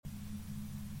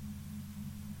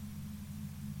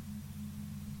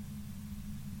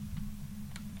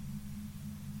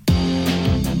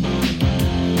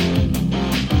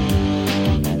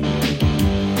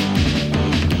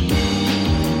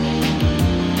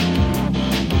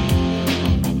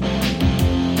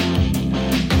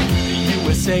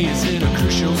say is in a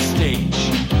crucial stage.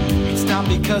 It's not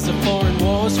because of foreign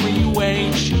wars we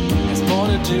wage. It's more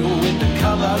to do with the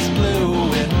colors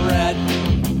blue and red.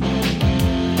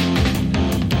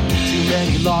 Too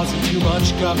many laws and too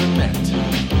much government.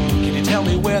 Can you tell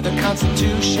me where the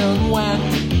Constitution went?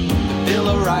 The Bill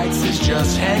of Rights is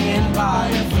just hanging by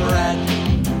a thread.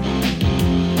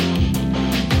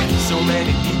 So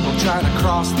many people trying to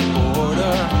cross the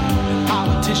border, and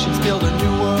politicians build a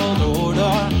new world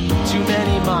order. Too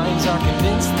many minds are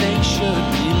convinced they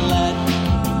should be led.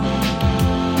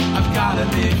 I've gotta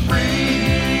be free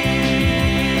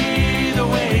the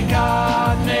way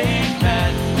God made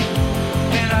men,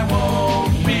 and I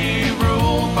won't be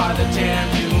ruled by the damn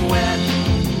UN.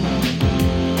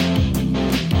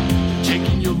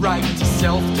 Taking your right to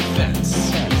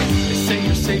self-defense. They say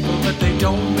you're safer, but they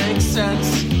don't make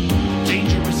sense.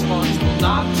 Dangerous ones will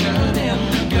not turn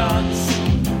into guns.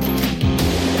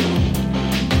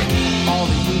 All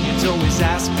the unions always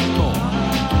ask for more.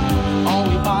 All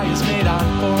we buy is made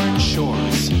on foreign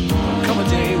shores. There'll come a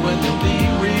day when there'll be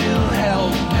real hell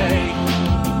to pay.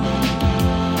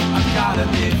 I've gotta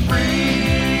be free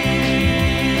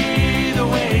the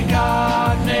way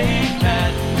God made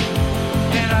men,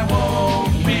 and I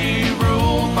won't be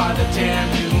ruled by the damn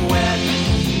UN.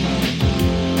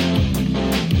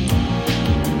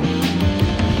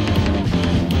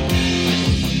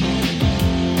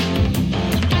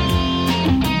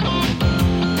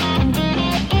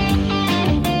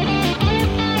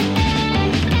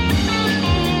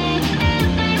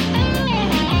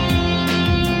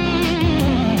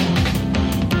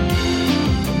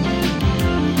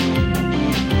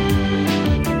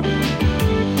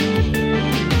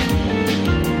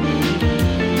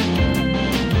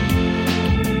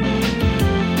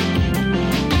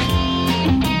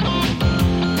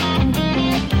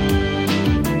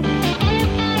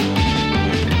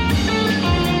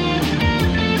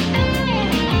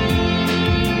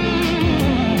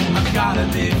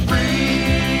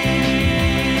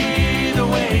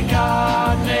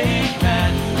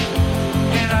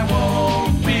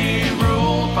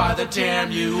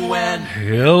 Damn UN.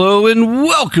 Hello and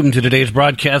welcome to today's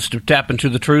broadcast of Tap Into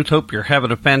the Truth. Hope you're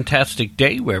having a fantastic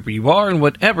day wherever you are and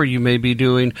whatever you may be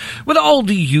doing, with all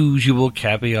the usual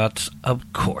caveats,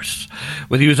 of course.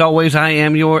 With you as always, I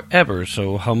am your ever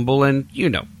so humble and,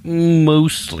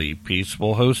 mostly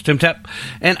peaceful host, Tim Tap,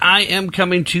 and I am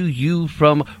coming to you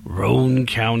from Roane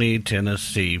County,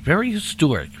 Tennessee. Very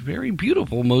historic, very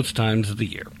beautiful most times of the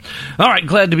year. All right,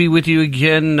 glad to be with you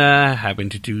again, having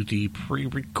to do the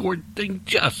pre-record thing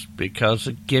just because,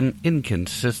 again,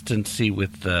 inconsistency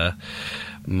with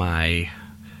my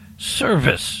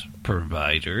service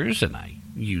providers, and I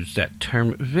use that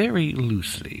term very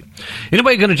loosely.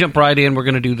 Anyway, going to jump right in. We're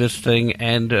going to do this thing,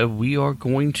 and we are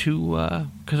going to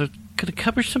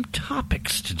cover some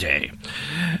topics today.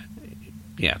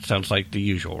 Yeah, it sounds like the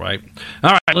usual, right?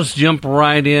 All right, let's jump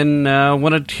right in. I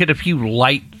want to hit a few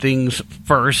light things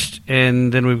first,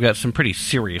 and then we've got some pretty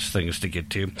serious things to get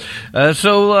to.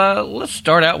 So let's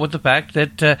start out with the fact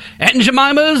that Aunt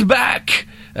Jemima is back,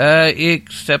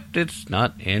 except it's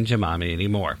not Aunt Jemima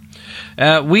anymore.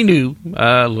 We knew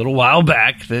a little while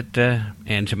back that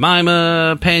Aunt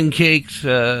Jemima, pancakes,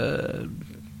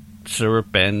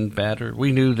 syrup and batter.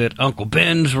 We knew that Uncle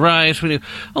Ben's rice. We knew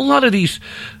a lot of these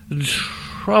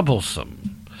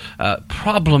troublesome,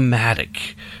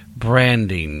 problematic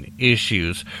branding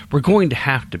issues were going to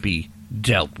have to be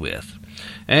dealt with.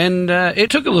 And it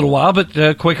took a little while,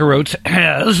 but Quaker Oats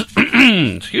has,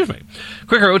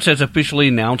 Quaker Oats has officially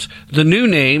announced the new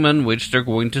name on which they're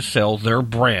going to sell their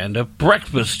brand of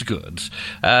breakfast goods.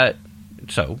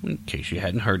 So, in case you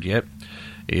hadn't heard yet,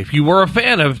 if you were a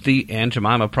fan of the Aunt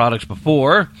Jemima products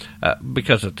before,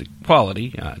 because of the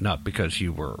quality, not because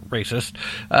you were racist,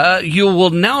 you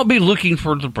will now be looking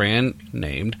for the brand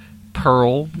named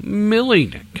Pearl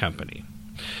Milling Company.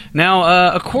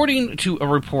 Now, according to a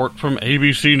report from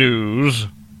ABC News,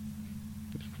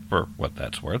 for what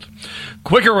that's worth,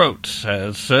 Quaker Oats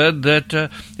has said that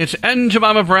its Aunt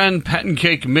Jemima brand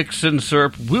pancake mix and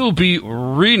syrup will be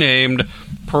renamed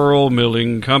Pearl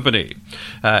Milling Company.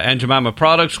 Aunt Jemima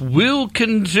products will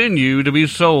continue to be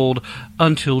sold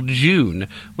until June,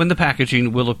 when the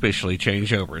packaging will officially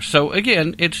change over. So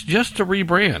again, it's just a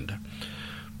rebrand.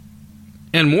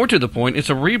 And more to the point, it's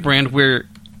a rebrand where,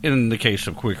 in the case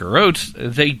of Quaker Oats,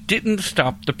 they didn't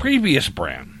stop the previous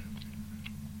brand.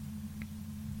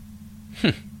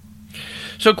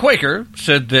 So Quaker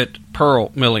said that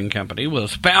Pearl Milling Company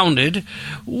was founded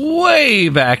way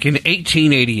back in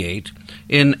 1888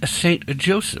 in St.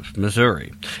 Joseph,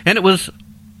 Missouri. And it was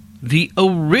the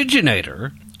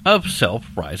originator of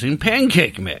self-rising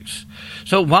pancake mix.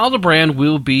 So while the brand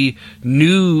will be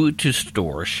new to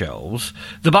store shelves,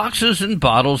 the boxes and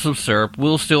bottles of syrup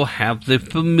will still have the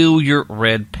familiar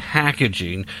red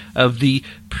packaging of the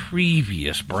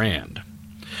previous brand.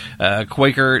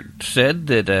 Quaker said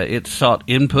that it sought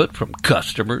input from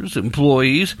customers,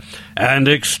 employees, and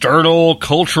external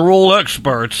cultural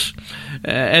experts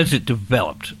as it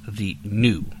developed the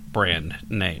new brand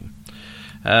name.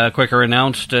 Quaker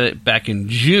announced back in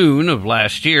June of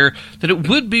last year that it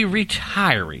would be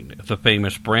retiring the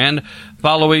famous brand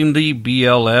following the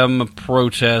BLM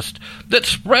protest that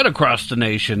spread across the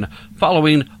nation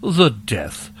following the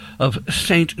death of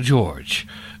St. George,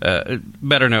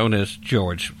 better known as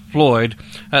George Floyd,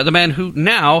 the man who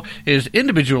now is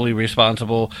individually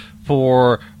responsible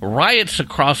for riots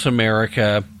across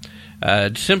America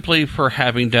simply for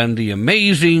having done the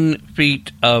amazing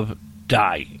feat of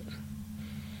dying.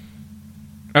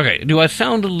 Okay, do I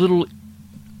sound a little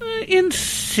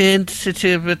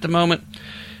insensitive at the moment?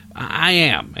 I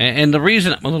am. And the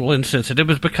reason I'm a little insensitive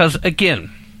is because,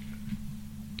 again,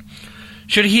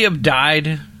 should he have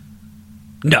died?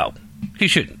 No, he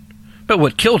shouldn't. But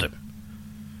what killed him?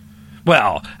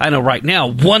 Well, I know right now,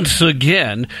 once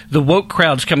again, the woke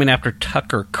crowd's coming after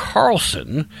Tucker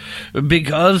Carlson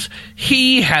because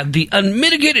he had the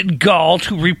unmitigated gall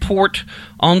to report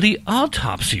on the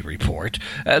autopsy report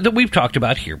that we've talked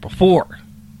about here before.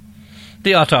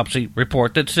 The autopsy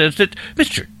report that says that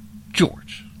Mr.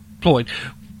 George Floyd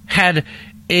had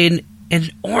an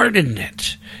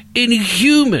inordinate,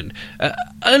 inhuman,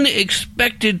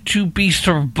 unexpected to be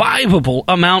survivable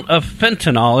amount of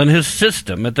fentanyl in his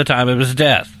system at the time of his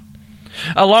death,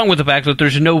 along with the fact that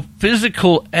there's no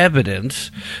physical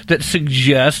evidence that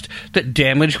suggests that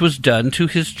damage was done to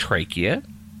his trachea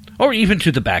or even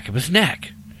to the back of his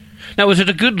neck. Now, is it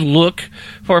a good look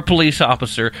for a police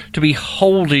officer to be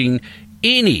holding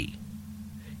any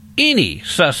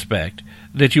suspect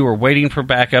that you are waiting for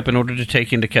backup in order to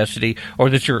take into custody, or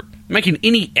that you're making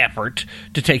any effort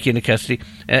to take into custody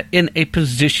in a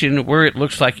position where it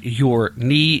looks like your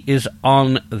knee is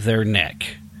on their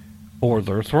neck or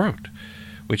their throat,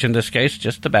 which in this case,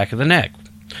 just the back of the neck?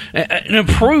 An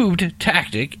approved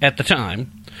tactic at the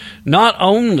time, not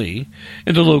only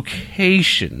in the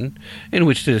location in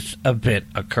which this event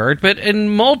occurred, but in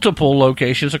multiple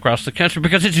locations across the country,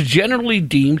 because it's generally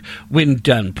deemed, when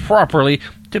done properly,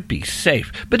 to be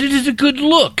safe. But it is a good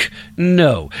look?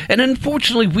 No. And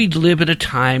unfortunately, we live at a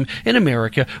time in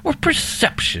America where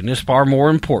perception is far more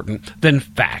important than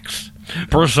facts.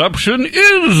 Perception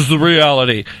is the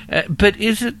reality. But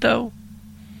is it, though?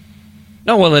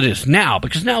 Oh, well, it is now,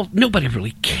 because now nobody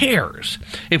really cares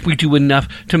if we do enough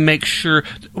to make sure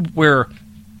we're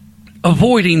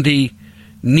avoiding the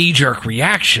knee-jerk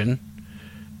reaction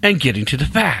and getting to the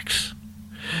facts.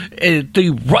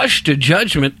 The rush to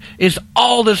judgment is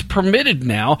all that's permitted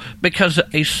now because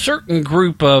a certain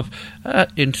group of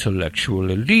intellectual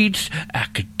elites,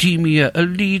 academia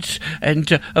elites,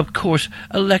 and, of course,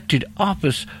 elected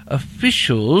office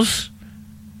officials,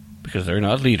 because they're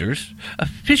not leaders,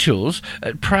 officials,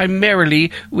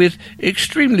 primarily with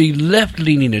extremely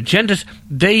left-leaning agendas.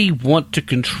 They want to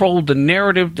control the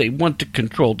narrative, they want to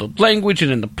control the language,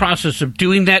 and in the process of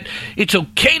doing that, it's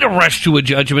okay to rush to a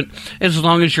judgment as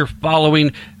long as you're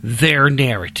following their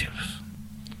narrative.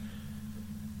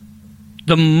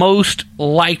 The most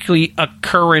likely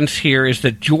occurrence here is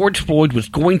that George Floyd was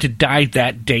going to die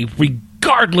that day,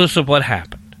 regardless of what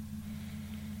happened.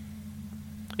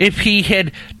 If he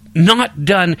had not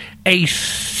done a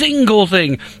single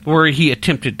thing where he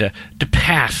attempted to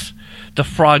pass the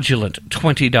fraudulent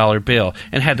 $20 bill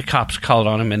and had the cops called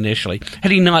on him initially,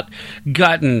 had he not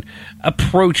gotten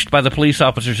approached by the police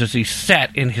officers as he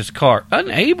sat in his car,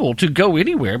 unable to go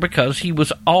anywhere because he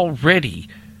was already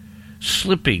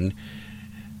slipping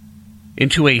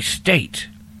into a state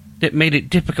that made it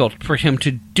difficult for him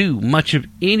to do much of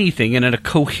anything in a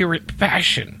coherent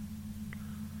fashion.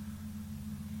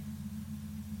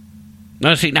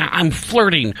 Now, see, I'm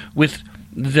flirting with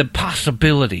the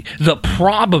possibility, the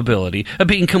probability of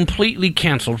being completely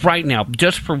canceled right now,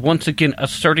 just for once again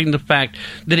asserting the fact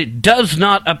that it does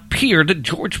not appear that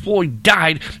George Floyd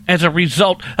died as a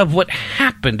result of what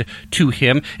happened to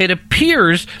him. It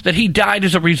appears that he died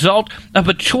as a result of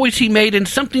a choice he made and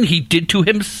something he did to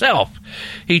himself.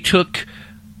 He took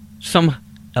some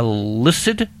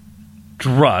illicit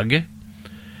drug,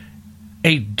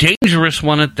 a dangerous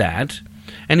one at that,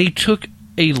 and he took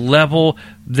a level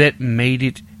that made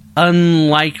it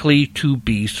unlikely to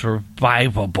be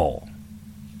survivable.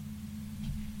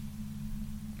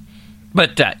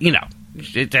 But,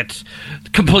 that's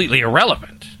completely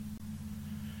irrelevant.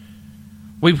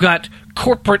 We've got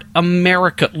corporate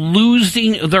America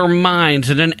losing their minds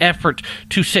in an effort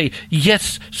to say,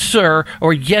 yes, sir,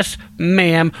 or yes,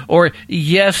 ma'am, or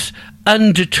yes,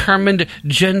 undetermined,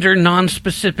 gender,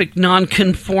 non-specific,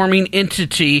 non-conforming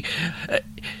entity,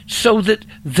 so that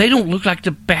they don't look like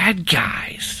the bad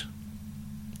guys.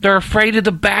 They're afraid of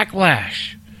the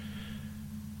backlash,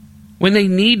 when they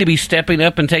need to be stepping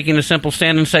up and taking a simple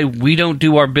stand and say, we don't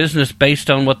do our business based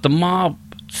on what the mob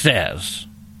says.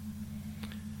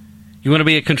 You want to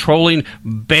be a controlling,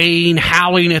 baying,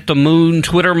 howling at the moon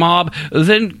Twitter mob?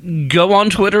 Then go on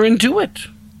Twitter and do it.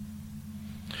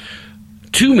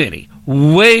 Too many,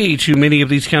 way too many of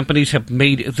these companies have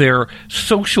made their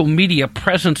social media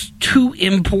presence too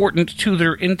important to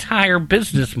their entire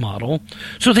business model,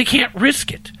 so they can't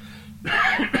risk it.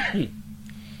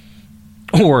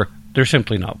 Or they're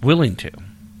simply not willing to.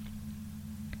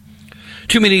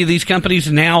 Too many of these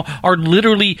companies now are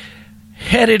literally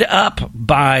headed up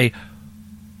by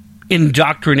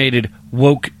indoctrinated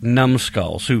woke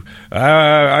numbskulls who,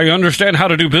 I understand how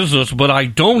to do business, but I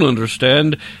don't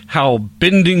understand how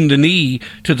bending the knee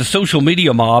to the social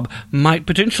media mob might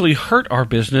potentially hurt our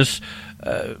business,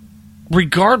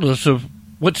 regardless of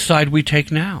what side we take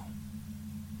now.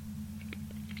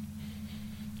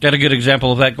 Got a good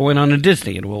example of that going on in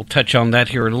Disney, and we'll touch on that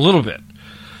here in a little bit.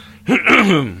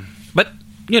 But,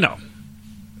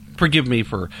 forgive me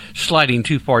for sliding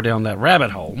too far down that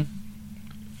rabbit hole.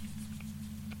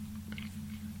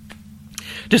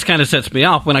 This kind of sets me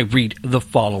off when I read the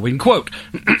following quote.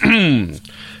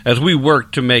 As we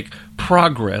work to make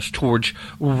progress towards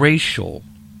racial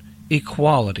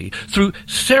equality through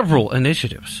several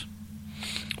initiatives,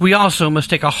 we also must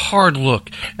take a hard look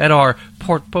at our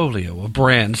portfolio of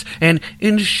brands and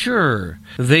ensure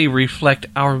they reflect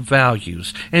our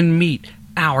values and meet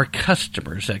our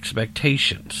customers'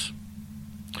 expectations.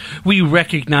 We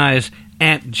recognize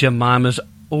Aunt Jemima's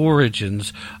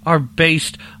origins are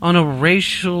based on a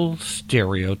racial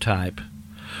stereotype.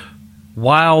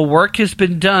 While work has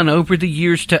been done over the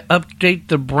years to update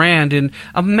the brand in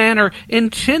a manner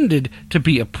intended to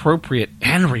be appropriate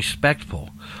and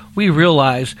respectful, we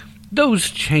realize those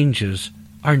changes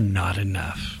are not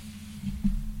enough.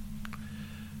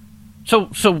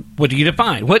 So what do you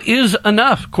define? What is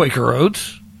enough, Quaker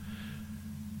Oats?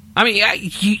 I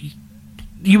mean,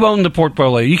 you own the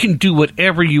portfolio. You can do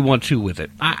whatever you want to with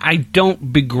it. I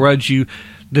don't begrudge you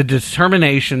the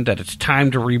determination that it's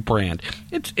time to rebrand.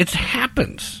 It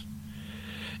happens.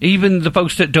 Even the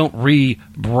folks that don't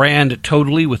rebrand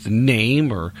totally with the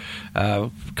name or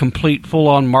complete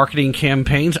full-on marketing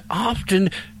campaigns often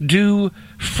do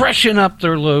freshen up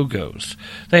their logos.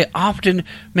 They often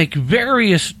make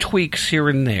various tweaks here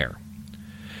and there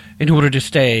in order to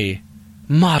stay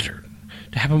modern,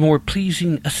 to have a more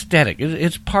pleasing aesthetic.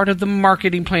 It's part of the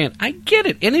marketing plan. I get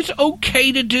it, and it's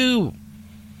okay to do.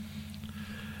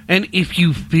 And if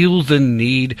you feel the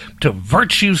need to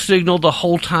virtue signal the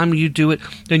whole time you do it,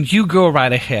 then you go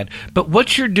right ahead. But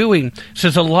what you're doing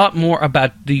says a lot more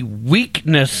about the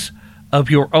weakness of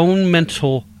your own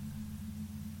mental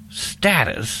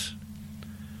status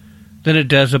than it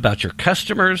does about your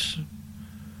customers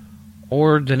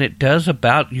or than it does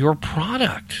about your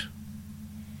product.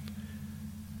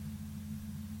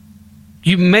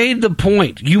 You made the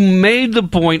point. You made the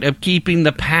point of keeping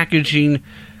the packaging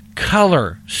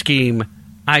color scheme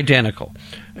identical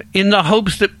in the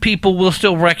hopes that people will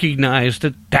still recognize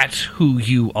that that's who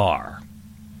you are.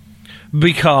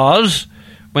 Because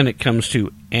when it comes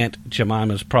to Aunt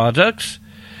Jemima's products,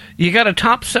 you got a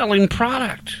top-selling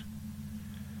product.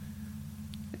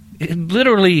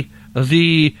 Literally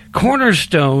the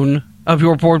cornerstone of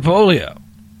your portfolio.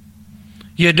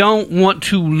 You don't want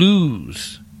to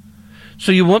lose.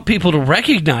 So you want people to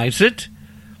recognize it,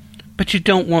 but you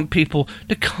don't want people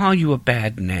to call you a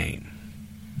bad name.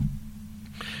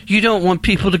 You don't want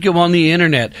people to go on the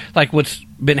internet like what's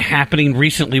been happening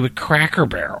recently with Cracker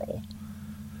Barrel.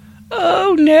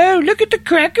 Oh no, look at the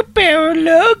Cracker Barrel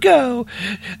logo.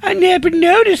 I never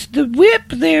noticed the whip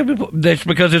there before. That's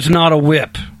because it's not a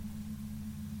whip.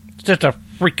 It's just a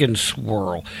freaking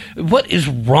swirl. What is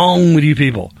wrong with you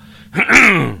people?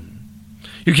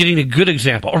 You're getting a good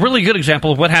example, a really good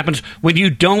example of what happens when you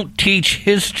don't teach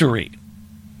history.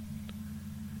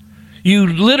 You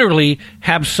literally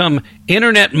have some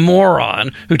internet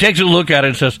moron who takes a look at it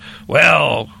and says,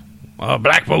 well,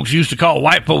 black folks used to call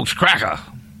white folks cracker.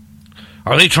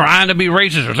 Are they trying to be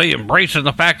racist? Are they embracing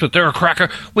the fact that they're a cracker?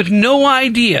 With no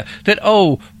idea that,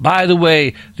 oh, by the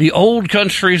way, the old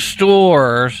country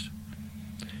stores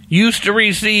used to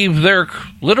receive their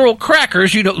literal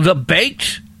crackers, the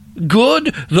baked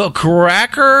good, the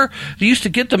cracker. They used to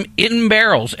get them in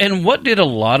barrels. And what did a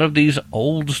lot of these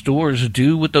old stores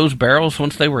do with those barrels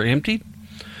once they were emptied?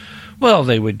 Well,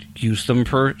 they would use them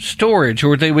for storage,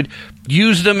 or they would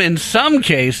use them in some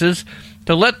cases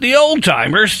to let the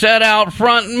old-timers sit out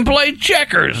front and play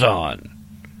checkers on.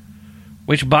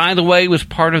 Which, by the way, was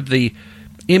part of the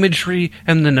imagery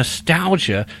and the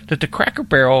nostalgia that the Cracker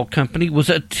Barrel Company was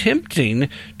attempting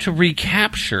to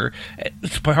recapture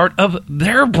as part of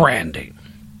their branding.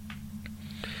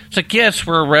 It's like, yes,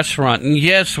 we're a restaurant, and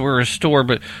yes, we're a store,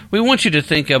 but we want you to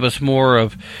think of us more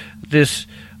of this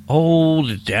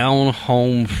old,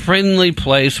 down-home, friendly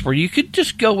place where you could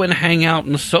just go and hang out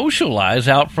and socialize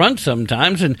out front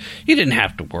sometimes, and you didn't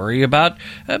have to worry about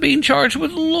being charged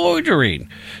with loitering.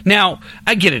 Now,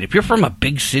 I get it. If you're from a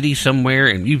big city somewhere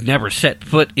and you've never set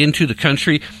foot into the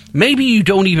country, maybe you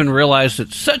don't even realize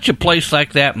that such a place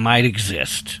like that might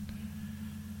exist.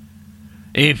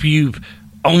 If you've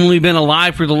only been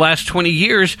alive for the last 20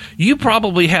 years, you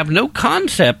probably have no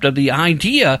concept of the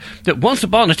idea that once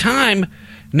upon a time,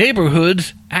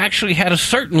 neighborhoods actually had a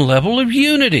certain level of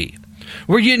unity,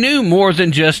 where you knew more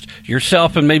than just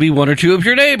yourself and maybe one or two of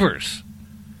your neighbors.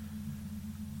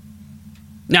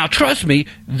 Now, trust me,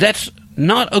 that's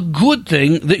not a good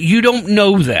thing that you don't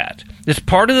know that. It's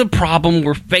part of the problem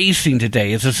we're facing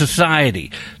today as a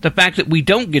society. The fact that we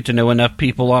don't get to know enough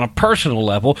people on a personal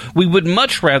level. We would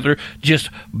much rather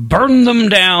just burn them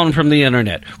down from the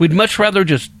internet. We'd much rather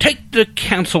just take the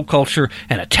cancel culture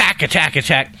and attack.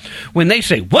 When they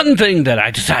say one thing that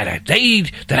I decided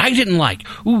that I didn't like.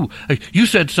 Ooh, you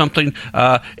said something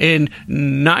in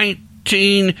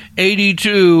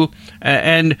 1982,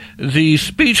 and the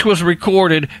speech was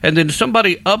recorded, and then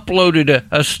somebody uploaded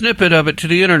a snippet of it to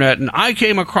the internet, and I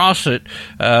came across it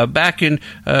back in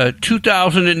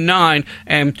 2009,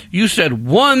 and you said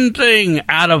one thing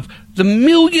out of the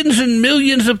millions and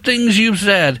millions of things you've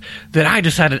said that I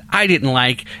decided I didn't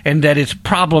like, and that it's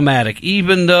problematic,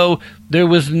 even though there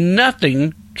was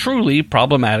nothing truly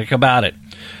problematic about it.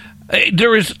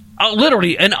 There is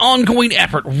literally an ongoing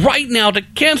effort right now to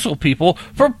cancel people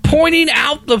for pointing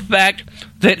out the fact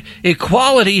that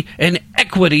equality and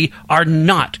equity are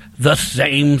not the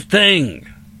same thing.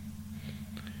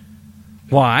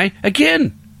 Why?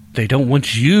 Again, they don't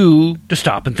want you to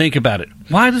stop and think about it.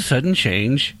 Why the sudden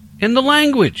change in the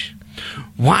language?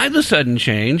 Why the sudden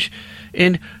change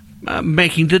in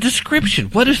making the description?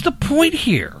 What is the point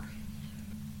here?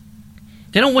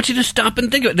 They don't want you to stop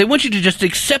and think of it. They want you to just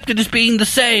accept it as being the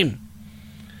same.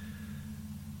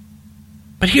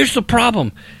 But here's the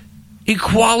problem.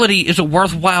 Equality is a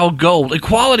worthwhile goal.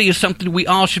 Equality is something we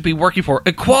all should be working for.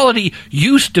 Equality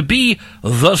used to be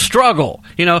the struggle.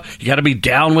 You know, you got to be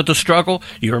down with the struggle.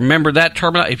 You remember that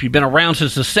term? If you've been around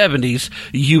since the 70s,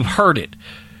 you've heard it.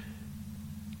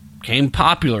 Became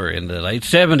popular in the late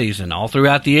 70s and all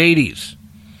throughout the 80s.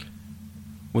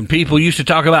 When people used to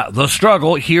talk about the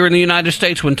struggle here in the United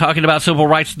States when talking about civil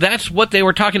rights, that's what they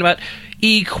were talking about,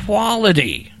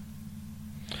 equality.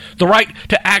 The right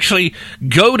to actually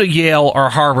go to Yale or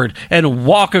Harvard and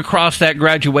walk across that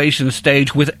graduation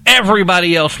stage with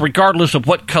everybody else, regardless of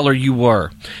what color you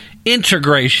were.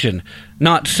 Integration,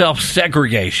 not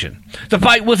self-segregation. The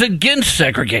fight was against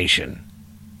segregation.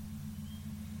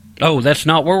 Oh, that's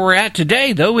not where we're at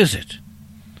today, though, is it?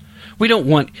 We don't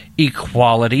want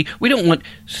equality. We don't want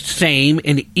same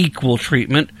and equal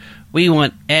treatment. We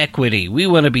want equity. We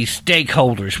want to be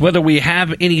stakeholders, whether we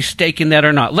have any stake in that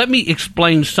or not. Let me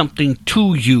explain something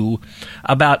to you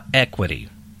about equity.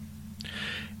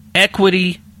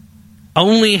 Equity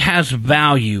only has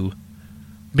value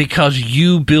because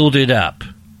you build it up.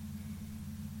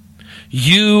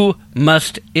 You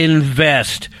must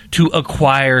invest to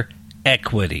acquire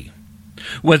equity.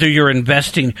 Whether you're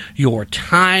investing your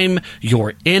time,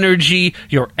 your energy,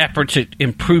 your efforts at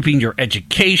improving your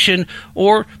education,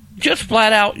 or just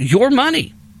flat out your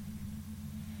money.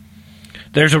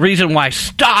 There's a reason why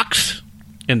stocks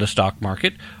in the stock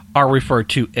market are referred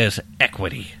to as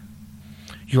equity.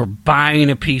 You're buying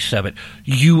a piece of it.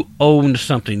 You own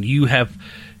something. You have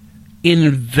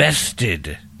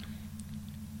invested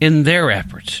in their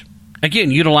efforts. Again,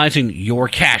 utilizing your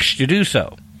cash to do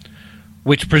so,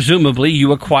 which presumably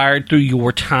you acquired through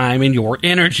your time and your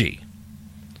energy.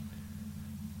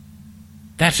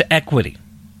 That's equity.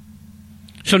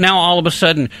 So now all of a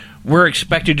sudden, we're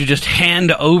expected to just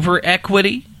hand over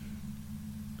equity?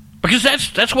 Because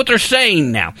that's what they're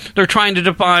saying now. They're trying to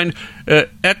define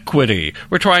equity.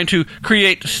 We're trying to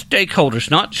create stakeholders,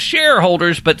 not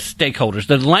shareholders, but stakeholders.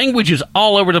 The language is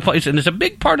all over the place, and it's a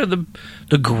big part of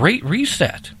the Great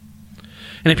Reset.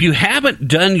 And if you haven't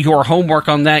done your homework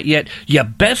on that yet, you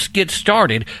best get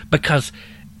started because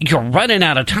you're running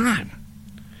out of time.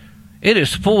 It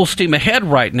is full steam ahead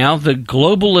right now. The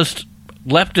globalist,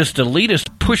 leftist elitists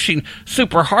pushing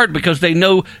super hard because they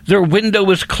know their window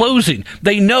is closing.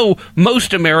 They know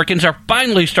most Americans are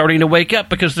finally starting to wake up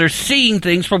because they're seeing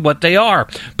things for what they are.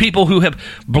 People who have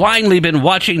blindly been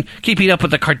watching Keeping Up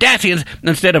with the Kardashians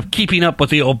instead of Keeping Up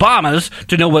with the Obamas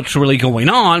to know what's really going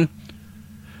on,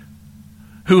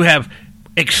 who have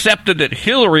accepted that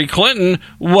Hillary Clinton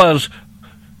was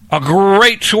a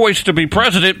great choice to be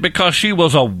president because she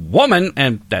was a woman,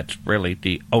 and that's really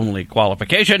the only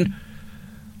qualification.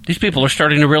 These people are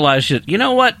starting to realize that, you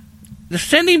know what?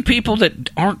 Sending people that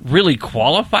aren't really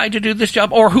qualified to do this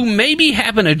job, or who maybe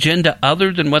have an agenda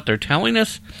other than what they're telling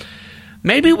us,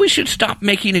 maybe we should stop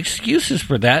making excuses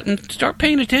for that and start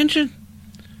paying attention.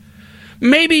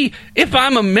 Maybe if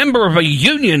I'm a member of a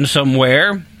union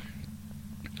somewhere,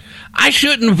 I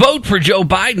shouldn't vote for Joe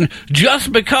Biden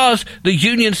just because the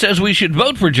union says we should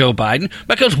vote for Joe Biden,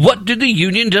 because what did the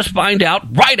union just find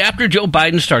out right after Joe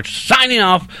Biden starts signing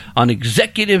off on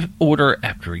executive order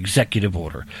after executive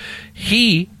order?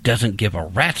 He doesn't give a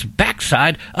rat's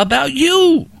backside about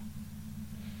you.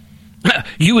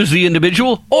 You as the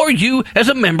individual or you as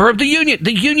a member of the union.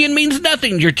 The union means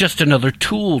nothing. You're just another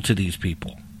tool to these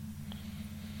people.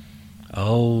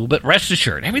 Oh, but rest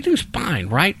assured, everything's fine,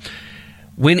 right?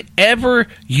 Whenever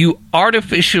you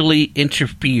artificially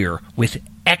interfere with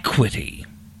equity,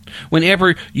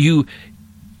 whenever you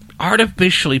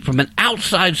artificially, from an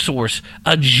outside source,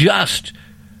 adjust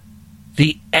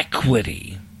the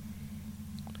equity,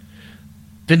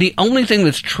 then the only thing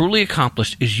that's truly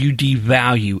accomplished is you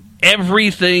devalue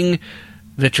everything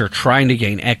that you're trying to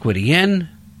gain equity in,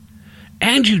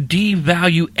 and you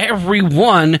devalue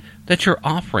everyone that you're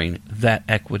offering that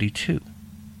equity to.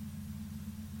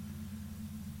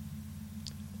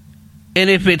 And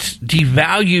if it's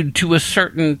devalued to a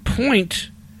certain point,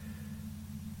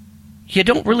 you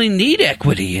don't really need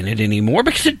equity in it anymore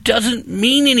because it doesn't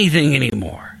mean anything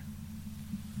anymore.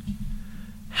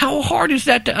 How hard is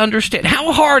that to understand?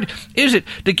 How hard is it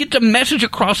to get the message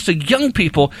across to young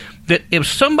people that if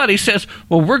somebody says,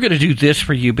 well, we're going to do this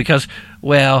for you because,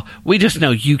 well, we just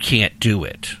know you can't do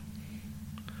it?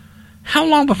 How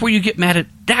long before you get mad at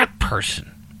that person?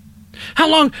 How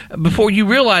long before you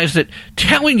realize that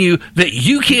telling you that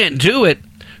you can't do it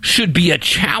should be a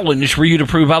challenge for you to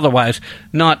prove otherwise,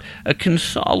 not a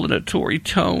consolatory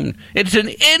tone? It's an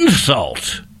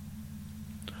insult.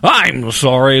 I'm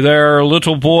sorry there,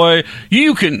 little boy.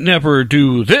 You can never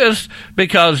do this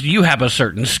because you have a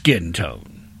certain skin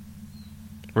tone.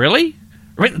 Really?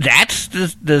 That's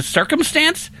the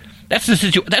circumstance? That's the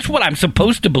situation. That's what I'm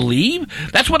supposed to believe?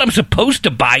 That's what I'm supposed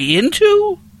to buy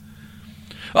into?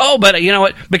 Oh, but you know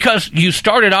what? Because you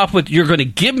started off with, you're going to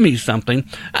give me something,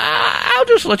 I'll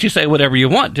just let you say whatever you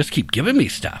want. Just keep giving me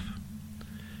stuff.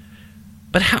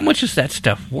 But how much is that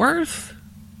stuff worth?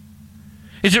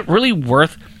 Is it really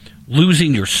worth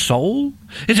losing your soul?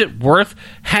 Is it worth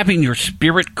having your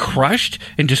spirit crushed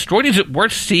and destroyed? Is it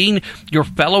worth seeing your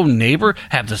fellow neighbor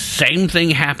have the same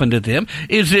thing happen to them?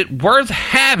 Is it worth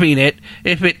having it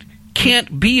if it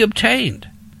can't be obtained?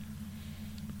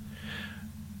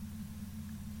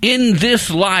 In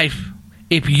this life,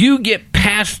 if you get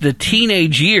past the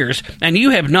teenage years and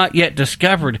you have not yet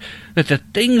discovered that the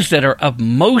things that are of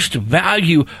most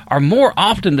value are more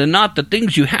often than not the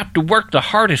things you have to work the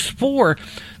hardest for,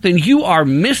 then you are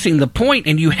missing the point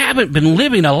and you haven't been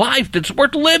living a life that's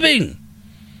worth living.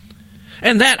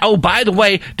 And that, oh, by the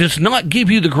way, does not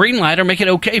give you the green light or make it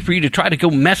okay for you to try to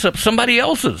go mess up somebody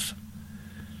else's.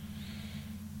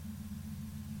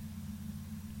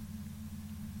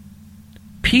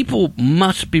 People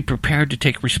must be prepared to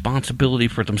take responsibility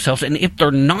for themselves. And if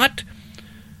they're not,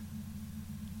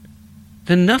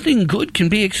 then nothing good can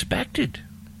be expected.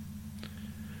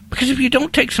 Because if you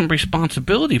don't take some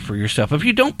responsibility for yourself, if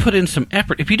you don't put in some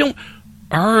effort, if you don't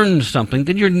earn something,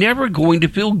 then you're never going to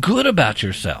feel good about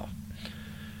yourself.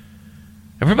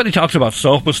 Everybody talks about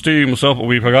self-esteem.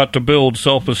 We forgot to build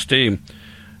self-esteem.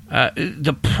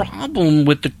 The problem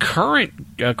with the current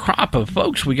crop of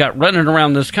folks we got running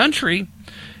around this country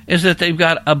is that they've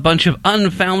got a bunch of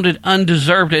unfounded,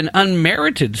 undeserved, and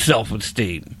unmerited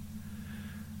self-esteem.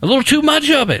 A little too much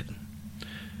of it.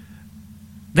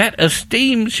 That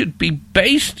esteem should be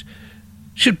built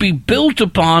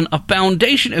upon a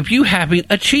foundation of you having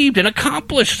achieved and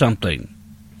accomplished something.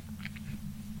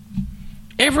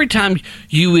 Every time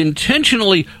you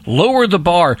intentionally lower the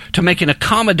bar to make an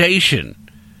accommodation,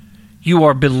 you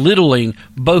are belittling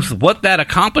both what that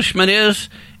accomplishment is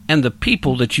and the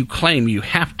people that you claim you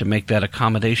have to make that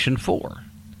accommodation for.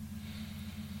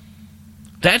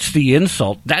 That's the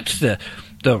insult. That's the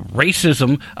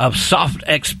racism of soft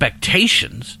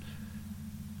expectations.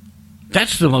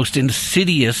 That's the most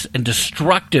insidious and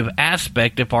destructive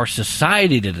aspect of our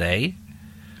society today.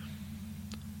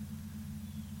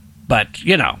 But,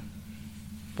 you know,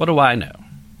 what do I know?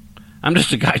 I'm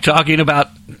just a guy talking about,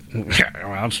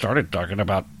 I started talking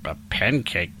about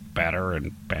pancake batter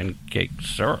and pancake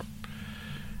syrup.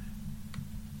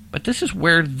 But this is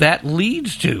where that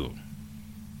leads to.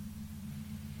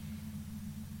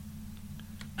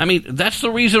 I mean, that's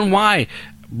the reason why,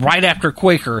 right after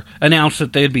Quaker announced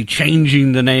that they'd be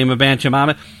changing the name of Aunt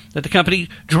Jemima, that the company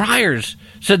Dreyer's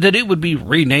said that it would be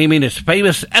renaming its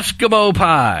famous Eskimo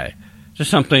pie to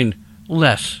something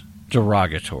less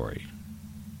derogatory.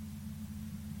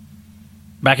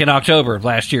 Back in October of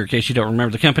last year, in case you don't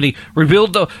remember, the company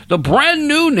revealed the brand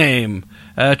new name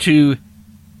to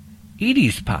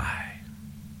Edie's Pie.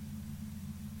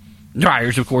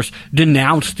 Dreyer's, of course,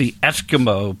 denounced the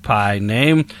Eskimo pie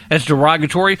name as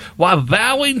derogatory while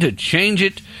vowing to change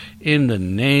it in the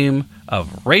name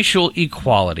of racial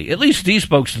equality. At least these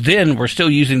folks then were still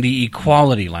using the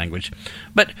equality language.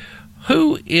 But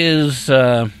who is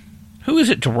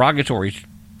it derogatory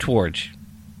towards?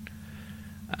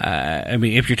 I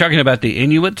mean, if you're talking about the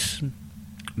Inuits,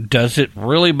 does it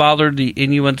really bother the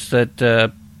Inuits that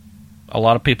a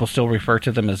lot of people still refer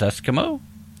to them as Eskimo?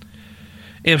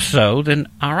 If so, then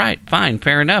all right, fine,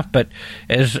 fair enough. But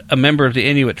as a member of the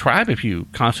Inuit tribe, if you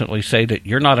constantly say that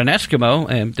you're not an Eskimo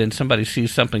and then somebody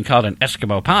sees something called an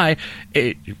Eskimo pie,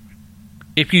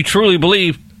 if you truly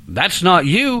believe that's not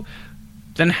you,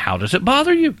 then how does it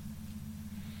bother you?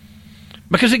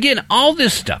 Because again, all of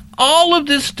this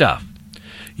stuff,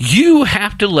 you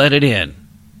have to let it in.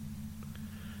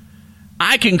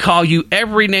 I can call you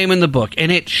every name in the book,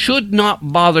 and it should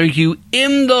not bother you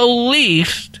in the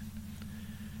least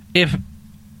if,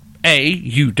 A,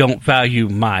 you don't value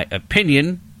my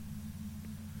opinion,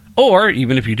 or,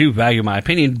 even if you do value my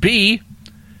opinion, B,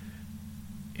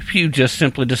 if you just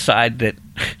simply decide that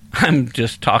I'm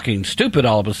just talking stupid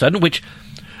all of a sudden, which,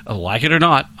 like it or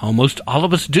not, almost all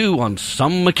of us do on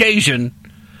some occasion.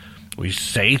 We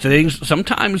say things,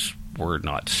 sometimes we're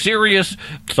not serious,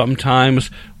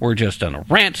 sometimes we're just on a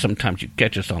rant, sometimes you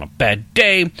catch us on a bad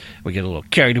day, we get a little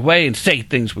carried away and say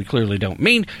things we clearly don't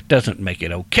mean, doesn't make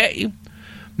it okay,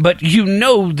 but you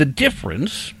know the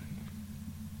difference,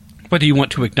 whether you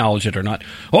want to acknowledge it or not.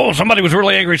 Oh, somebody was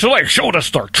really angry, so they showed us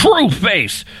their true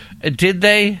face. Did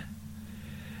they?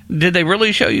 Did they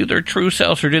really show you their true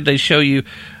selves, or did they show you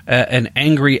an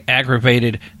angry,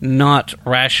 aggravated, not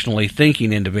rationally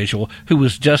thinking individual who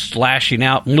was just lashing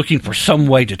out and looking for some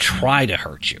way to try to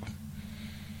hurt you?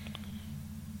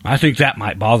 I think that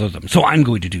might bother them, so I'm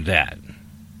going to do that.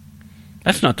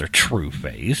 That's not their true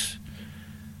face.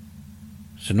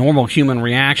 It's a normal human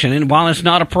reaction, and while it's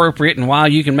not appropriate, and while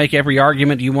you can make every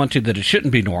argument you want to that it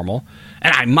shouldn't be normal,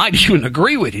 and I might even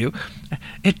agree with you,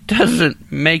 it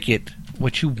doesn't make it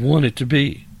what you want it to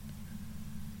be.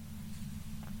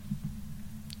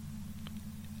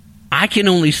 I can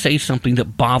only say something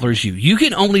that bothers you. You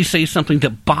can only say something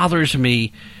that bothers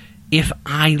me if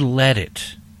I let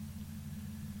it.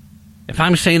 If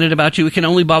I'm saying it about you, it can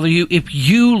only bother you if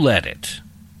you let it.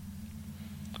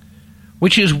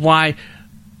 Which is why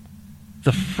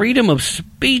the freedom of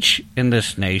speech in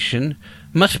this nation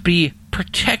must be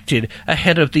protected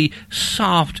ahead of the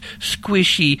soft,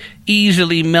 squishy,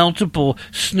 easily meltable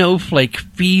snowflake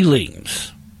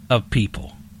feelings of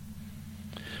people.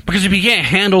 Because if you can't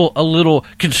handle a little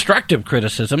constructive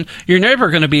criticism, you're never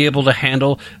going to be able to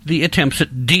handle the attempts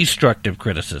at destructive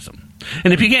criticism.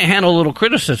 And if you can't handle a little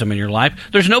criticism in your life,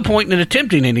 there's no point in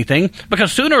attempting anything,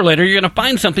 because sooner or later you're going to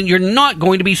find something you're not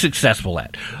going to be successful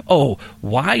at. Oh,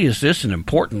 why is this an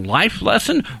important life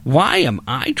lesson? Why am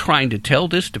I trying to tell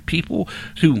this to people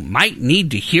who might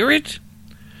need to hear it?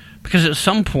 Because at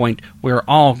some point, we're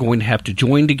all going to have to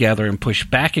join together and push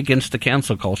back against the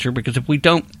cancel culture, because if we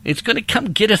don't, it's going to come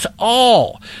get us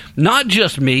all. Not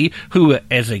just me, who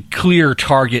is a clear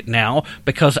target now,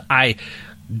 because I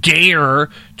dare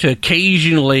to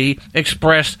occasionally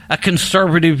express a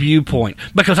conservative viewpoint,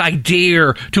 because I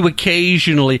dare to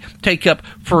occasionally take up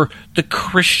for the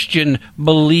Christian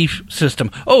belief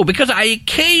system. Oh, because I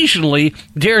occasionally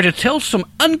dare to tell some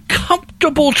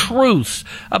uncomfortable truths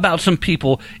about some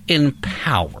people in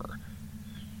power.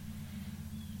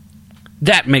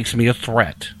 That makes me a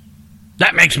threat.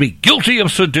 That makes me guilty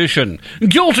of sedition,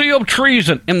 guilty of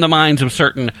treason in the minds of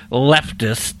certain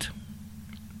leftists.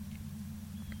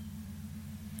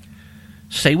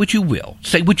 Say what you will.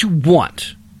 Say what you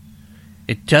want.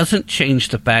 it doesn't change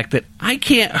the fact that I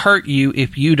can't hurt you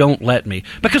if you don't let me,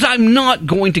 because I'm not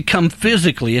going to come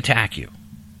physically attack you.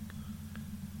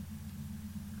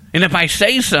 And if I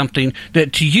say something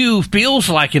that to you feels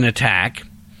like an attack,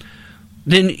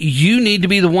 then you need to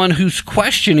be the one who's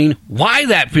questioning why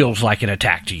that feels like an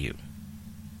attack to you.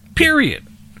 Period.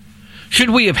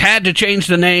 Should we have had to change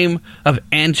the name of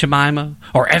Aunt Jemima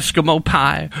or Eskimo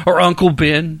Pie or Uncle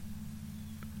Ben?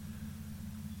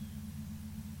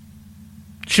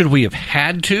 Should we have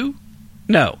had to?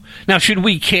 No. Now, should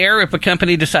we care if a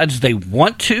company decides they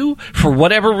want to for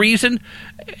whatever reason?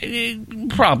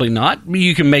 Probably not.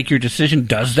 You can make your decision.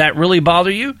 Does that really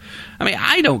bother you? I mean,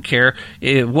 I don't care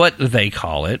what they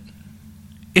call it.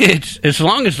 It's as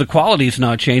long as the quality is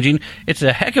not changing, it's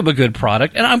a heck of a good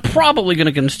product, and I'm probably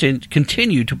going to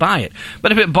continue to buy it.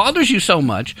 But if it bothers you so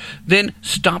much, then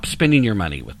stop spending your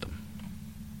money with them.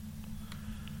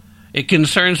 It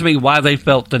concerns me why they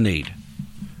felt the need.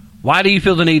 Why do you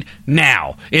feel the need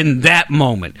now, in that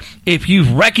moment? If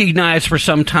you've recognized for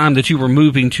some time that you were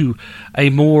moving to a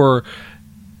more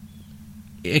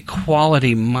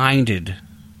equality-minded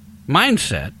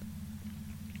mindset,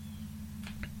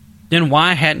 then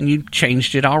why hadn't you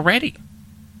changed it already?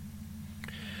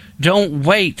 Don't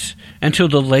wait until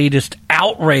the latest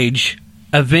outrage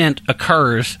event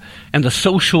occurs and the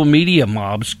social media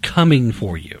mob's coming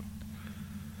for you.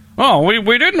 Oh,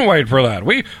 we didn't wait for that.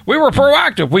 We were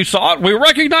proactive. We saw it. We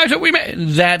recognized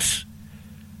it. That's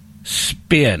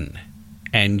spin,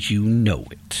 and you know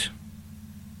it.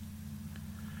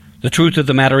 The truth of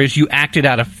the matter is you acted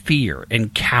out of fear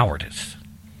and cowardice.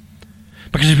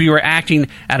 Because if you were acting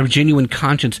out of genuine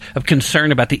conscience, of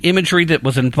concern about the imagery that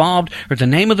was involved or the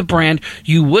name of the brand,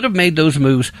 you would have made those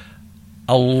moves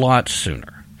a lot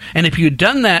sooner. And if you had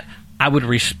done that, I would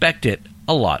respect it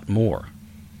a lot more.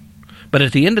 But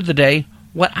at the end of the day,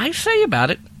 what I say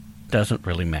about it doesn't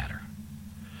really matter.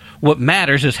 What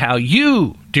matters is how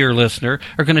you, dear listener,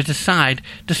 are going to decide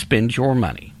to spend your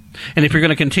money. And if you're going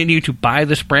to continue to buy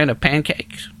this brand of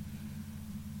pancakes,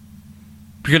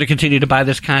 if you're going to continue to buy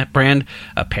this kind of brand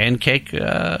of pancake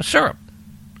syrup,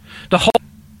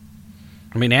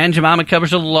 Aunt Jemima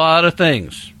covers a lot of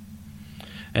things.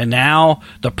 And now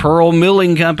the Pearl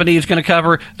Milling Company is going to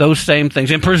cover those same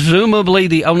things. And presumably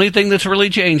the only thing that's really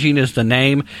changing is the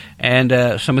name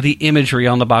and some of the imagery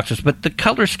on the boxes. But the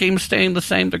color scheme's staying the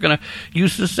same. They're going to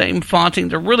use the same fonting.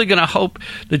 They're really going to hope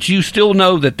that you still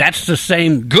know that that's the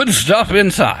same good stuff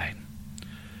inside.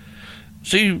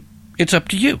 See, it's up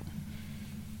to you.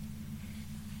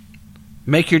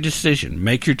 Make your decision.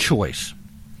 Make your choice.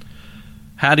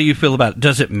 How do you feel about it?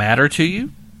 Does it matter to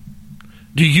you?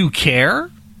 Do you care?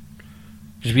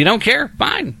 If you don't care,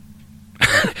 fine.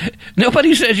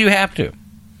 Nobody says you have to.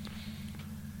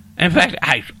 In fact,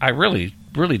 I really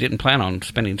didn't plan on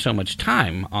spending so much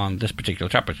time on this particular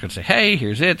topic. I was going to say, hey,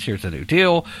 here's the new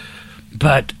deal.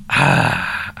 But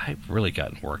I've really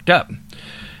gotten worked up.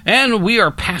 And we are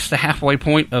past the halfway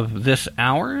point of this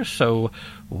hour, so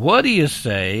what do you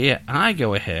say I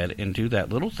go ahead and do that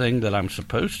little thing that I'm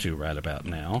supposed to right about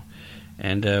now,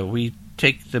 and we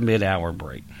take the mid-hour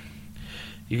break.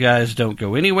 You guys don't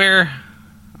go anywhere.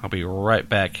 I'll be right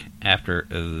back after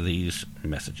these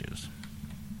messages.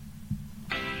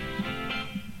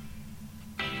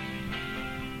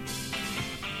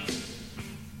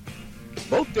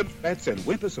 Both Democrats and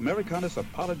Winthus Americanus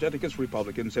Apologeticus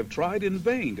Republicans have tried in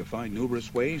vain to find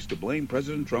numerous ways to blame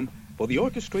President Trump for the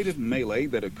orchestrated melee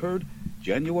that occurred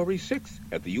January 6th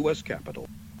at the U.S. Capitol.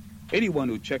 Anyone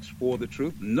who checks for the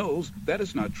truth knows that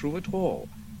is not true at all.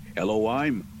 Hello,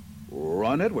 I'm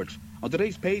Ron Edwards. On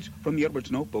today's page from the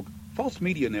Edwards Notebook, false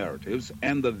media narratives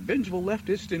and the vengeful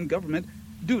leftists in government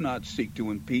do not seek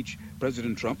to impeach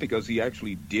President Trump because he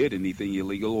actually did anything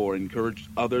illegal or encouraged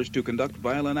others to conduct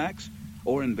violent acts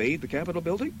or invade the Capitol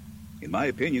building. In my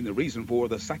opinion, the reason for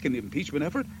the second impeachment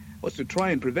effort was to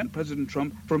try and prevent President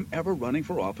Trump from ever running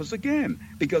for office again,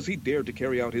 because he dared to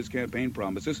carry out his campaign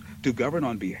promises to govern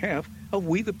on behalf of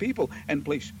we the people and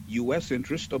place U.S.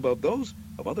 interests above those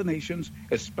of other nations,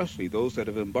 especially those that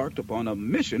have embarked upon a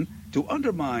mission to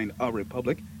undermine our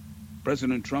republic.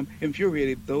 President Trump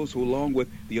infuriated those who, along with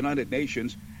the United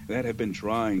Nations, that have been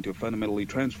trying to fundamentally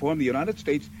transform the United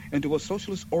States into a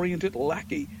socialist-oriented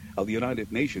lackey of the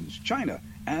United Nations, China,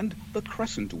 and the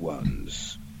Crescent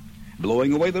ones.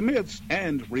 Blowing away the myths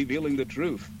and revealing the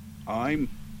truth. I'm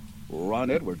Ron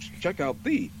Edwards. Check out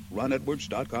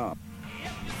theronedwards.com.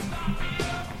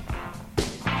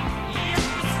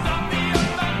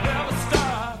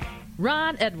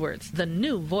 Ron Edwards, the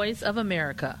new voice of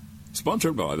America.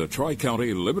 Sponsored by the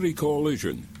Tri-County Liberty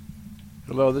Coalition.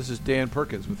 Hello, this is Dan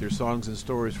Perkins with your Songs and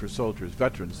Stories for Soldiers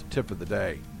Veterans Tip of the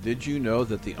Day. Did you know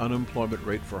that the unemployment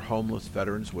rate for homeless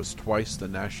veterans was twice the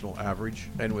national average?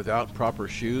 And without proper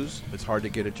shoes, it's hard to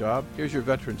get a job? Here's your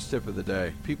Veterans Tip of the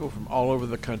Day. People from all over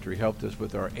the country helped us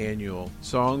with our annual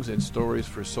Songs and Stories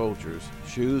for Soldiers,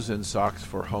 Shoes and Socks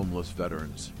for Homeless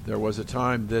Veterans. There was a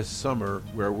time this summer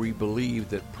where we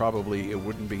believed that probably it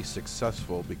wouldn't be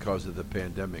successful because of the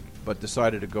pandemic, but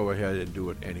decided to go ahead and do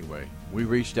it anyway. We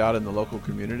reached out in the local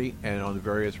community and on the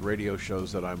various radio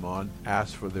shows that I'm on,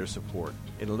 asked for their support.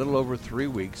 In a little over 3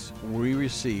 weeks, we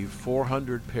received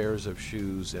 400 pairs of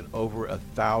shoes and over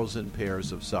 1,000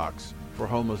 pairs of socks for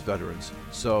homeless veterans,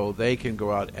 so they can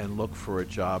go out and look for a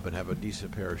job and have a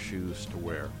decent pair of shoes to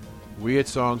wear. We at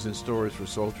Songs and Stories for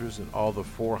Soldiers and all the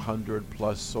 400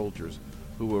 plus soldiers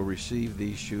who will receive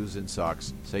these shoes and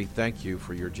socks say thank you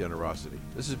for your generosity.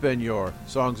 This has been your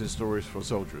Songs and Stories for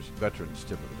Soldiers Veterans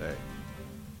Tip of the Day.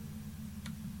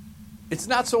 It's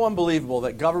not so unbelievable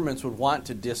that governments would want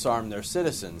to disarm their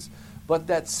citizens, but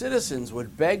that citizens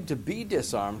would beg to be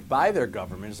disarmed by their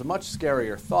government is a much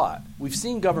scarier thought. We've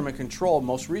seen government control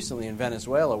most recently in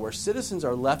Venezuela, where citizens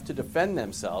are left to defend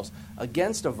themselves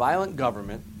against a violent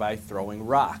government by throwing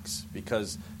rocks,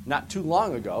 because not too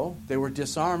long ago they were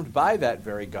disarmed by that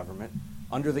very government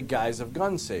under the guise of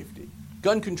gun safety.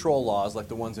 Gun control laws like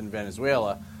the ones in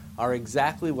Venezuela are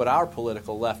exactly what our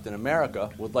political left in America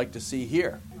would like to see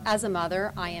here. As a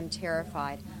mother, I am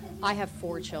terrified. I have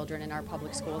 4 children in our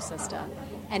public school system,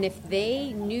 and if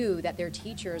they knew that their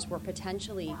teachers were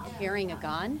potentially carrying a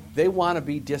gun... They want to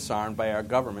be disarmed by our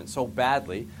government so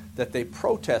badly that they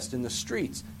protest in the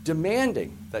streets,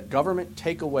 demanding that government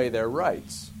take away their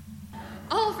rights.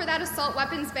 All for that assault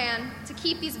weapons ban, to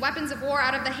keep these weapons of war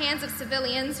out of the hands of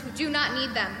civilians who do not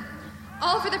need them.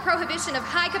 All for the prohibition of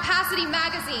high-capacity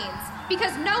magazines,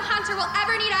 because no hunter will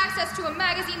ever need access to a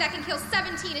magazine that can kill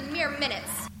 17 in mere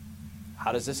minutes.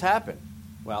 How does this happen?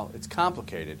 Well, it's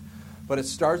complicated, but it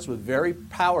starts with very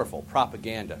powerful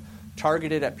propaganda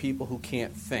targeted at people who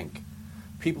can't think,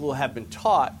 people who have been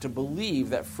taught to believe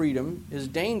that freedom is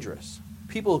dangerous.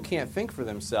 People who can't think for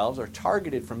themselves are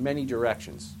targeted from many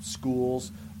directions: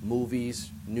 schools,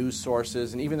 movies, news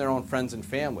sources, and even their own friends and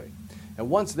family. And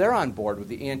once they're on board with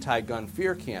the anti-gun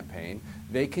fear campaign,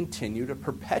 they continue to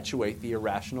perpetuate the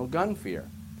irrational gun fear.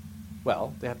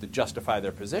 Well, they have to justify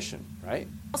their position, right?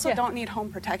 Also don't need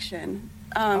home protection.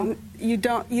 You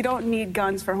don't need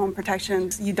guns for home protection.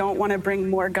 You don't want to bring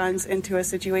more guns into a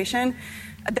situation.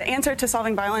 The answer to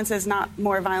solving violence is not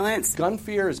more violence. Gun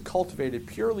fear is cultivated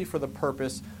purely for the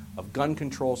purpose of gun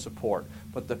control support,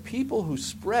 but the people who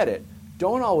spread it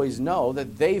don't always know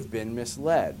that they've been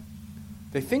misled.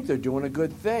 They think they're doing a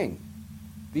good thing.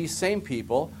 These same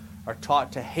people are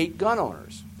taught to hate gun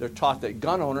owners. They're taught that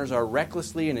gun owners are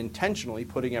recklessly and intentionally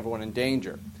putting everyone in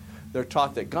danger. They're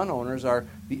taught that gun owners are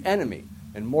the enemy,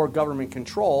 and more government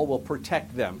control will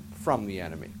protect them from the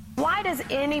enemy. Why does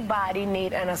anybody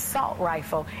need an assault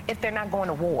rifle if they're not going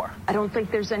to war? I don't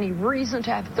think there's any reason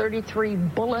to have 33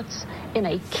 bullets in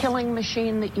a killing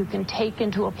machine that you can take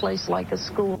into a place like a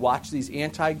school. Watch these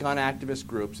anti-gun activist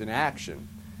groups in action,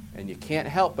 and you can't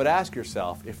help but ask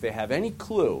yourself if they have any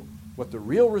clue what the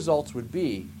real results would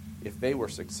be if they were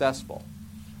successful.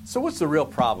 So what's the real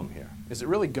problem here? Is it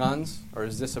really guns, or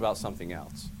is this about something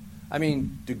else? I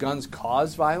mean, do guns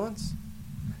cause violence?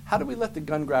 How do we let the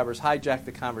gun grabbers hijack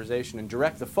the conversation and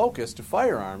direct the focus to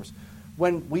firearms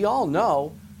when we all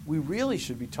know we really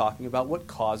should be talking about what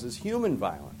causes human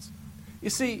violence? You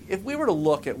see, if we were to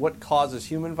look at what causes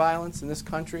human violence in this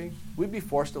country, we'd be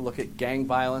forced to look at gang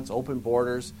violence, open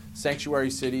borders, sanctuary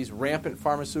cities, rampant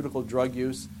pharmaceutical drug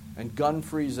use, and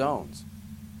gun-free zones.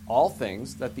 All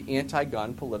things that the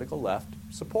anti-gun political left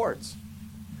supports.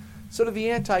 So to the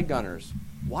anti-gunners,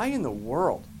 why in the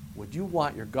world would you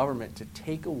want your government to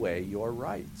take away your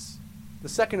rights? The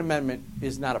Second Amendment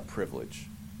is not a privilege.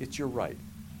 It's your right.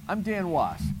 I'm Dan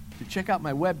Wass. To check out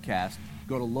my webcast,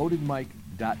 go to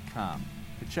loadedmike.com.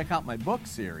 To check out my book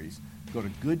series, go to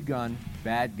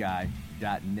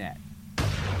goodgunbadguy.net.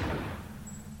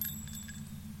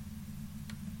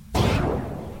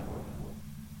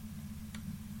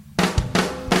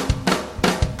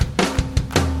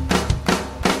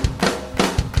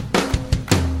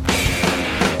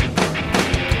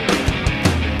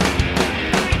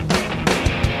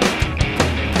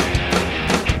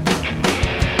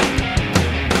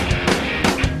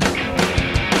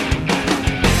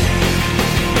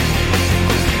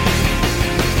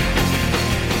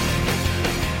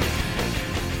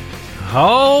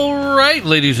 All right,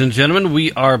 ladies and gentlemen,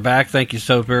 we are back. Thank you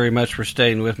so very much for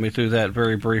staying with me through that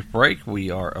very brief break.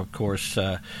 We are, of course,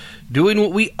 doing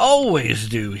what we always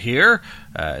do here.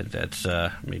 That's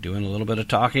me doing a little bit of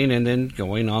talking and then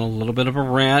going on a little bit of a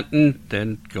rant and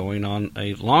then going on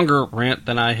a longer rant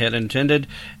than I had intended,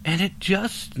 and it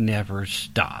just never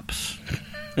stops.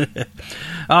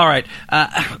 All right.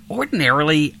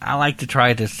 Ordinarily, I like to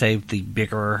try to save the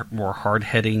bigger, more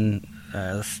hard-hitting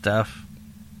stuff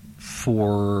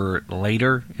for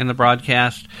later in the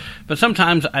broadcast, but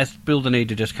sometimes I feel the need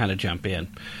to just kind of jump in.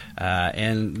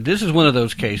 And this is one of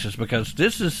those cases because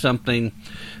this is something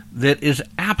that is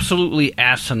absolutely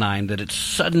asinine that it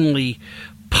suddenly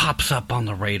pops up on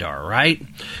the radar, right?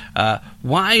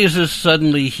 Why is this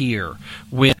suddenly here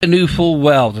when I knew full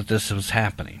well that this was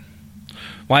happening?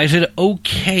 Why is it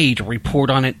okay to report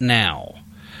on it now?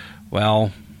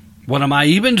 Well, what am I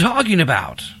even talking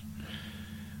about?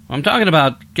 I'm talking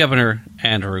about Governor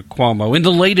Andrew Cuomo in the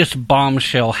latest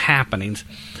bombshell happenings,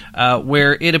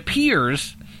 where it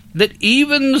appears that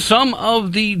even some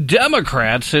of the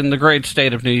Democrats in the great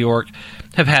state of New York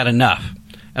have had enough,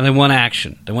 and they want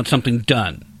action. They want something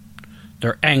done.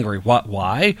 They're angry.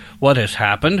 Why? What has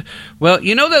happened? Well,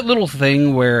 you know that little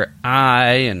thing where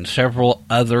I and several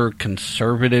other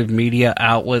conservative media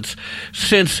outlets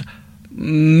since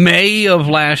May of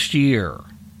last year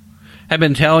have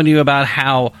been telling you about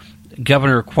how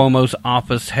Governor Cuomo's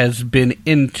office has been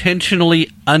intentionally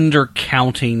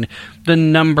undercounting the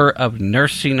number of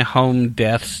nursing home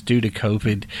deaths due to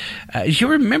COVID. You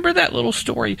remember that little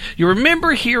story? You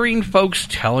remember hearing folks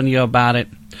telling you about it?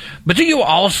 But do you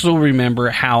also remember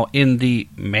how in the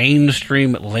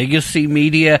mainstream legacy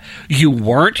media you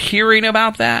weren't hearing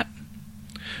about that?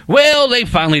 Well, they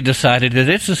finally decided that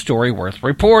it's a story worth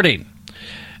reporting.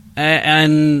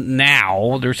 And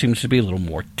now there seems to be a little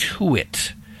more to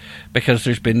it because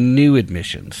there's been new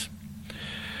admissions.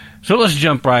 So let's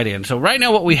jump right in. So right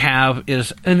now what we have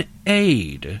is an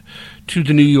aide to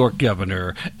the New York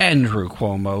governor, Andrew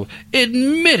Cuomo,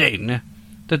 admitting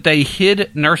that they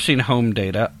hid nursing home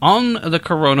data on the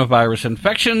coronavirus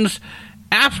infections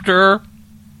after,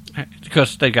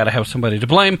 because they got to have somebody to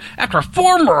blame, after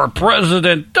former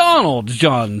President Donald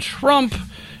John Trump,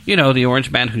 you know, the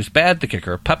orange man who's bad, the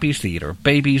kicker of puppies, the eater of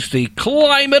babies, the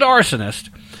climate arsonist,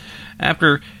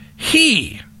 after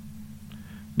he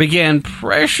began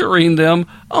pressuring them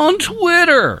on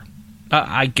Twitter.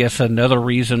 I guess another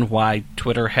reason why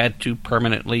Twitter had to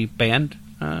permanently ban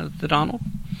the Donald.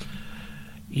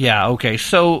 Yeah, okay,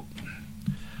 so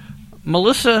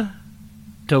Melissa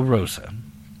DeRosa,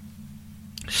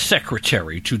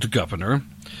 secretary to the governor,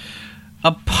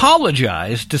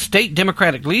 apologized to state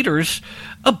Democratic leaders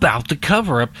about the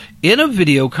cover-up in a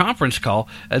video conference call.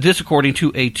 This according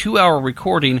to a 2-hour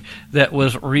recording that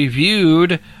was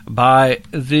reviewed by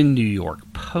the New York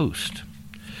Post.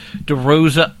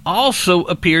 DeRosa also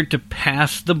appeared to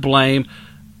pass the blame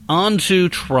onto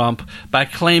Trump by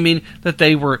claiming that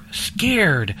they were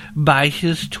scared by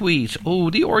his tweets. Oh,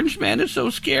 the orange man is so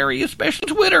scary,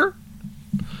 especially Twitter.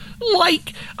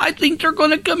 Like, I think they're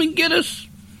going to come and get us.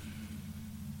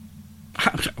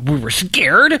 We were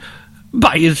scared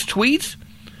by his tweets.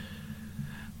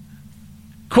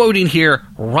 Quoting here,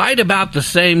 right about the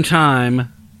same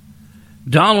time,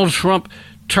 Donald Trump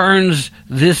turns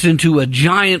this into a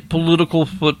giant political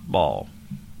football.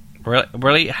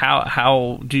 Really?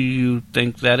 How do you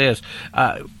think that is?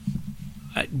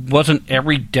 Wasn't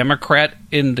every Democrat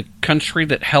in the country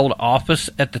that held office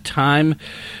at the time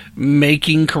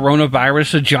making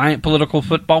coronavirus a giant political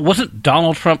football? Wasn't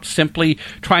Donald Trump simply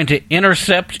trying to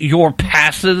intercept your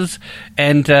passes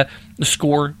and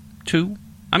score two?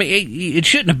 I mean, it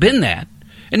shouldn't have been that.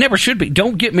 It never should be.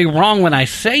 Don't get me wrong when I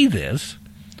say this.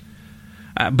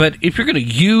 But if you're going to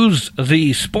use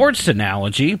the sports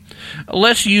analogy,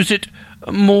 let's use it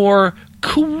more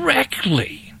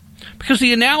correctly. Because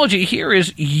the analogy here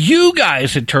is you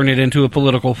guys had turned it into a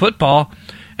political football,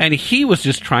 and he was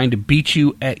just trying to beat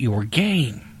you at your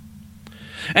game.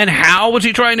 And how was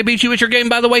he trying to beat you at your game,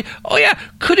 by the way? Oh, yeah.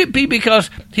 Could it be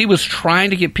because he was trying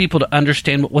to get people to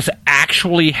understand what was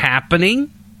actually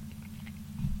happening?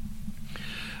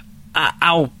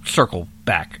 I'll circle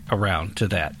back around to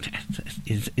that.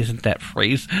 Isn't that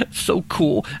phrase so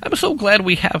cool? I'm so glad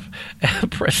we have a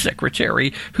press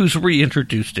secretary who's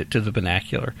reintroduced it to the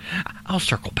vernacular. I'll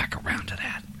circle back around to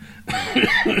that.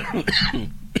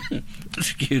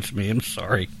 Excuse me, I'm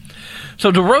sorry.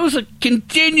 So DeRosa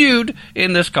continued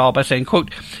in this call by saying,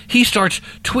 quote, he starts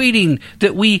tweeting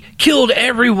that we killed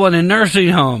everyone in nursing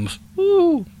homes.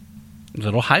 Ooh, a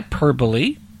little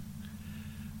hyperbole.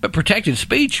 But protected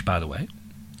speech, by the way.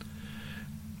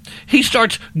 He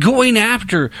starts going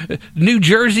after New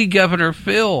Jersey Governor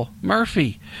Phil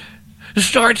Murphy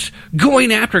starts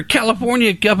going after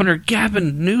California Governor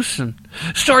Gavin Newsom,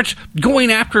 starts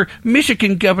going after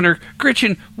Michigan Governor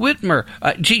Gretchen Whitmer.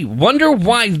 Wonder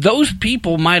why those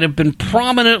people might have been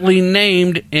prominently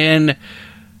named in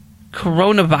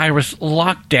coronavirus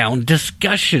lockdown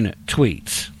discussion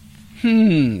tweets.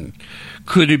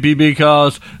 Could it be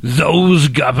because those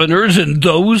governors in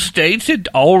those states had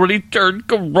already turned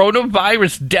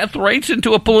coronavirus death rates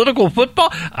into a political football?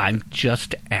 I'm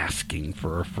just asking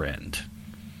for a friend.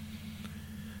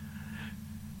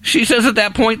 She says at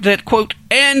that point that, quote,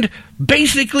 and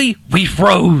basically we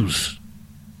froze.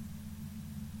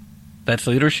 That's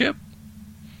leadership?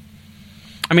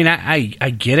 I mean, I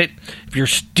get it. If you're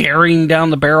staring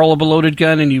down the barrel of a loaded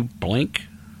gun and you blink,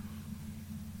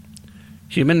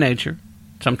 human nature.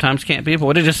 Sometimes can't be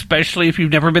avoided, especially if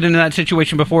you've never been in that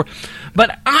situation before.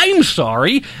 But I'm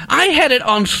sorry, I had it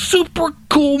on super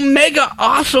cool, mega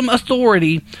awesome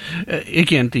authority,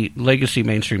 again, the legacy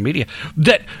mainstream media,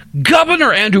 that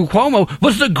Governor Andrew Cuomo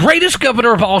was the greatest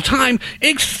governor of all time,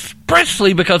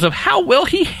 expressly because of how well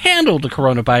he handled the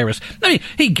coronavirus. I mean,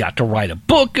 he got to write a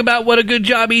book about what a good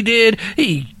job he did.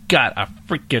 He got a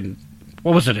freaking...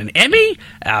 what was it, an Emmy?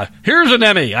 Here's an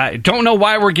Emmy. I don't know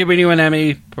why we're giving you an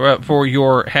Emmy for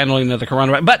your handling of the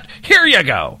coronavirus, but here you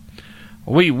go.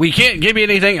 We can't give you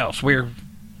anything else. We're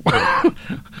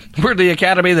the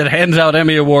Academy that hands out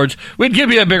Emmy Awards. We'd give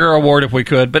you a bigger award if we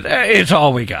could, but it's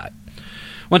all we got.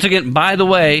 Once again, by the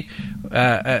way,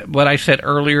 what I said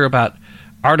earlier about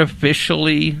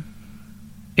artificially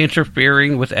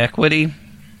interfering with equity,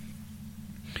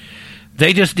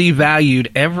 they just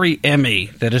devalued every Emmy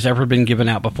that has ever been given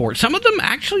out before. Some of them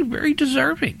actually very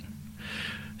deserving.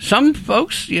 Some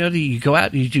folks, you go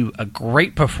out and you do a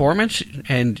great performance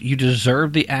and you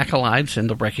deserve the accolades and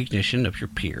the recognition of your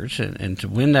peers. And to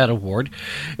win that award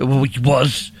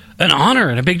was an honor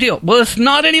and a big deal. Well, it's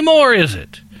not anymore, is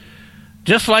it?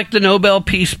 Just like the Nobel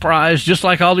Peace Prize, just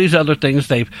like all these other things,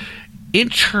 they've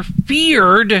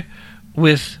interfered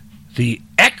with the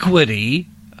equity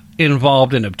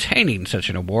involved in obtaining such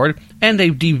an award, and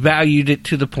they've devalued it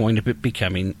to the point of it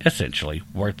becoming essentially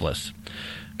worthless.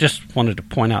 Just wanted to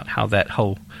point out how that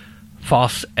whole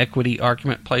false equity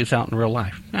argument plays out in real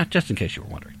life. Just in case you were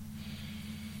wondering.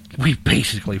 We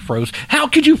basically froze. How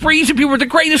could you freeze if you were the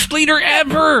greatest leader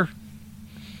ever?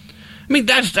 I mean,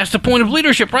 that's the point of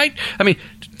leadership, right? I mean,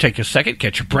 take a second,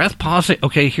 catch your breath, pause, say,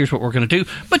 okay, here's what we're going to do.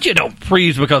 But you don't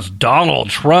freeze because Donald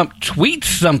Trump tweets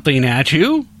something at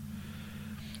you.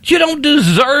 You don't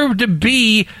deserve to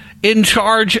be in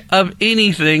charge of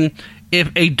anything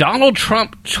if a Donald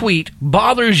Trump tweet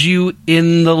bothers you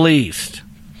in the least.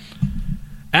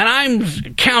 And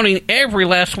I'm counting every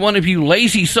last one of you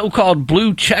lazy so-called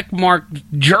blue checkmark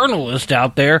journalists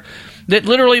out there that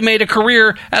literally made a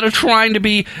career out of trying to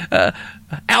be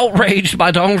outraged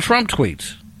by Donald Trump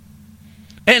tweets.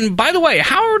 And by the way,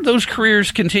 how are those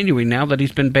careers continuing now that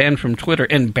he's been banned from Twitter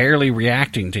and barely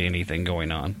reacting to anything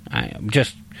going on? I am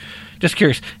just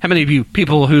curious, how many of you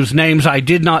people whose names I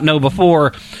did not know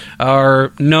before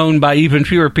are known by even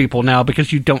fewer people now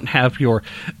because you don't have your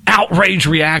outrage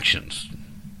reactions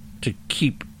to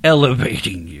keep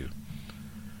elevating you?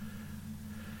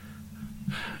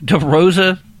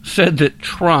 DeRosa said that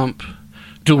Trump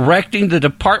directing the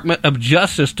Department of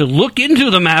Justice to look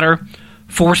into the matter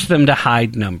forced them to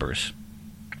hide numbers.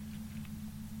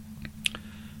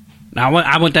 Now,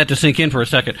 I want that to sink in for a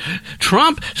second.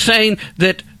 Trump saying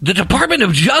that the Department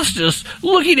of Justice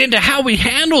looking into how we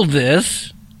handled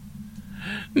this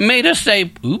made us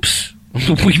say, oops,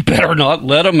 we better not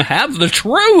let them have the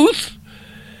truth.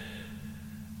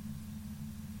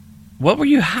 What were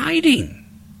you hiding?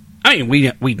 I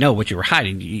mean, we know what you were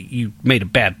hiding. You made a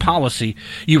bad policy.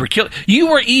 You were killing. You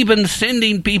were even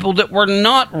sending people that were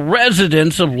not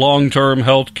residents of long-term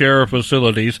health care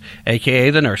facilities,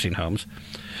 a.k.a. the nursing homes,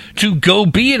 to go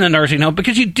be in a nursing home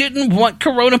because you didn't want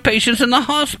corona patients in the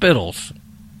hospitals.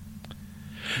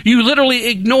 You literally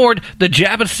ignored the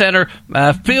Javits Center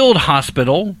field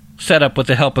hospital set up with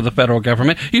the help of the federal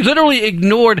government. You literally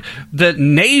ignored the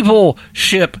naval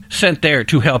ship sent there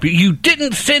to help you. You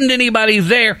didn't send anybody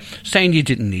there saying you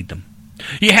didn't need them.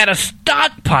 You had a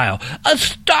stockpile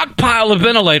of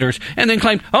ventilators, and then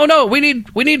claimed, oh no, we need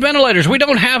ventilators. We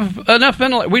don't have enough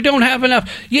ventilators. We don't have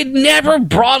enough. You never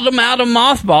brought them out of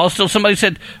mothballs till somebody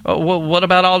said, oh, well, what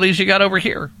about all these you got over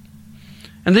here?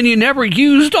 And then you never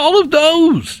used all of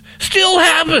those. Still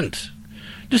haven't,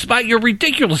 despite your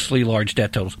ridiculously large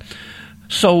debt totals.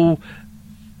 So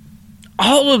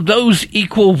all of those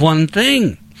equal one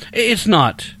thing. It's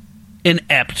not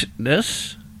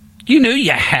ineptness. You knew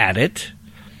you had it.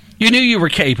 You knew you were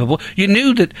capable. You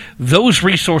knew that those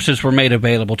resources were made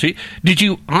available to you. Did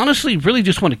you honestly really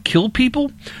just want to kill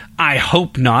people? I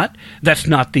hope not. That's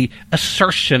not the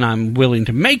assertion I'm willing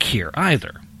to make here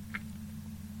either.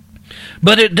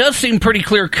 But it does seem pretty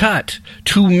clear-cut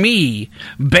to me,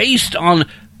 based on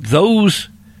those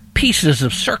pieces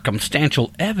of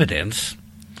circumstantial evidence,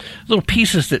 little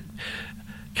pieces that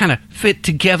kind of fit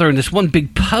together in this one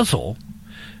big puzzle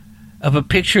of a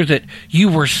picture that you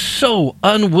were so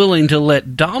unwilling to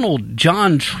let Donald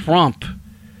John Trump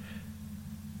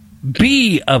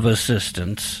be of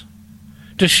assistance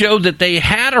to show that they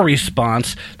had a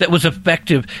response that was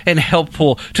effective and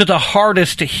helpful to the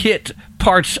hardest hit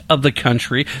parts of the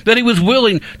country, that he was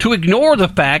willing to ignore the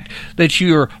fact that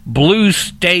your blue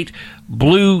state,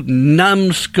 blue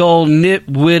numbskull,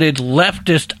 nitwitted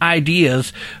leftist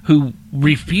ideas who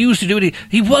refused to do it.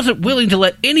 He wasn't willing to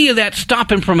let any of that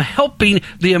stop him from helping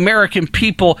the American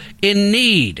people in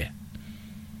need.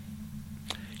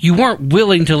 You weren't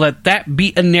willing to let that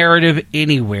be a narrative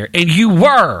anywhere. And you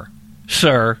were,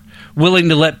 sir, willing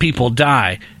to let people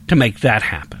die to make that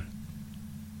happen.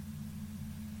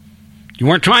 You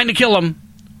weren't trying to kill them,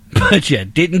 but you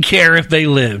didn't care if they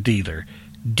lived either,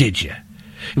 did you?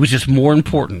 It was just more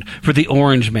important for the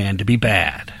orange man to be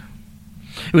bad.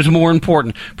 It was more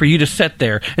important for you to sit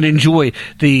there and enjoy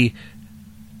the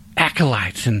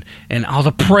acolytes and all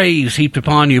the praise heaped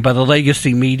upon you by the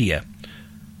legacy media.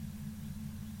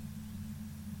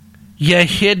 You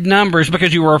hid numbers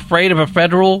because you were afraid of a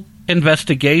federal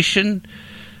investigation.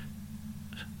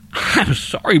 I'm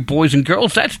sorry, boys and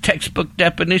girls, that's textbook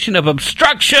definition of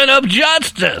obstruction of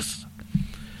justice.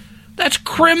 That's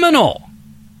criminal.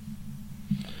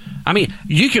 I mean,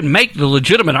 you can make the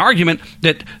legitimate argument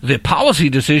that the policy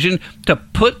decision to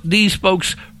put these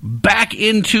folks back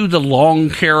into the long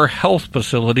care health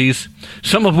facilities,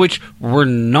 some of which were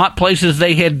not places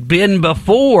they had been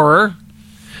before,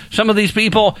 some of these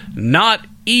people not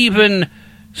even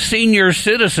senior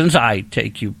citizens. I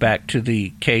take you back to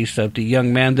the case of the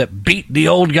young man that beat the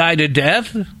old guy to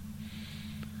death.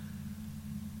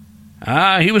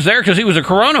 He was there because he was a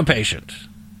corona patient.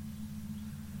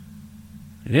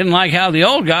 He didn't like how the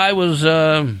old guy was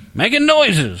making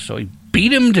noises, so he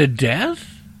beat him to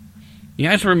death. You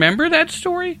guys remember that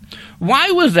story?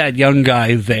 Why was that young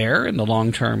guy there in the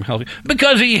long-term health?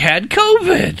 Because he had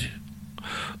COVID.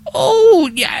 Oh,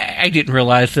 yeah, I didn't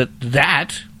realize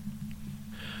that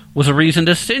was a reason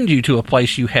to send you to a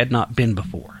place you had not been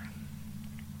before.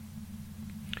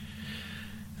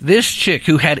 This chick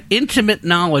who had intimate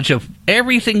knowledge of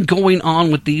everything going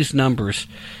on with these numbers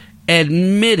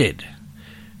admitted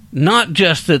not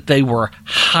just that they were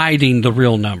hiding the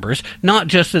real numbers, not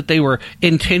just that they were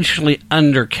intentionally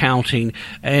undercounting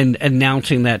and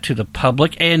announcing that to the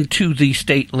public and to the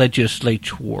state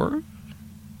legislature,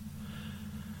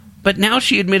 but now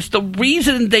she admits the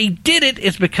reason they did it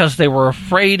is because they were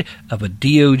afraid of a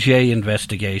DOJ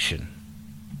investigation.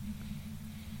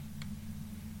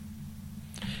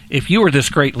 If you were this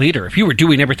great leader, if you were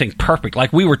doing everything perfect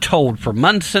like we were told for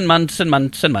months and months and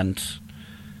months and months,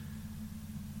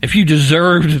 if you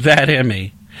deserved that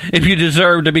Emmy, if you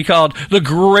deserved to be called the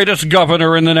greatest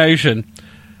governor in the nation,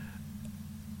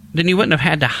 then you wouldn't have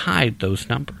had to hide those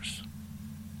numbers.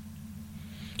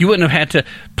 You wouldn't have had to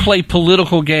play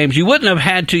political games. You wouldn't have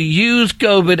had to use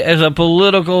COVID as a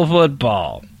political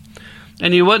football.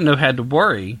 And you wouldn't have had to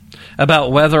worry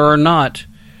about whether or not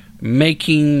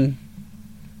making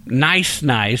nice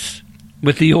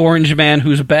with the orange man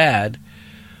who's bad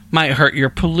might hurt your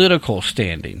political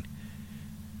standing.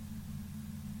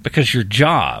 Because your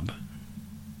job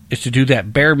is to do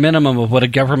that bare minimum of what a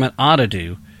government ought to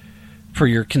do for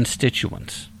your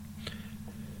constituents.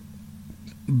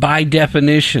 By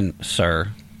definition, sir,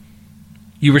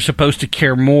 you were supposed to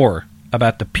care more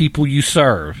about the people you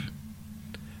serve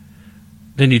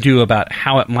than you do about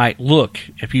how it might look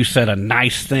if you said a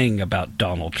nice thing about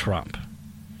Donald Trump.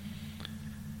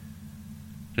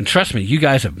 And trust me, you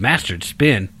guys have mastered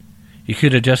spin. You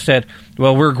could have just said,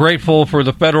 well, we're grateful for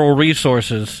the federal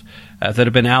resources that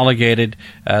have been allocated.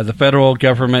 The federal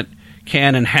government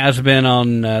can and has been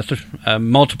on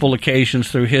multiple occasions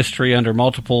through history under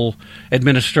multiple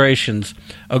administrations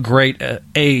a great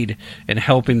aid in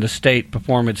helping the state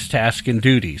perform its tasks and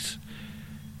duties.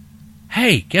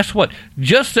 Hey, guess what?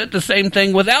 Just said the same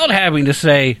thing without having to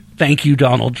say, thank you,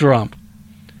 Donald Trump.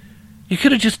 You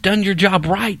could have just done your job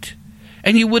right.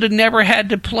 And you would have never had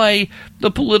to play the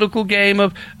political game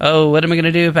of, oh, what am I going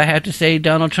to do if I have to say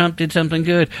Donald Trump did something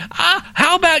good?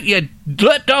 How about you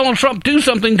let Donald Trump do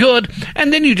something good,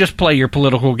 and then you just play your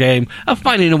political game of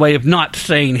finding a way of not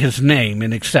saying his name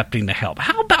and accepting the help?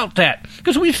 How about about that,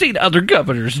 because we've seen other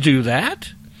governors do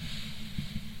that.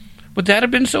 Would that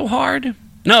have been so hard?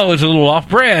 No, it's a little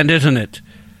off-brand, isn't it?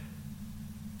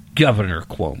 Governor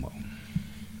Cuomo.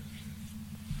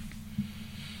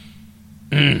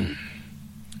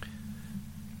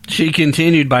 She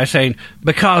continued by saying,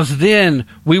 because then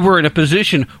we were in a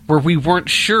position where we weren't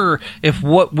sure if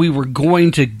what we were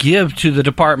going to give to the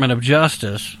Department of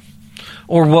Justice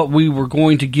or what we were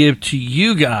going to give to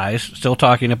you guys, still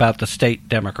talking about the state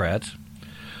Democrats,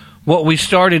 what we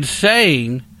started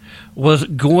saying was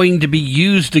going to be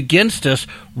used against us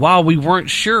while we weren't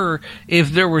sure if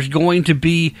there was going to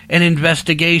be an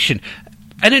investigation.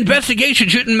 An investigation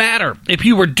shouldn't matter. If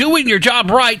you were doing your job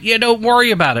right, you don't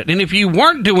worry about it. And if you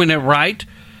weren't doing it right,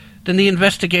 then the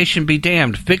investigation be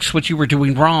damned. Fix what you were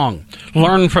doing wrong.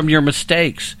 Learn from your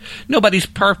mistakes. Nobody's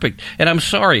perfect. And I'm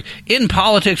sorry, in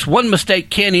politics, one mistake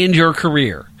can end your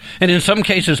career. And in some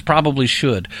cases, probably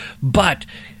should. But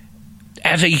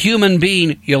as a human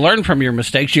being, you learn from your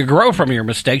mistakes, you grow from your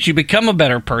mistakes, you become a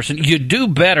better person, you do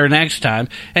better next time,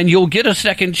 and you'll get a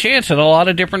second chance at a lot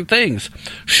of different things.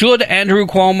 Should Andrew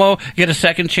Cuomo get a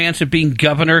second chance at being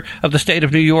governor of the state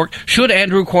of New York? Should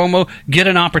Andrew Cuomo get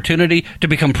an opportunity to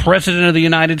become president of the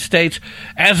United States?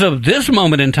 As of this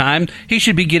moment in time, he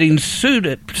should be getting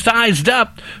sized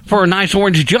up for a nice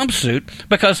orange jumpsuit,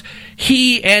 because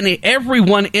he and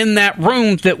everyone in that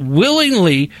room that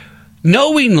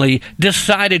knowingly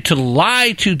decided to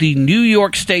lie to the New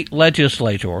York State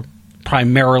legislature,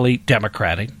 primarily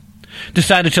Democratic,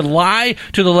 decided to lie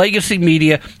to the legacy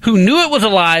media, who knew it was a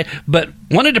lie but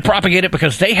wanted to propagate it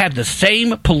because they had the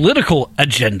same political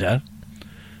agenda.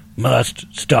 Must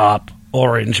stop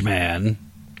Orange Man.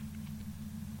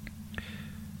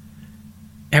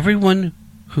 Everyone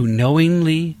who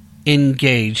knowingly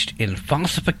engaged in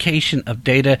falsification of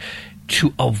data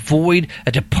to avoid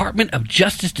a Department of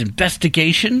Justice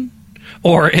investigation,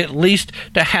 or at least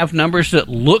to have numbers that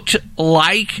looked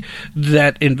like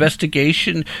that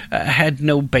investigation had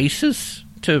no basis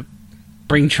to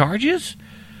bring charges,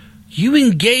 you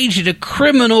engage in a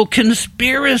criminal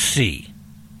conspiracy.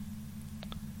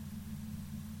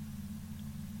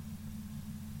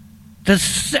 The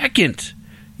second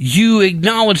you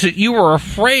acknowledge that you are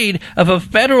afraid of a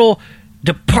federal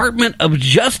Department of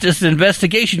Justice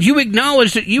investigation, you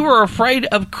acknowledge that you are afraid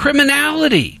of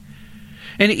criminality.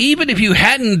 And even if you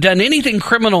hadn't done anything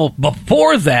criminal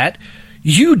before that,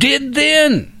 you did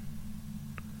then.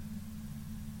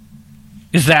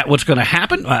 Is that what's going to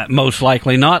happen? Most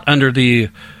likely not under the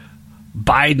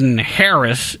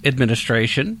Biden-Harris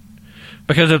administration.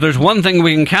 Because if there's one thing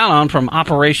we can count on from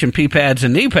Operation Pee Pads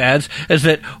and Knee Pads, is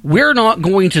that we're not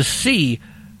going to see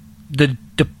the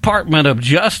Department of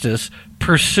Justice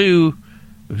pursue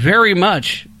very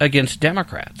much against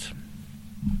Democrats.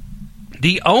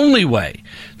 The only way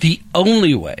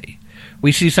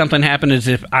we see something happen is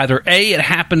if either A, it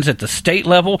happens at the state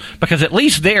level, because at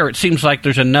least there it seems like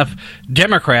there's enough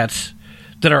Democrats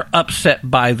that are upset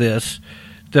by this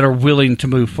that are willing to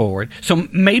move forward. So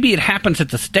maybe it happens at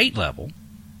the state level.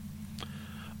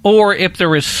 Or if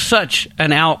there is such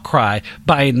an outcry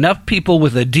by enough people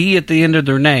with a D at the end of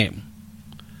their name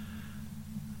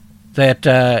that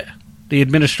the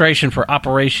administration for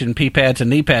Operation Pee Pads and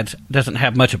Knee Pads doesn't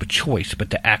have much of a choice but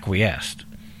to acquiesce.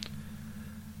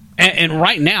 And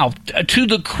right now, to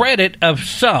the credit of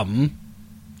some,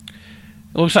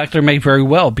 it looks like there may very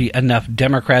well be enough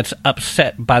Democrats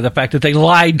upset by the fact that they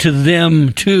lied to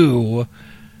them too,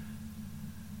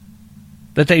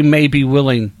 that they may be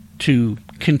willing to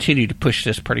continue to push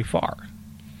this pretty far.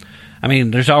 I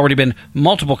mean, there's already been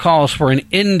multiple calls for an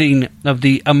ending of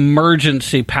the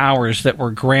emergency powers that were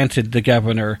granted the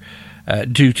governor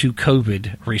due to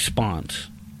COVID response.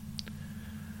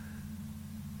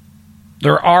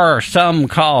 There are some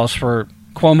calls for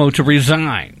Cuomo to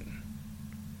resign.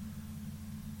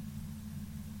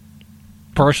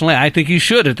 Personally, I think he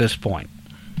should at this point.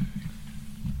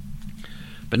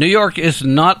 But New York is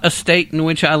not a state in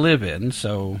which I live in,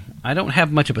 so I don't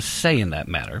have much of a say in that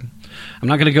matter. I'm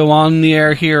not going to go on the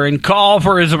air here and call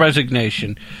for his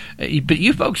resignation. But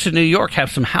you folks in New York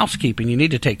have some housekeeping you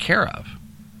need to take care of.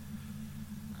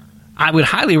 I would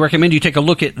highly recommend you take a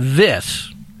look at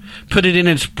this, put it in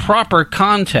its proper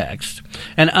context,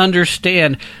 and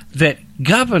understand that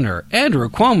Governor Andrew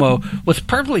Cuomo was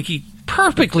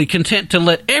perfectly content to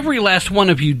let every last one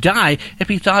of you die if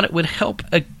he thought it would help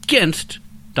against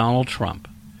Donald Trump.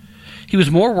 He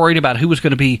was more worried about who was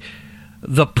going to be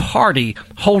the party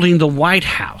holding the White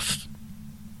House.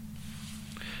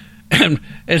 And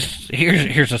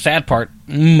here's the sad part.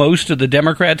 Most of the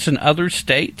Democrats in other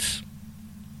states,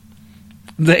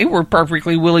 they were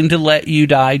perfectly willing to let you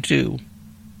die too.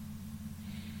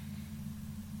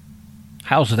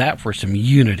 How's that for some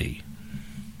unity?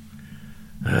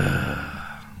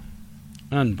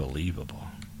 Unbelievable.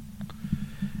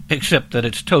 Except that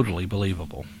it's totally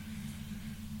believable.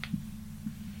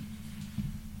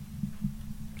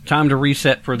 Time to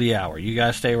reset for the hour. You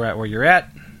guys stay right where you're at,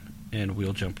 and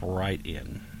we'll jump right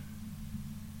in.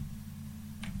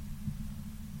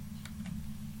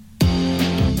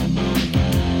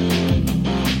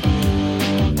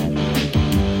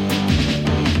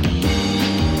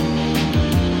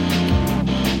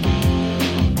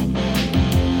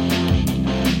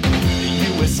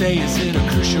 USA is in a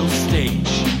crucial stage.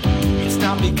 It's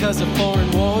not because of foreign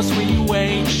wars we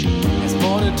wage. It's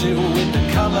more to do with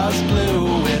the colors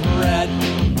blue and red.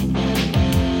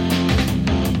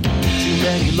 Too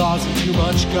many laws and too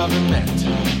much government.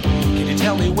 Can you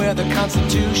tell me where the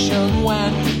Constitution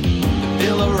went? The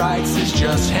Bill of Rights is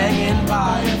just hanging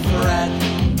by a thread.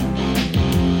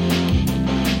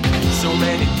 So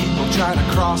many people trying to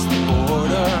cross the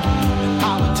border, and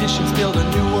politicians build a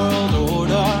new world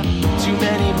order. Too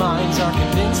many minds are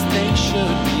convinced they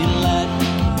should be led.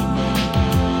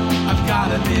 I've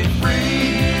gotta be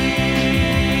free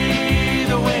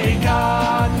the way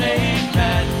God made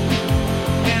men,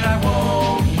 and I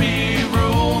won't be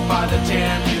ruled by the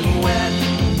damn UN.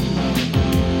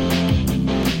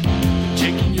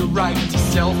 Taking your right to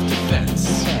self-defense.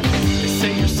 They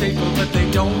say you're safer, but they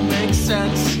don't make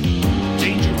sense.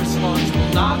 Dangerous ones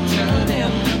will not turn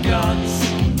into guns.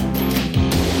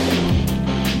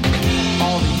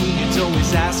 All the unions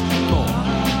always ask for more.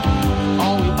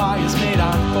 All we buy is made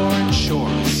on foreign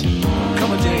shores.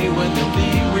 Come a day when there'll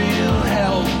be real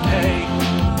hell to pay.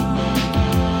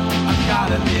 I've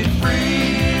gotta be free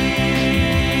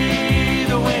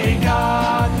the way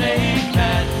God made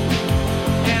men,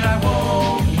 and I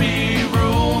won't be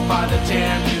ruled by the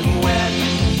damn UN.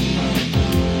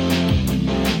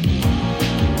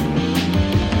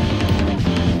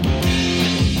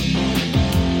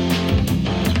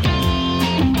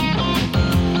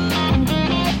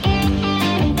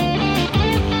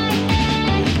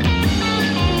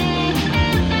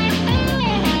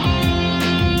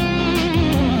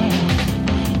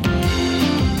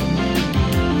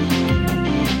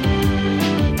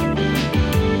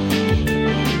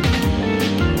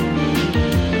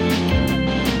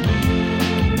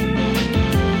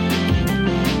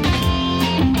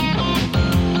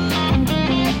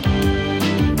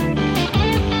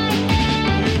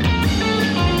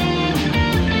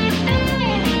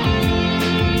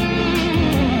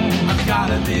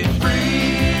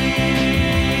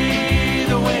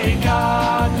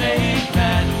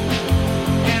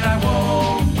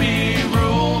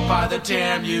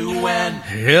 Damn UN.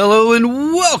 Hello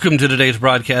and welcome to today's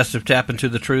broadcast of Tap Into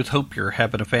the Truth. Hope you're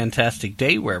having a fantastic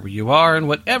day wherever you are and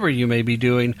whatever you may be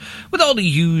doing, with all the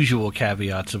usual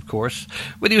caveats, of course.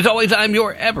 With you as always, I'm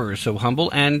your ever so humble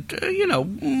and,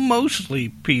 mostly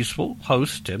peaceful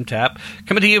host, Tim Tapp,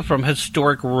 coming to you from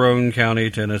historic Roane County,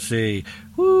 Tennessee.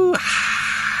 Woo!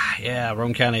 Yeah,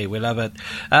 Roane County, we love it.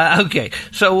 Okay,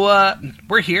 so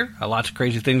we're here. Lots of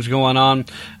crazy things going on.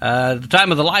 The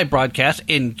time of the live broadcast,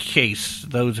 in case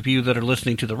those of you that are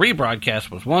listening to the rebroadcast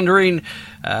was wondering,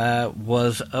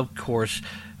 was, of course,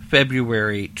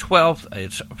 February 12th.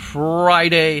 It's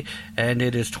Friday, and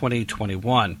it is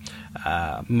 2021.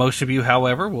 Most of you,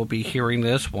 however, will be hearing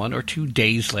this 1 or 2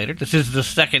 days later. This is the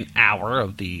second hour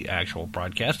of the actual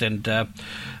broadcast, and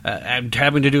I'm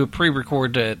having to do a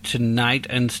pre-record tonight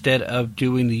instead of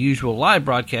doing the usual live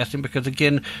broadcasting because,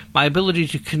 again, my ability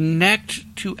to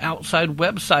connect to outside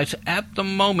websites at the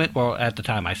moment, well, at the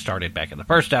time I started back in the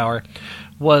first hour,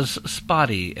 was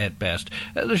spotty at best.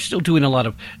 They're still doing a lot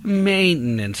of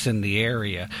maintenance in the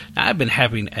area. Now, I've been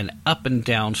having an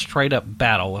up-and-down, straight-up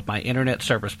battle with my internet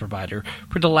service provider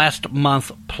for the last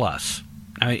month plus.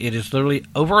 I mean, it is literally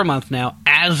over a month now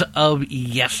as of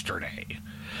yesterday.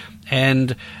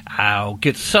 And I'll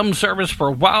get some service for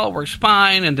a while, works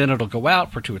fine, and then it'll go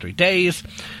out for 2 or 3 days.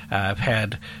 I've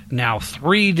had now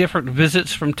 3 different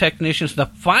visits from technicians. The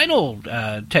final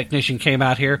technician came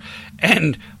out here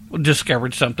and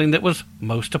discovered something that was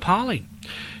most appalling.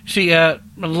 See, a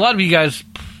lot of you guys,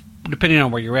 depending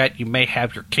on where you're at, you may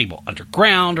have your cable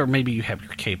underground, or maybe you have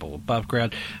your cable above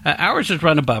ground. Ours is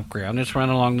run above ground. It's run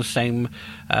along the same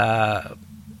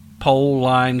pole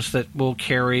lines that will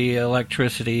carry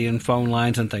electricity and phone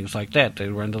lines and things like that. They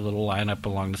run the little line up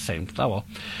along the same level.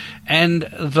 And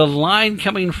the line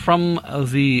coming from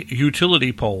the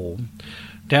utility pole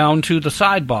down to the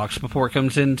side box before it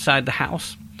comes inside the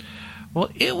house, well,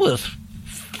 it was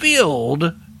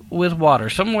filled with water.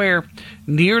 Somewhere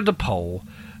near the pole,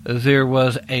 there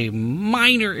was a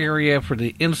minor area for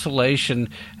the insulation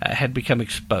had become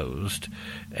exposed.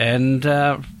 And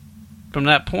from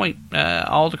that point,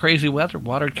 all the crazy water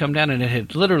had come down, and it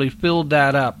had literally filled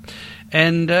that up.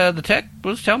 And the tech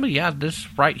was telling me, yeah, this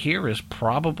right here is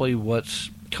probably what's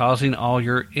causing all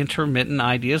your intermittent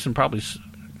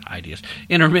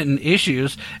intermittent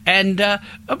issues, and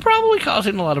probably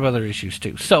causing a lot of other issues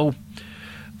too. So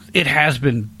it has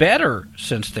been better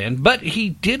since then, but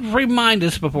he did remind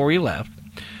us before he left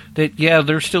that, yeah,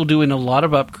 they're still doing a lot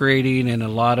of upgrading and a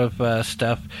lot of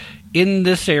stuff in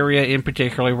this area in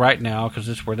particular right now, because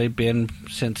it's where they've been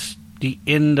since the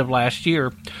end of last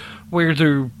year, where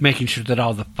they're making sure that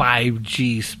all the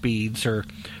 5G speeds are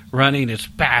running as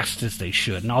fast as they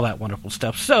should and all that wonderful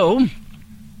stuff. So,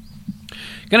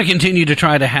 going to continue to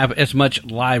try to have as much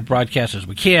live broadcast as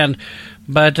we can,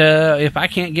 but if I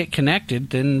can't get connected,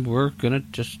 then we're going to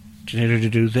just continue to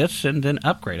do this and then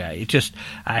upgrade.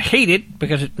 I hate it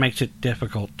because it makes it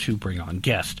difficult to bring on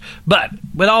guests. But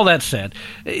with all that said,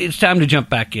 it's time to jump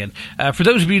back in. For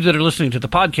those of you that are listening to the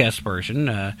podcast version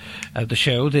of the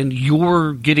show, then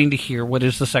you're getting to hear what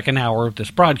is the second hour of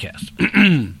this broadcast.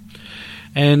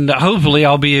 And hopefully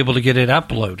I'll be able to get it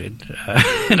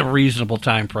uploaded in a reasonable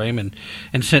time frame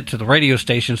and sent to the radio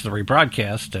stations to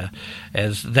rebroadcast,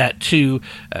 as that too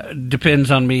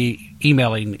depends on me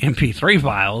emailing MP3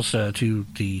 files to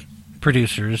the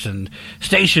producers and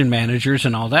station managers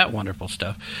and all that wonderful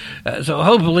stuff. So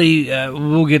hopefully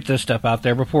we'll get this stuff out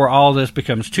there before all this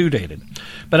becomes too dated.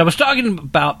 But I was talking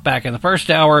about, back in the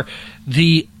first hour,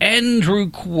 the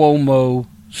Andrew Cuomo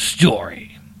story,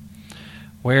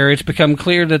 where it's become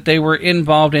clear that they were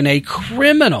involved in a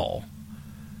criminal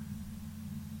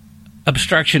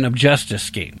obstruction of justice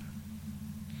scheme.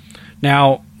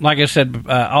 Now, like I said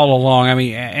all along, I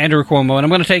mean, Andrew Cuomo, and I'm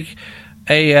going to take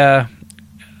a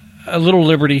little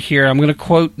liberty here. I'm going to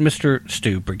quote Mr.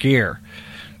 Stu Burguiere.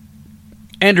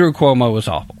 Andrew Cuomo was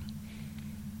awful.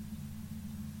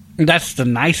 That's the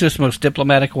nicest, most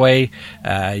diplomatic way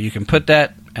you can put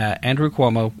that. Andrew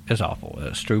Cuomo is awful.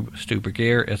 Stu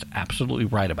Burguiere is absolutely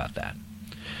right about that.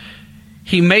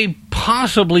 He may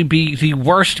possibly be the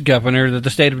worst governor that the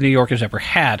state of New York has ever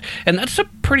had, and that's a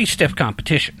pretty stiff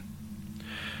competition.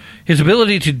 His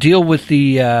ability to deal with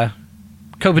the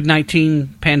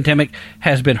COVID-19 pandemic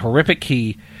has been horrific.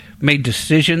 He made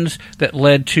decisions that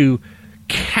led to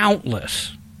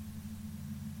countless,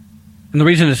 and the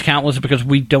reason it's countless is because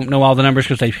we don't know all the numbers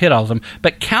because they've hit all of them,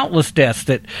 but countless deaths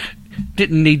that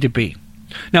didn't need to be.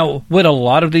 Now, would a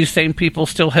lot of these same people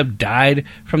still have died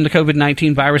from the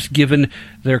COVID-19 virus given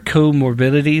their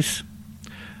comorbidities?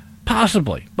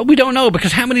 Possibly. But we don't know,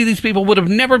 because how many of these people would have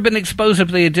never been exposed if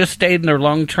they had just stayed in their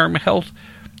long-term health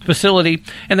facility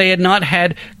and they had not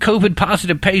had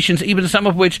COVID-positive patients, even some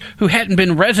of which who hadn't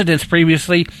been residents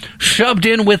previously, shoved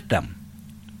in with them?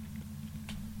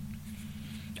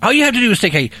 All you have to do is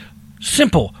take a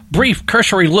simple, brief,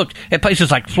 cursory look at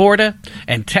places like Florida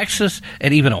and Texas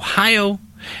and even Ohio,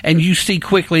 and you see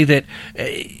quickly that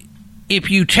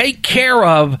if you take care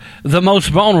of the most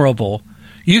vulnerable,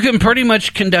 you can pretty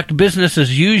much conduct business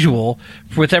as usual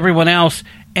with everyone else,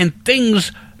 and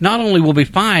things not only will be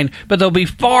fine, but they'll be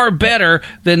far better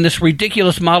than this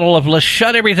ridiculous model of let's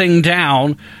shut everything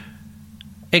down,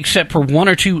 except for one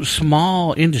or two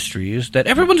small industries that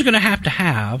everyone's going to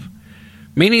have,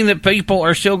 meaning that people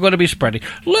are still going to be spreading.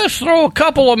 Let's throw a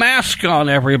couple of masks on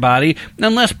everybody,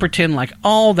 and let's pretend like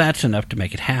all that's enough to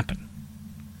make it happen.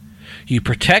 You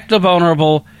protect the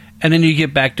vulnerable, and then you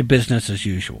get back to business as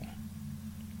usual.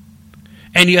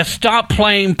 And you stop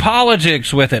playing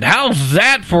politics with it. How's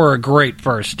that for a great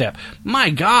first step?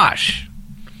 My gosh.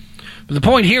 But the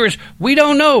point here is we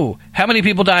don't know how many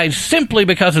people died simply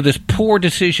because of this poor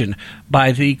decision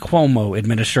by the Cuomo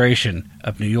administration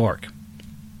of New York.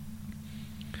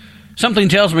 Something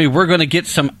tells me we're going to get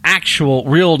some actual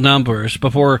real numbers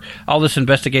before all this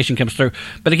investigation comes through.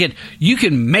 But again, you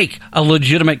can make a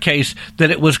legitimate case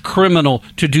that it was criminal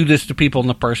to do this to people in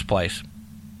the first place.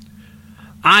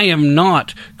 I am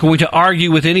not going to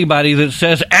argue with anybody that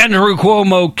says Andrew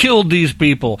Cuomo killed these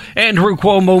people, Andrew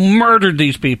Cuomo murdered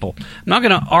these people. I'm not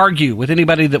going to argue with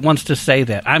anybody that wants to say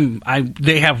that.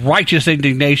 They have righteous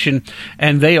indignation,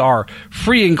 and they are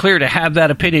free and clear to have that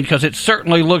opinion, because it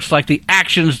certainly looks like the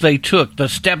actions they took, the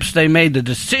steps they made, the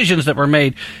decisions that were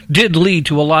made did lead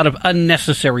to a lot of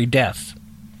unnecessary deaths.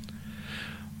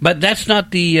 But that's not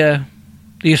the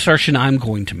assertion I'm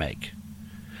going to make.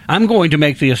 I'm going to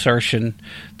make the assertion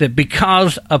that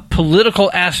because of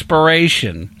political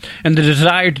aspiration and the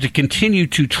desire to continue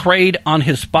to trade on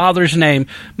his father's name,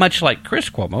 much like Chris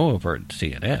Cuomo over at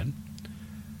CNN,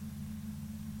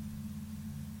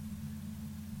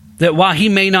 that while he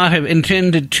may not have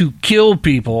intended to kill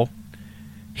people,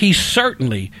 he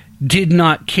certainly did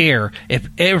not care if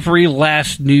every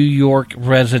last New York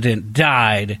resident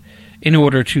died in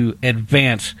order to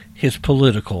advance his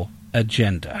political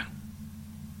agenda.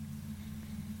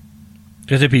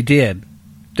 Because if he did,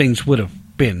 things would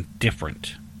have been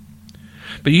different.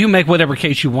 But you make whatever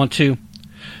case you want to.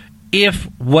 If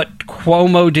what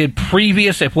Cuomo did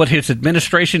previous, if what his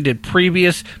administration did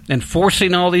previous, and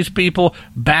forcing all these people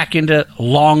back into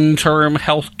long-term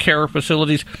health care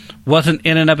facilities wasn't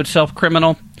in and of itself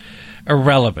criminal,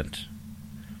 irrelevant.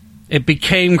 It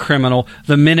became criminal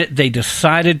the minute they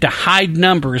decided to hide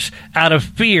numbers out of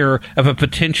fear of a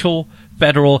potential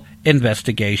federal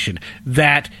investigation.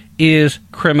 That is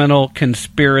criminal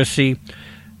conspiracy.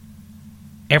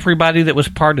 Everybody that was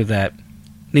part of that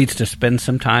needs to spend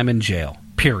some time in jail,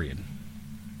 period.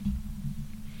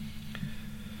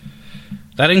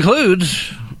 That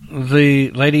includes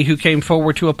the lady who came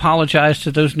forward to apologize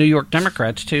to those New York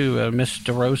Democrats, too, Miss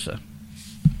DeRosa.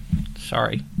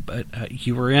 Sorry, but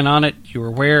you were in on it. You were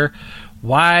aware.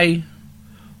 Why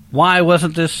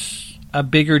wasn't this a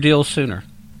bigger deal sooner?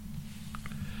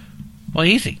 Well,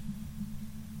 easy.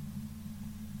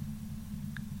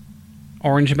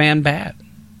 Orange man bad.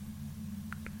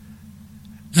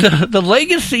 The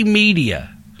legacy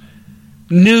media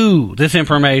knew this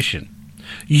information.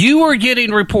 You were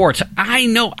getting reports. I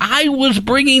know. I was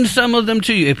bringing some of them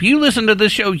to you. If you listen to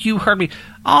this show, you heard me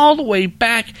all the way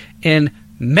back in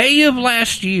May of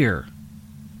last year.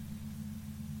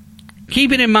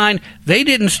 Keeping in mind, they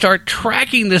didn't start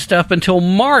tracking this stuff until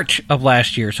March of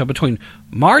last year. So between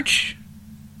March,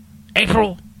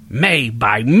 April, May,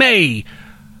 by May,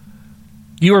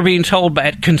 you were being told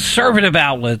by conservative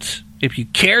outlets, if you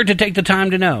cared to take the time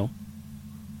to know,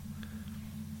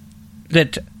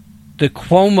 that the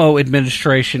Cuomo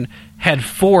administration had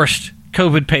forced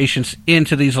COVID patients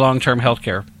into these long-term health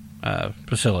care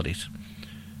facilities,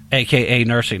 a.k.a.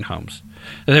 nursing homes.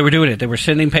 They were doing it. They were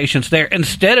sending patients there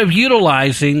instead of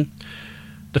utilizing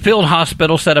the field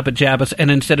hospital set up at Javits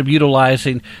and instead of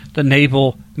utilizing the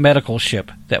naval medical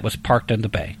ship that was parked in the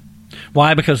bay.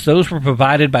 Why? Because those were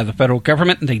provided by the federal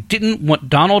government, and they didn't want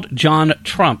Donald John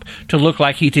Trump to look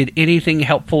like he did anything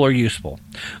helpful or useful.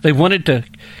 They wanted to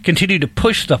continue to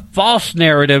push the false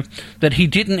narrative that he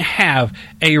didn't have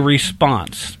a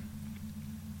response.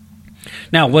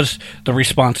 Now, was the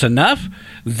response enough?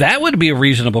 That would be a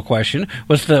reasonable question.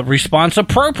 Was the response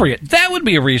appropriate? That would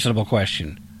be a reasonable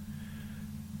question.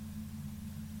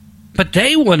 But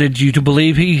they wanted you to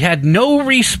believe he had no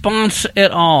response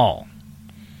at all.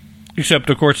 Except,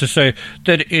 of course, to say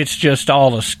that it's just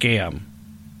all a scam,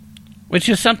 which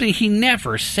is something he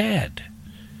never said.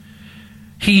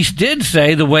 He did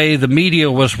say the way the media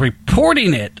was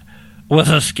reporting it was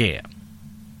a scam,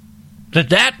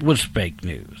 that was fake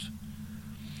news.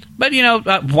 But,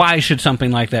 why should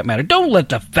something like that matter? Don't let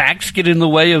the facts get in the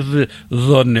way of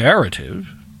the narrative.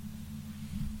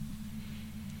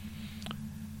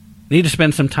 Need to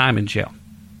spend some time in jail.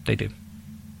 They do.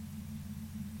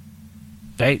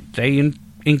 They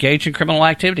engaged in criminal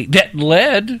activity that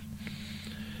led.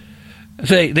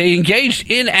 They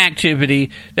engaged in activity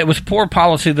that was poor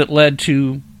policy that led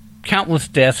to countless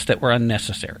deaths that were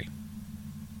unnecessary.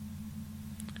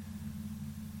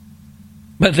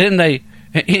 But then they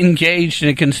engaged in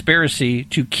a conspiracy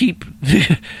to keep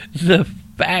the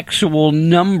factual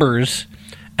numbers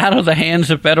out of the hands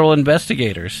of federal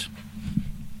investigators.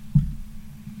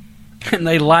 And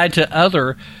they lied to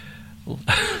other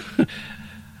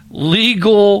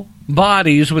legal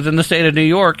bodies within the state of New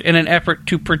York in an effort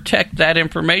to protect that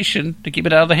information, to keep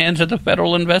it out of the hands of the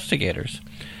federal investigators.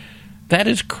 That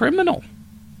is criminal.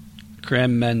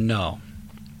 Criminal.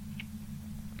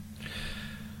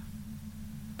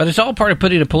 But it's all part of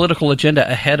putting a political agenda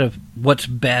ahead of what's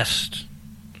best.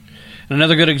 And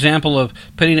another good example of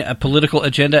putting a political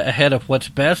agenda ahead of what's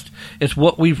best is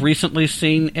what we've recently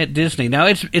seen at Disney. Now,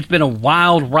 it's been a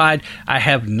wild ride. I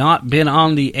have not been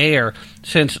on the air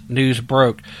since news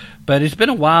broke. But it's been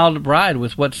a wild ride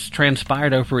with what's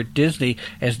transpired over at Disney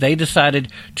as they decided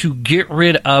to get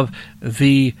rid of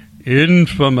the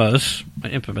infamous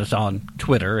on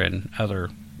Twitter and other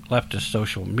leftist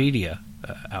social media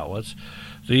outlets,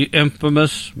 the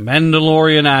infamous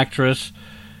Mandalorian actress,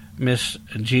 Miss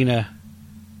Gina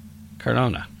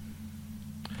Carano.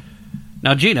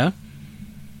 Now, Gina,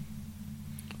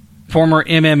 former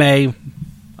MMA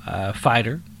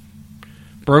fighter,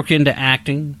 broke into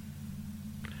acting.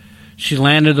 She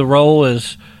landed the role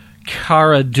as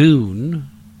Cara Dune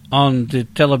on the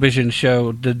television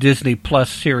show, the Disney Plus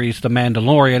series The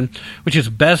Mandalorian, which is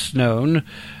best known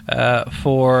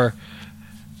for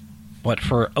what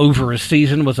for over a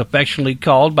season was affectionately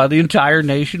called by the entire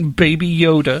nation Baby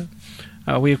Yoda.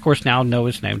 We, of course, now know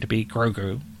his name to be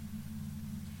Grogu,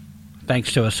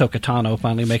 thanks to Ahsoka Tano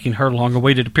finally making her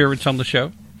long-awaited appearance on the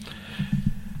show.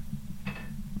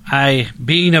 I,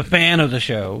 being a fan of the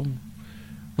show,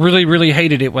 really, really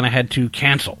hated it when I had to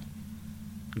cancel,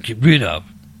 get rid of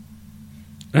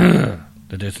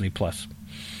the Disney Plus.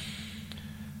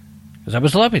 Because I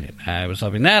was loving it. I was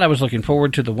loving that. I was looking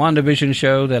forward to the WandaVision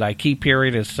show that I keep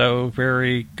hearing is so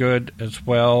very good as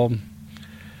well.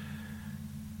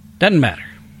 Doesn't matter.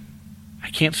 I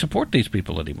can't support these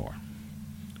people anymore.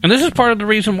 And this is part of the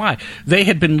reason why. They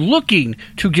had been looking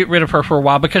to get rid of her for a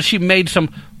while because she made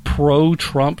some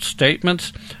pro-Trump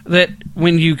statements that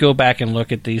when you go back and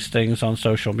look at these things on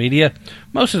social media,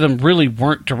 most of them really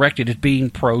weren't directed at being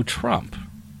pro-Trump.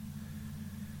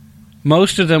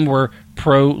 Most of them were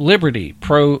pro-liberty,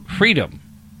 pro-freedom.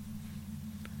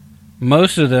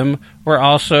 Most of them were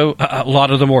also, a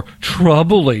lot of the more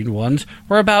troubling ones,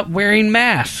 were about wearing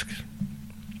masks.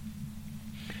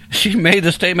 She made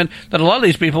the statement that a lot of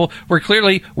these people were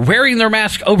clearly wearing their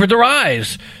mask over their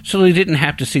eyes so they didn't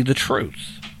have to see the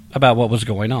truth about what was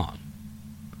going on.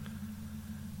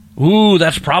 Ooh,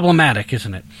 that's problematic,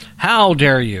 isn't it? How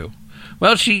dare you?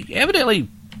 Well, she evidently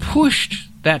pushed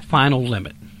that final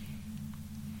limit.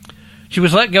 She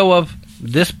was let go of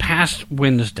this past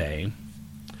Wednesday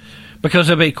because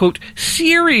of a, quote,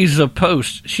 series of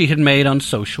posts she had made on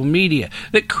social media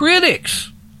that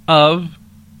critics of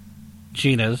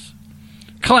Gina's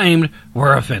claimed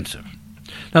were offensive.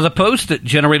 Now, the post that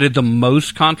generated the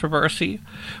most controversy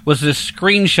was this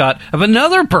screenshot of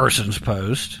another person's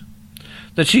post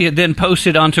that she had then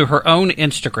posted onto her own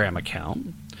Instagram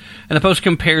account. And the post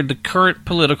compared the current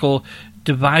political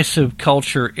divisive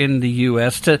culture in the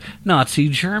U.S. to Nazi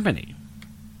Germany.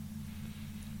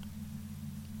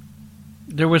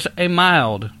 There was a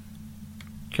mild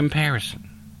comparison.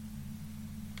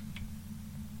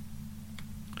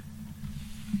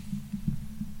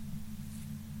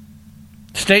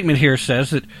 Statement here says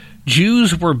that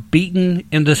Jews were beaten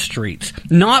in the streets,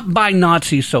 not by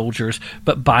Nazi soldiers,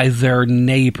 but by their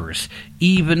neighbors,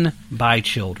 even by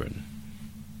children.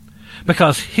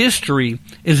 Because history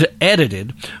is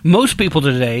edited, most people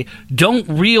today don't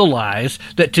realize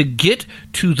that to get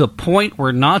to the point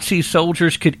where Nazi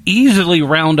soldiers could easily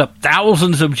round up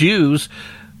thousands of Jews,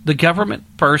 the government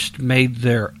first made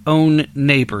their own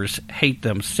neighbors hate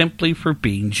them simply for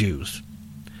being Jews.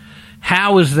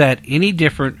 How is that any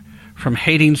different from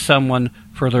hating someone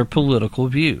for their political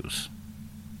views?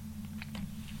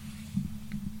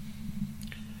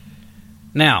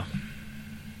 Now,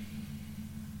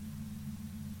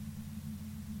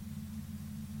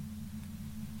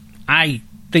 I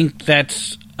think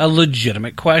that's a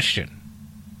legitimate question.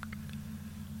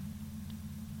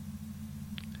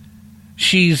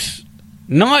 She's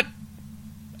not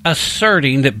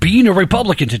asserting that being a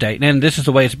Republican today, and this is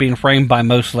the way it's being framed by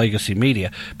most legacy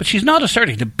media, but she's not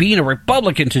asserting that being a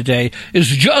Republican today is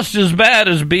just as bad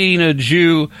as being a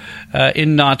Jew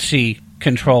in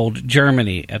Nazi-controlled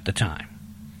Germany at the time.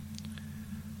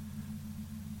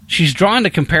 She's drawing the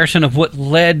comparison of what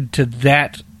led to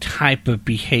that type of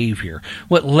behavior,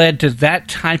 what led to that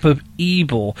type of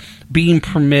evil being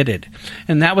permitted.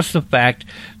 And that was the fact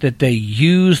that they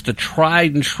used the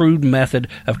tried and true method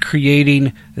of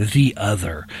creating the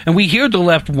other. And we hear the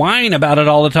left whine about it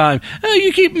all the time. Oh,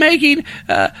 you keep making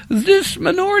this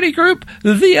minority group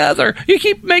the other. You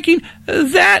keep making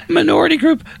that minority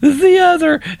group the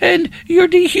other. And you're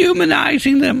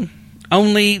dehumanizing them.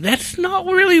 Only that's not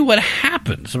really what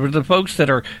happens with the folks that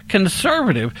are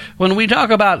conservative. When we talk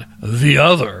about the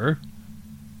other,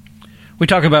 we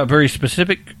talk about very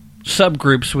specific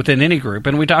subgroups within any group,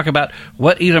 and we talk about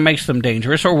what either makes them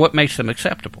dangerous or what makes them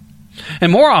acceptable.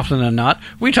 And more often than not,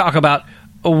 we talk about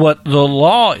what the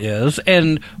law is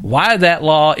and why that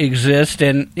law exists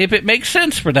and if it makes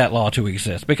sense for that law to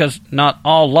exist, because not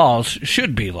all laws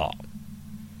should be law.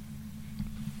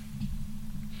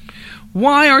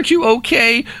 Why aren't you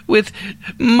okay with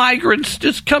migrants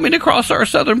just coming across our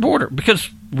southern border? Because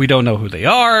we don't know who they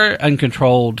are.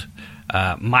 Uncontrolled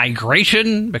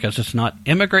migration, because it's not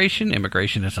immigration.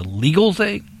 Immigration is a legal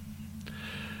thing.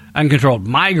 Uncontrolled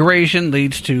migration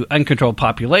leads to uncontrolled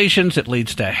populations. It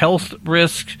leads to health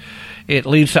risks. It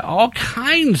leads to all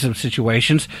kinds of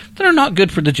situations that are not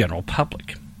good for the general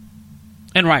public.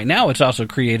 And right now it's also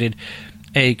created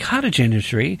a cottage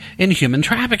industry in human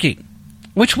trafficking,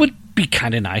 which would be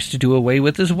kind of nice to do away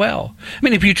with as well. I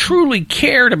mean, if you truly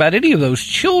cared about any of those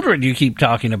children you keep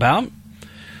talking about,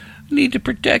 need to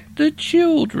protect the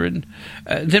children,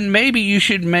 then maybe you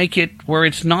should make it where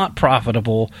it's not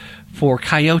profitable for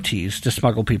coyotes to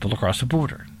smuggle people across the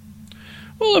border.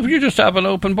 Well, if you just have an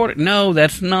open border. No,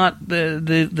 that's not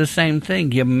the same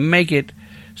thing. You make it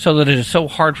so that it is so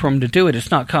hard for them to do it, it's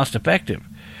not cost effective.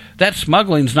 That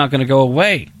smuggling's not going to go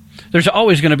away. There's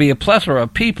always going to be a plethora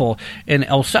of people in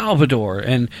El Salvador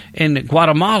and in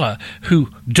Guatemala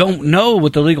who don't know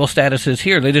what the legal status is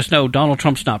here. They just know Donald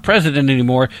Trump's not president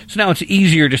anymore, so now it's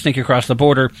easier to sneak across the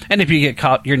border, and if you get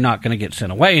caught, you're not going to get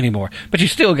sent away anymore. But you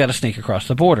still got to sneak across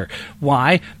the border.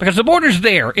 Why? Because the border's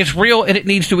there, it's real, and it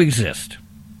needs to exist.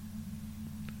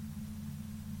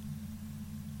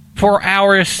 For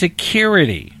our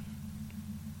security.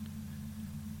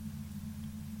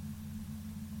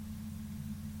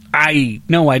 I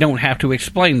know I don't have to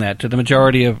explain that to the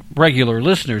majority of regular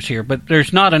listeners here, but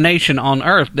there's not a nation on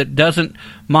earth that doesn't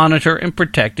monitor and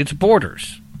protect its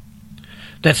borders.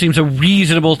 That seems a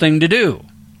reasonable thing to do.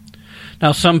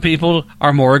 Now, some people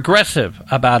are more aggressive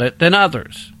about it than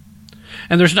others.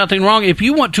 And there's nothing wrong. If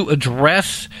you want to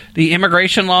address the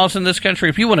immigration laws in this country,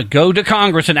 if you want to go to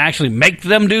Congress and actually make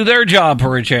them do their job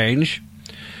for a change,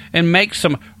 and make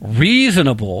some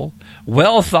reasonable,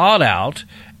 well thought out,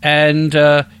 and,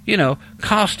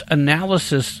 cost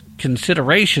analysis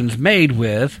considerations made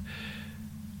with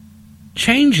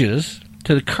changes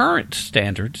to the current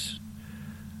standards,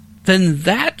 then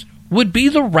that would be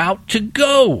the route to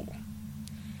go.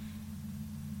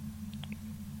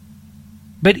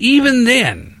 But even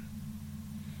then,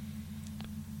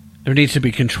 there needs to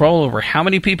be control over how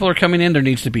many people are coming in. There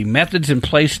needs to be methods in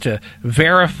place to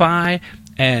verify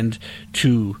and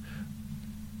to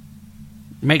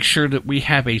make sure that we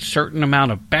have a certain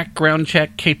amount of background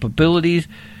check capabilities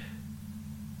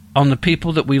on the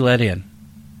people that we let in.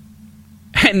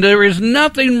 And there is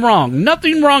nothing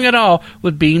wrong at all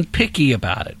with being picky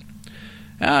about it.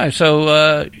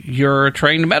 So you're a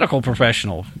trained medical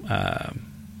professional.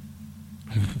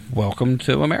 Welcome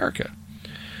to America.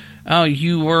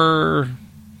 You were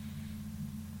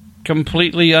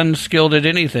completely unskilled at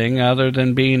anything other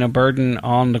than being a burden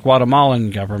on the Guatemalan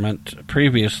government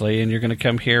previously, and you're going to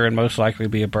come here and most likely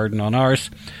be a burden on ours.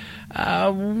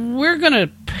 We're going to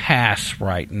pass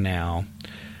right now.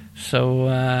 So,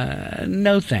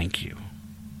 no thank you.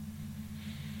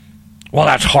 Well,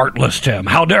 that's heartless, Tim.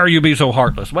 How dare you be so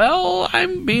heartless? Well,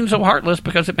 I'm being so heartless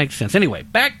because it makes sense. Anyway,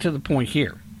 back to the point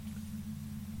here.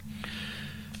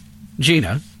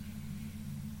 Gina.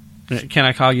 Can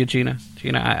I call you Gina?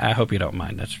 Gina, I hope you don't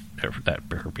mind. That's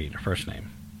her being her first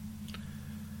name.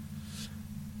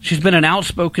 She's been an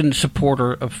outspoken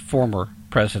supporter of former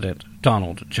President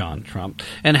Donald John Trump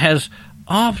and has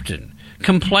often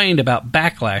complained about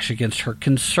backlash against her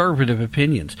conservative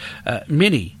opinions.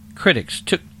 Many critics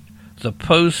took the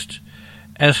post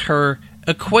as her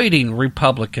equating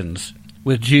Republicans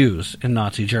with Jews in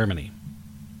Nazi Germany.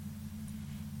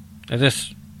 Now,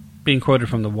 this being quoted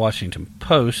from the Washington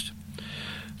Post.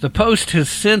 The post has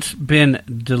since been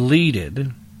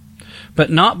deleted, but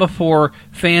not before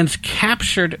fans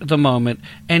captured the moment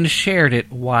and shared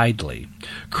it widely.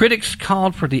 Critics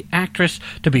called for the actress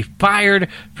to be fired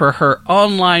for her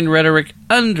online rhetoric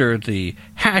under the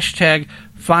hashtag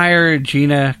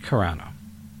 #FireGinaCarano,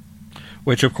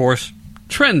 which of course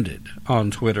trended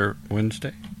on Twitter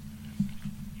Wednesday.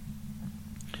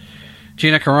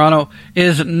 Gina Carano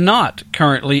is not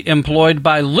currently employed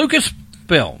by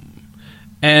Lucasfilm,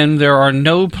 and there are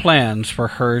no plans for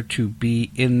her to be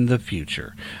in the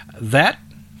future. That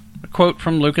quote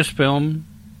from Lucasfilm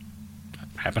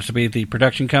happens to be the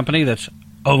production company that's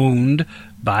owned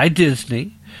by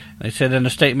Disney. They said in a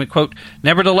statement, quote,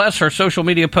 "Nevertheless, her social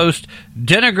media post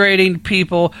denigrating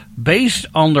people based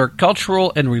on their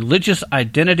cultural and religious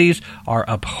identities are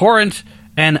abhorrent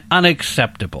and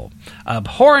unacceptable."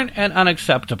 Abhorrent and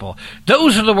unacceptable.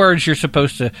 Those are the words you're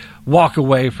supposed to walk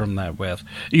away from that with.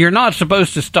 You're not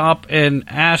supposed to stop and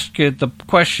ask the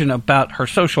question about her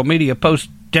social media post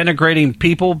denigrating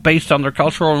people based on their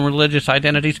cultural and religious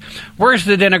identities. Where's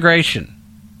the denigration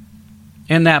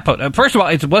in that post? First of all,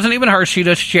 it wasn't even her. She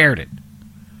just shared it.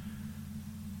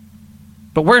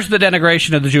 But where's the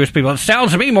denigration of the Jewish people? It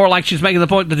sounds to me more like she's making the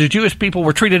point that the Jewish people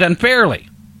were treated unfairly.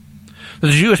 The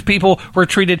Jewish people were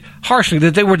treated harshly,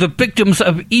 that they were the victims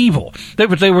of evil. They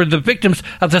were the victims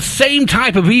of the same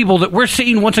type of evil that we're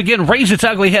seeing once again raise its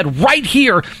ugly head right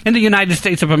here in the United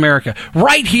States of America,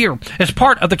 right here as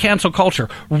part of the cancel culture,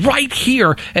 right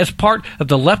here as part of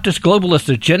the leftist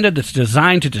globalist agenda that's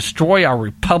designed to destroy our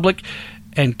republic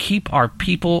and keep our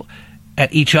people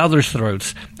at each other's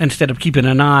throats instead of keeping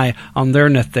an eye on their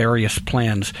nefarious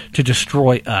plans to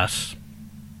destroy us.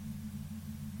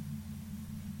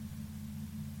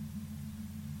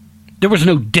 There was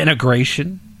no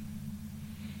denigration.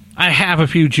 I have a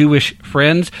few Jewish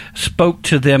friends, spoke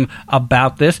to them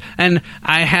about this, and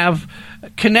I have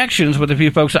connections with a few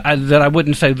folks that I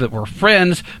wouldn't say that we're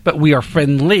friends, but we are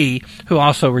friendly, who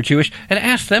also were Jewish, and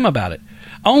asked them about it.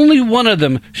 Only one of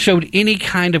them showed any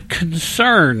kind of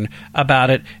concern about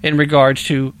it in regards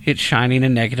to it shining a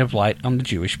negative light on the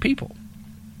Jewish people.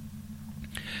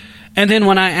 And then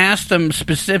when I asked them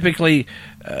specifically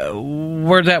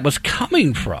where that was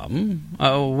coming from,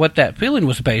 what that feeling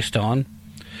was based on,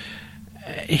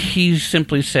 he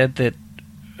simply said that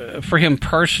for him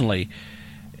personally,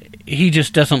 he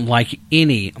just doesn't like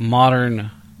any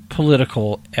modern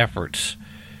political efforts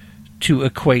to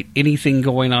equate anything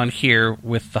going on here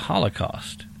with the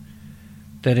Holocaust.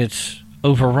 That it's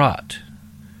overwrought.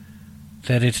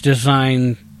 That it's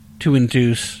designed to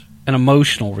induce an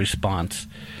emotional response.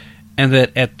 And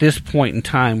that at this point in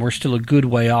time, we're still a good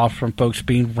way off from folks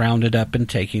being rounded up and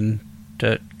taken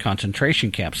to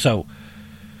concentration camps. So,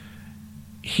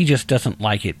 he just doesn't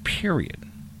like it, period.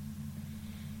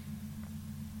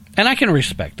 And I can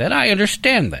respect that. I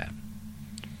understand that.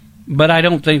 But I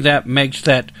don't think that makes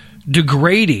that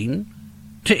degrading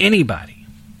to anybody.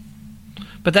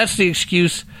 But that's the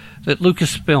excuse that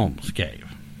Lucasfilms gave.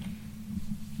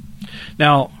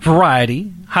 Now,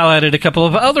 Variety highlighted a couple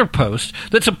of other posts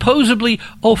that supposedly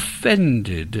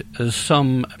offended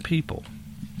some people.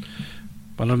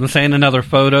 One of them saying another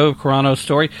photo of Carano's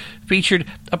story featured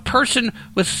a person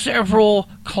with several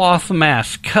cloth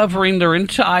masks covering their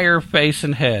entire face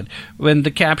and head, when the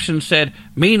caption said,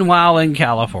 "Meanwhile in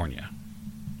California."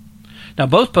 Now,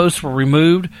 both posts were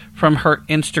removed from her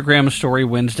Instagram story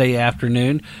Wednesday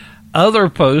afternoon. Other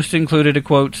posts included a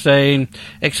quote saying,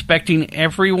 "Expecting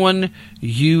everyone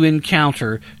you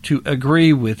encounter to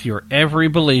agree with your every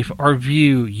belief or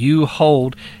view you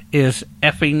hold is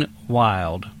effing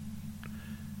wild."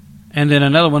 And then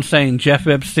another one saying Jeff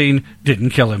Epstein didn't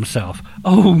kill himself.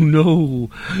 Oh, no.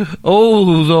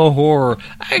 Oh, the horror.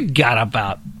 I got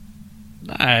about,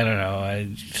 I don't know,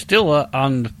 still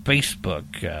on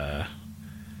Facebook,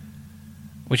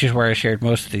 which is where I shared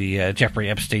most of the Jeffrey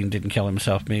Epstein didn't kill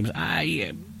himself memes.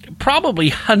 Probably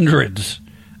hundreds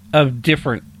of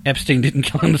different Epstein didn't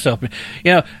kill himself.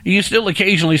 You know, you still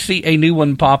occasionally see a new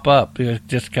one pop up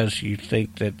just because you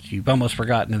think that you've almost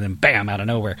forgotten, and then bam, out of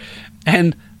nowhere.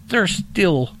 And they're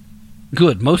still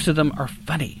good. Most of them are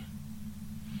funny.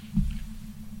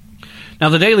 Now,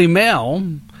 the Daily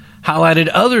Mail highlighted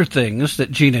other things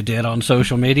that Gina did on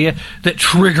social media that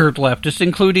triggered leftists,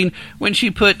 including when she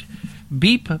put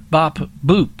beep, bop,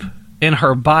 boop in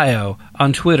her bio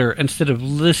on Twitter instead of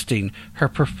listing her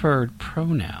preferred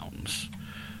pronouns.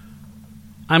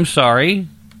 I'm sorry.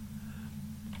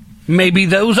 Maybe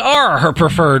those are her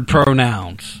preferred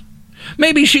pronouns.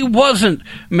 Maybe she wasn't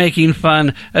making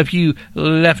fun of you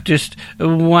leftist,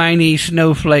 whiny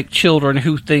snowflake children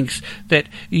who thinks that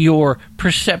your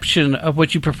perception of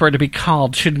what you prefer to be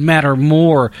called should matter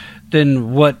more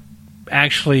than what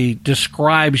actually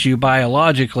describes you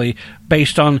biologically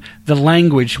based on the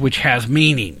language which has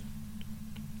meaning.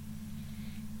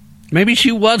 Maybe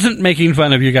she wasn't making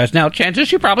fun of you guys. Now, chances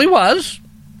she probably was.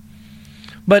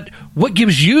 But what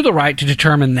gives you the right to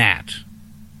determine that?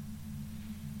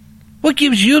 What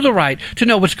gives you the right to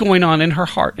know what's going on in her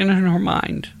heart and in her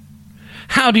mind?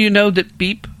 How do you know that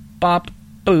beep, bop,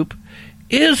 boop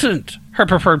isn't her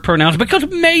preferred pronouns? Because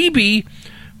maybe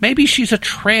she's a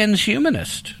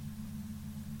transhumanist.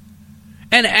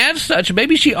 And as such,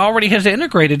 maybe she already has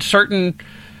integrated certain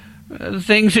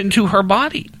things into her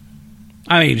body.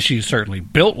 I mean, she's certainly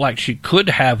built like she could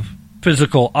have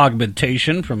physical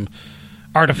augmentation from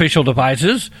artificial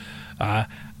devices.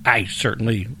 I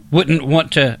certainly wouldn't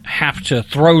want to have to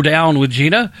throw down with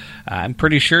Gina. I'm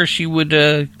pretty sure she would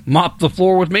mop the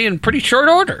floor with me in pretty short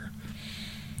order.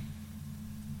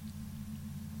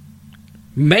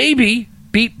 Maybe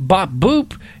beep, bop,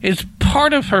 boop is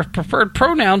part of her preferred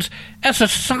pronouns as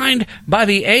assigned by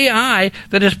the AI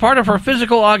that is part of her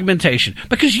physical augmentation.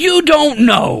 Because you don't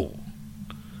know.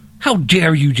 How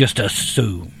dare you just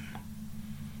assume?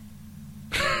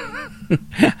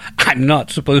 I'm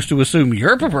not supposed to assume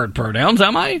your preferred pronouns,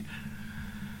 am I?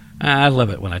 I love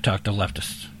it when I talk to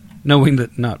leftists, knowing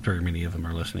that not very many of them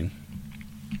are listening.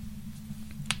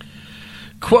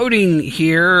 Quoting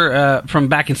here from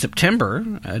back in September,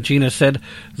 Gina said,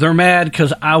 "They're mad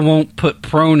because I won't put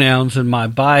pronouns in my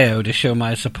bio to show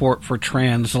my support for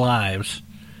trans lives.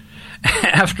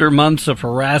 After months of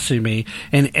harassing me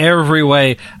in every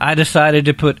way, I decided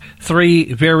to put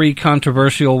 3 very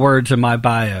controversial words in my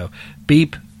bio.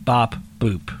 Beep, bop,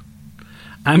 boop.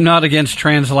 I'm not against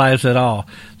trans lives at all.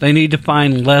 They need to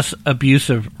find less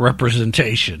abusive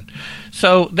representation."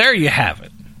 So there you have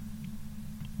it.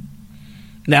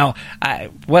 Now,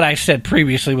 what I said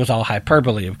previously was all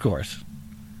hyperbole, of course,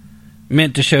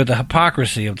 meant to show the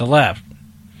hypocrisy of the left.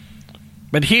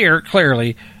 But here,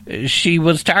 clearly, she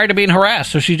was tired of being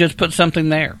harassed, so she just put something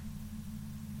there.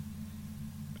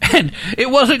 And it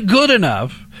wasn't good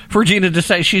enough for Gina to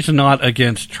say she's not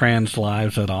against trans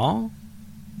lives at all.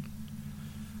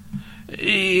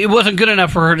 It wasn't good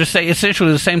enough for her to say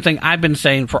essentially the same thing I've been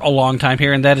saying for a long time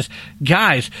here, and that is,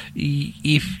 guys,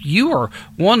 if you are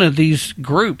one of these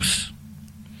groups,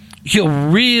 you'll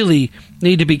really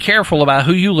need to be careful about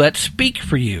who you let speak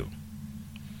for you.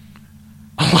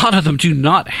 A lot of them do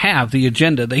not have the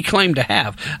agenda they claim to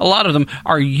have. A lot of them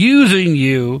are using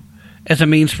you as a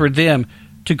means for them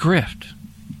to grift,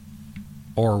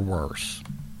 or worse.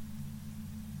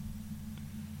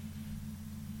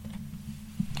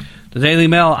 The Daily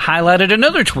Mail highlighted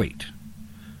another tweet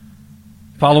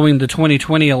following the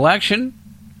 2020 election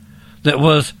that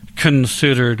was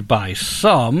considered by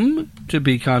some to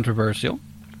be controversial,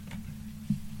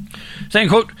 saying,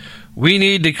 quote, "We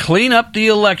need to clean up the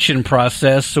election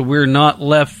process so we're not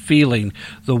left feeling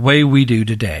the way we do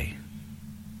today.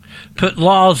 Put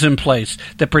laws in place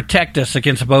that protect us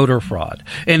against voter fraud.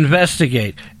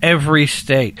 Investigate every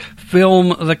state.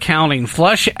 Film the counting.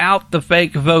 Flush out the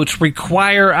fake votes.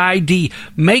 Require ID.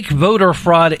 Make voter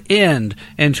fraud end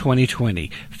in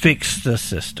 2020. Fix the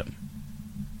system."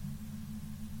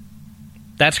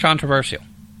 That's controversial.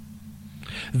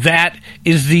 That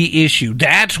is the issue.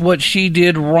 That's what she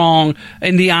did wrong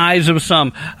in the eyes of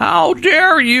some. How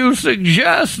dare you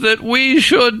suggest that we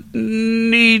should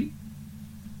need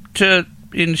to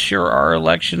ensure our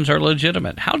elections are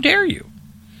legitimate? How dare you?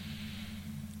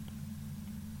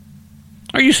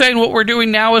 Are you saying what we're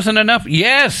doing now isn't enough?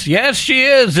 Yes, she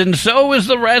is, and so is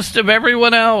the rest of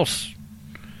everyone else.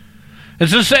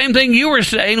 It's the same thing you were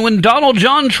saying when Donald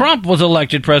John Trump was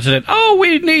elected president. Oh,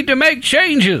 we need to make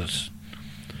changes.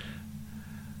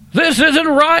 This isn't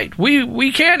right.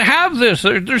 We can't have this.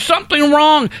 There's something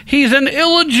wrong. He's an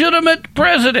illegitimate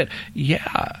president.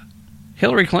 Yeah,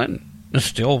 Hillary Clinton is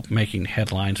still making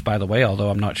headlines, by the way, although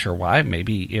I'm not sure why.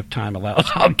 Maybe if time allows,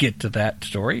 I'll get to that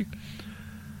story.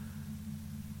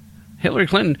 Hillary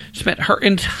Clinton spent her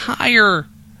entire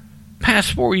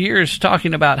past 4 years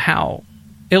talking about how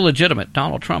illegitimate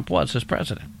Donald Trump was as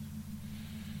president.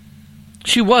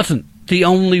 She wasn't the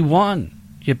only one,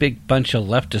 you big bunch of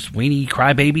leftist weenie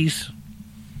crybabies.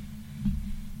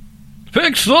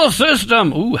 Fix the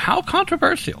system! Ooh, how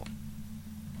controversial.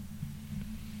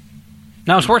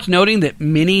 Now, it's worth noting that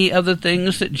many of the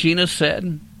things that Gina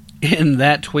said in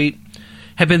that tweet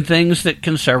have been things that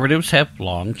conservatives have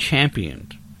long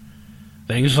championed.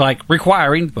 Things like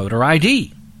requiring voter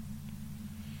ID.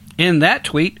 In that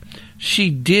tweet, she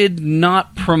did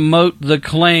not promote the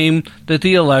claim that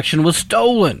the election was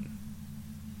stolen,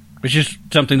 which is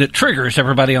something that triggers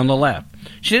everybody on the left.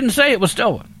 She didn't say it was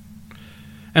stolen,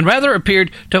 and rather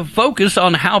appeared to focus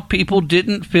on how people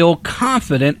didn't feel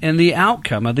confident in the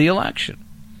outcome of the election,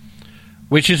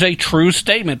 which is a true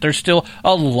statement. There's still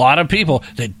a lot of people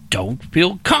that don't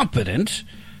feel confident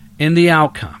in the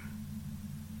outcome.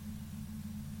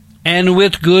 And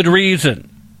with good reason,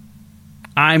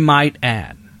 I might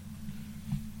add.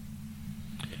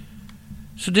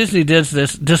 So Disney does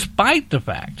this despite the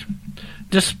fact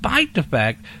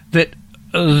that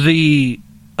the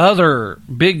other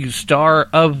big star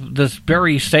of this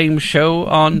very same show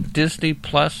on Disney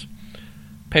Plus,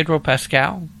 Pedro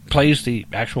Pascal, plays the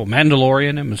actual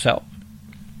Mandalorian himself.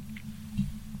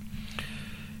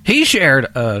 He shared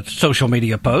a social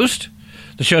media post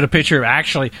that showed a picture of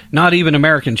actually not even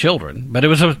American children, but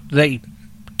they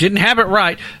didn't have it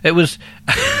right. It was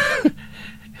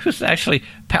it was actually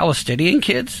Palestinian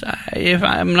kids, if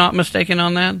I'm not mistaken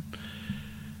on that.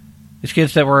 These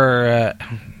kids that were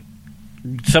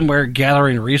somewhere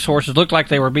gathering resources. Looked like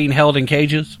they were being held in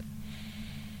cages.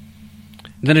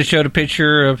 Then it showed a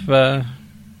picture of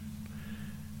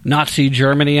Nazi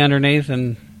Germany underneath,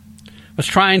 and was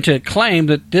trying to claim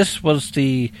that this was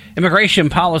the immigration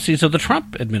policies of the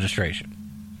Trump administration.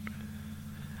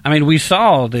 I mean, we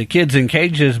saw the kids in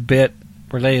cages bit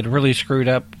where they had really screwed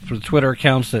up for the Twitter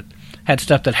accounts that had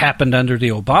stuff that happened under the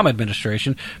Obama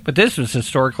administration, but this was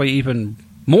historically even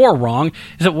more wrong,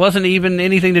 as it wasn't even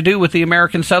anything to do with the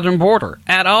American southern border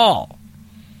at all.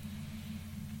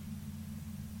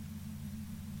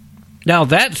 Now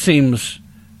that seems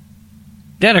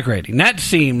denigrating. That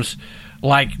seems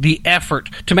like the effort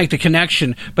to make the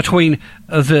connection between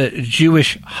the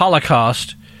Jewish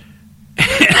Holocaust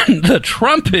and the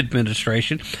Trump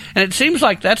administration, and it seems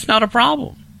like that's not a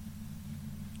problem.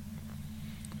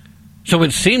 So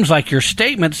it seems like your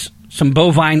statement's some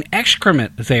bovine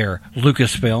excrement there,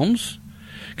 Lucasfilms.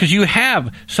 Because you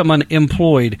have someone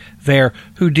employed there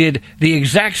who did the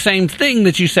exact same thing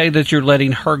that you say that you're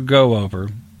letting her go over.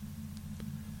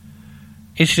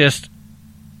 It's just,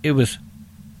 it was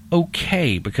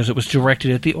okay because it was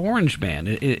directed at the Orange Man.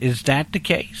 Is that the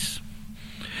case?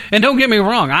 And don't get me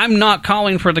wrong, I'm not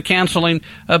calling for the canceling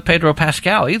of Pedro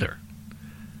Pascal either.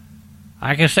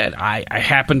 Like I said, I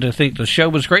happen to think the show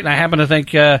was great, and I happen to think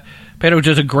Pedro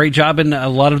does a great job in a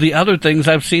lot of the other things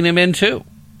I've seen him in, too.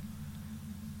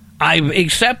 I've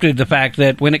accepted the fact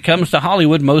that when it comes to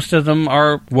Hollywood, most of them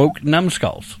are woke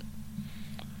numbskulls.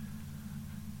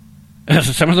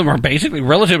 Some of them are basically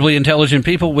relatively intelligent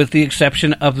people with the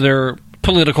exception of their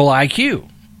political IQ.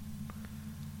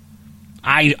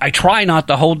 I try not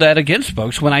to hold that against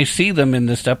folks when I see them in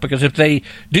this stuff, because if they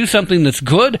do something that's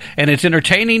good and it's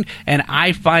entertaining and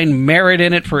I find merit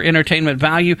in it for entertainment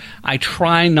value, I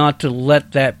try not to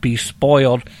let that be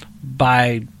spoiled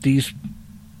by these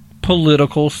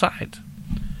political sides.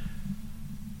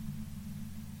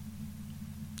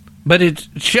 But it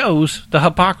shows the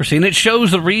hypocrisy, and it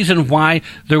shows the reason why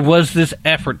there was this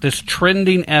effort, this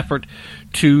trending effort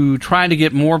to try to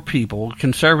get more people,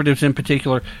 conservatives in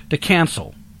particular, to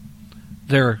cancel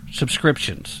their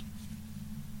subscriptions.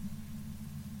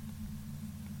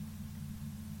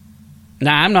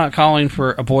 Now, I'm not calling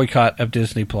for a boycott of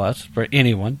Disney Plus for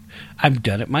anyone. I've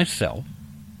done it myself.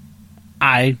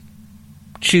 I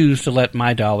choose to let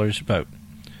my dollars vote.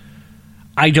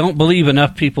 I don't believe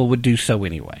enough people would do so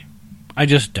anyway. I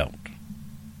just don't.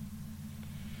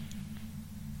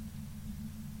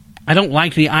 I don't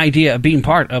like the idea of being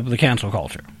part of the cancel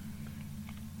culture.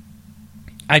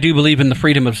 I do believe in the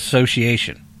freedom of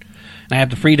association. And I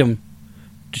have the freedom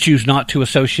to choose not to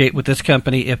associate with this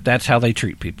company if that's how they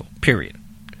treat people, period.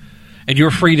 And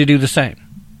you're free to do the same.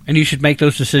 And you should make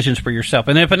those decisions for yourself.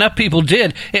 And if enough people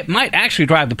did, it might actually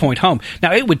drive the point home.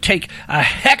 Now, it would take a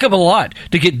heck of a lot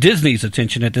to get Disney's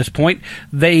attention at this point.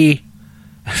 They've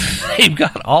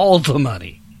got all the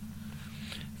money.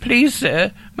 Please,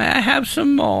 sir, may I have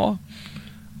some more?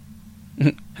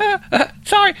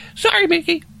 Sorry,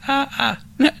 Mickey.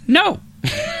 No.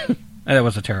 That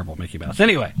was a terrible Mickey Mouse.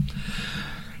 Anyway.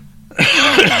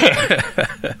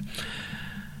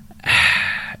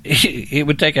 It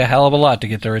would take a hell of a lot to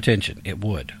get their attention. It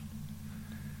would.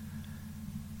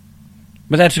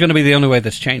 But that's going to be the only way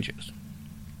this changes.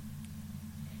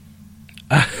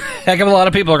 A heck of a lot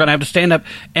of people are going to have to stand up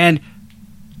and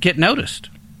get noticed.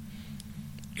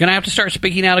 You're going to have to start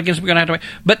speaking out against it. We're going to have to.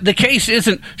 But the case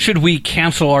isn't, should we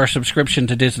cancel our subscription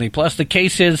to Disney Plus? The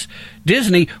case is,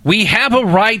 Disney, we have a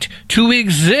right to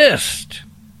exist.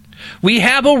 We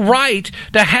have a right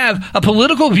to have a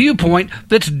political viewpoint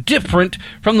that's different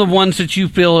from the ones that you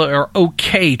feel are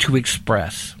okay to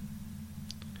express.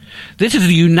 This is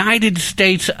the United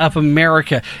States of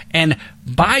America, and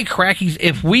by crackies,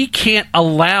 if we can't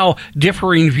allow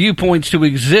differing viewpoints to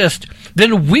exist,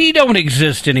 then we don't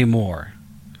exist anymore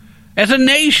as a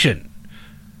nation.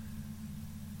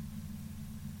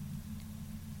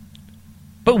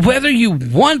 But whether you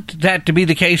want that to be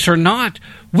the case or not,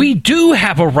 we do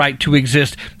have a right to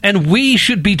exist, and we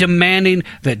should be demanding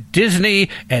that Disney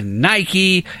and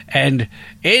Nike and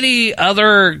any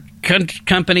other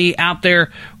company out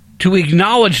there to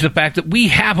acknowledge the fact that we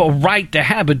have a right to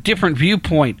have a different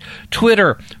viewpoint.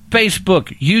 Twitter,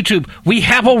 Facebook, YouTube, we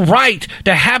have a right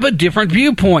to have a different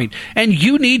viewpoint, and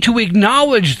you need to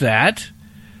acknowledge that.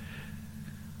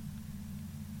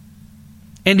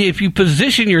 And if you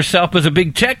position yourself as a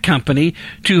big tech company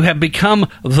to have become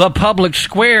the public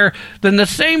square, then the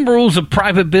same rules of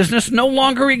private business no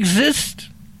longer exist.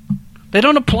 They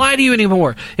don't apply to you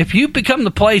anymore. If you become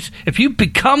the place, if you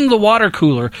become the water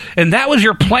cooler, and that was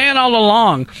your plan all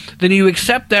along, then you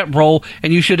accept that role,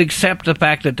 and you should accept the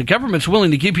fact that the government's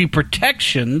willing to give you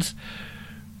protections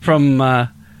from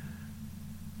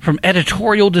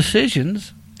editorial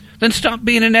decisions. Then stop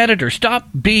being an editor. Stop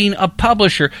being a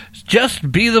publisher. Just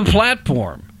be the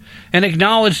platform. And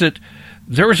acknowledge that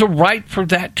there is a right for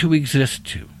that to exist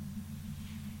too.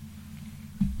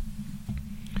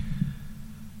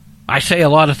 I say a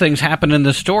lot of things happen in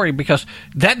this story because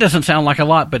that doesn't sound like a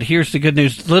lot, but here's the good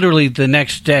news. Literally the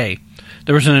next day,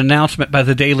 there was an announcement by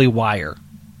the Daily Wire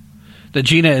that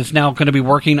Gina is now going to be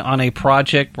working on a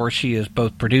project where she is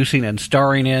both producing and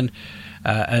starring in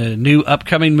a new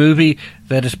upcoming movie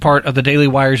that is part of the Daily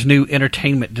Wire's new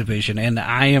entertainment division, and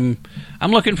I'm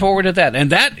looking forward to that.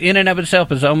 And that in and of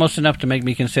itself is almost enough to make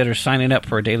me consider signing up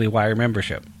for a Daily Wire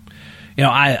membership. You know,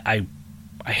 I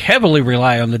heavily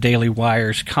rely on the Daily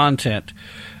Wire's content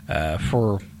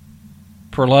for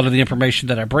a lot of the information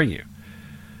that I bring you.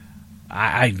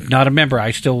 I'm not a member. I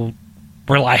still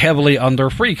rely heavily on their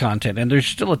free content, and there's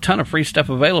still a ton of free stuff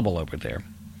available over there.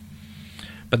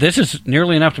 But this is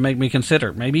nearly enough to make me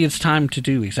consider, maybe it's time to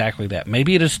do exactly that.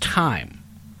 Maybe it is time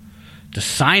to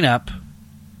sign up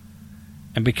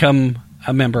and become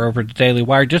a member over at the Daily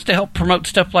Wire, just to help promote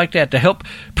stuff like that, to help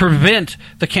prevent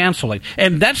the canceling.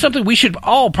 And that's something we should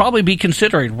all probably be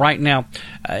considering right now.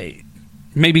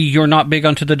 Maybe you're not big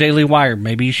onto the Daily Wire.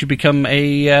 Maybe you should become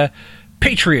a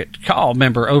Patriot Call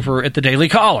member over at the Daily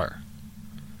Caller.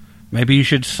 Maybe you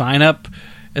should sign up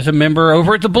as a member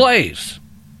over at the Blaze.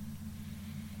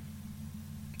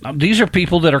 Now, these are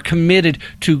people that are committed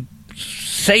to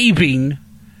saving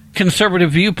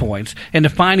conservative viewpoints and to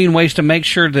finding ways to make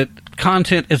sure that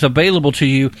content is available to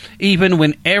you even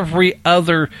when every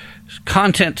other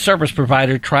content service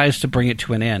provider tries to bring it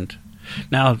to an end.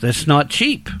 Now, that's not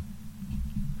cheap,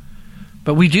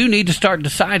 but we do need to start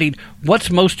deciding what's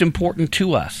most important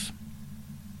to us.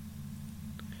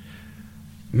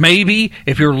 Maybe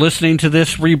if you're listening to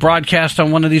this rebroadcast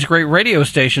on one of these great radio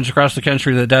stations across the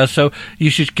country that does so, you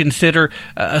should consider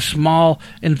a small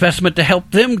investment to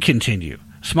help them continue.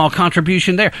 Small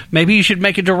contribution there. Maybe you should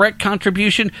make a direct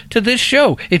contribution to this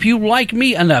show. If you like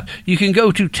me enough, you can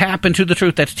go to Tap Into the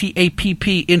Truth. That's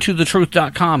TAPP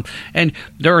intothetruth.com. And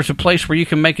there is a place where you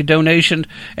can make a donation,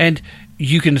 and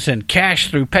you can send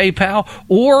cash through PayPal,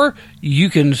 or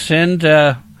you can send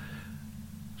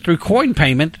through coin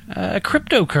payment,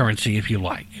 cryptocurrency if you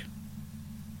like.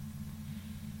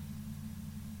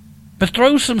 But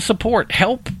throw some support.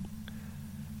 Help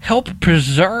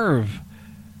preserve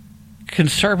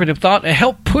conservative thought, and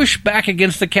help push back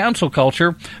against the cancel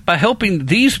culture by helping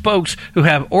these folks who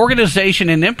have organization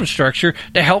and infrastructure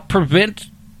to help prevent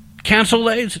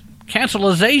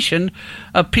cancelization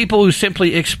of people who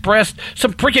simply expressed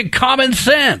some freaking common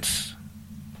sense.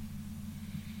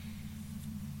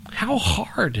 How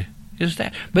hard is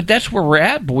that? But that's where we're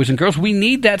at, boys and girls. We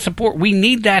need that support. We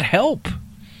need that help.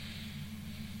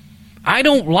 I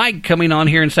don't like coming on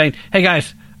here and saying, hey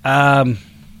guys, I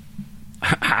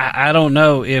don't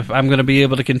know if I'm going to be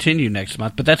able to continue next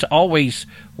month, but that's always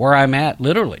where I'm at,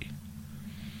 literally.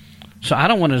 So I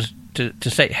don't want to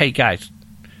say, hey, guys,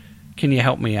 can you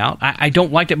help me out? I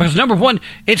don't like that because, number one,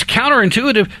 it's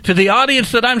counterintuitive to the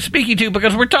audience that I'm speaking to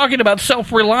because we're talking about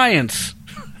self-reliance.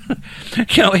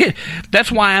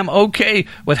 That's why I'm okay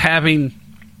with having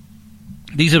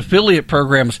these affiliate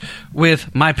programs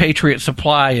with My Patriot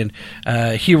Supply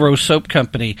and Hero Soap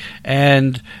Company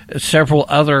and several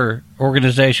other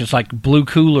organizations like Blue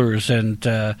Coolers and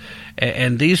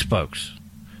these folks,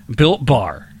 Built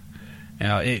Bar.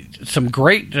 Some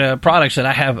great products that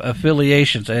I have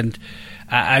affiliations, and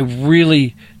I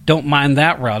really don't mind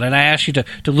that route. And I ask you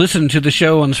to listen to the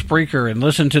show on Spreaker and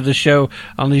listen to the show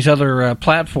on these other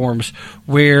platforms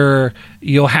where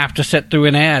you'll have to sit through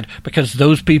an ad because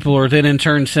those people are then in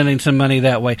turn sending some money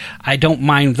that way. I don't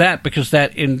mind that because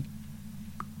that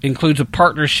includes a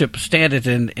partnership standard,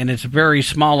 and it's a very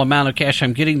small amount of cash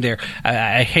I'm getting there.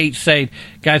 I hate saying,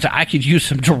 guys, I could use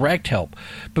some direct help.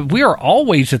 But we are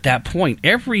always at that point,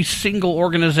 every single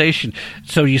organization.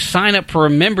 So you sign up for a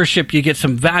membership, you get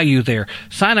some value there.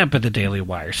 Sign up at the Daily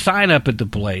Wire. Sign up at the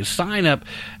Blaze. Sign up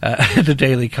at the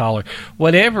Daily Caller.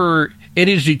 Whatever it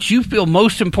is that you feel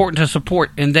most important to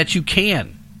support and that you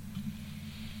can.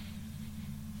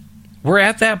 We're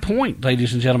at that point,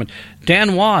 ladies and gentlemen.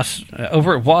 Dan Wass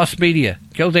over at Wass Media.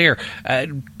 Go there.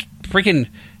 Freaking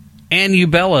Ann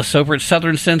Ubellis over at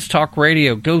Southern Sense Talk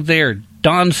Radio. Go there.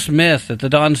 Don Smith at the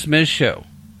Don Smith Show.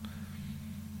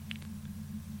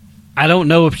 I don't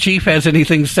know if Chief has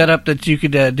anything set up that you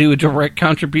could do a direct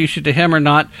contribution to him or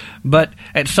not, but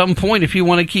at some point, if you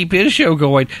want to keep his show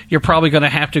going, you're probably going to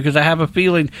have to, because I have a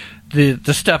feeling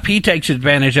the stuff he takes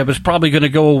advantage of is probably going to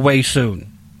go away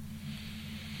soon.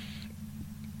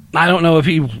 I don't know if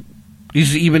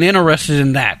he's even interested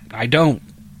in that. I don't.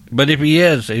 But if he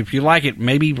is, if you like it,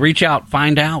 maybe reach out,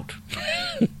 find out.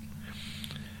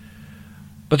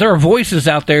 But there are voices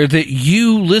out there that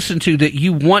you listen to, that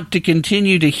you want to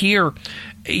continue to hear.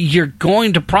 You're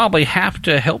going to probably have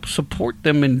to help support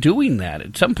them in doing that.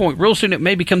 At some point, real soon, it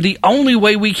may become the only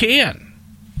way we can.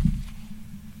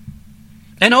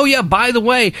 And oh yeah, by the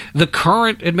way, the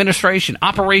current administration,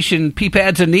 Operation Pee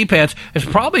Pads and Knee Pads, is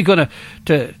probably going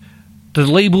to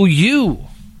label you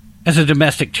as a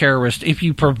domestic terrorist if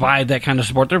you provide that kind of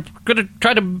support. They're going to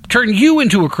try to turn you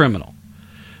into a criminal.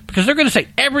 Because they're going to say,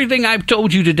 everything I've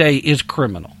told you today is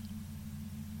criminal.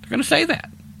 They're going to say that.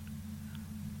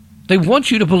 They want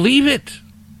you to believe it.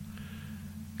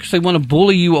 Because they want to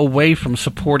bully you away from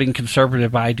supporting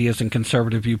conservative ideas and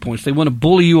conservative viewpoints. They want to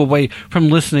bully you away from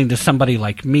listening to somebody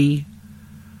like me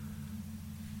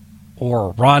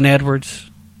or Ron Edwards,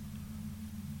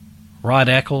 Rod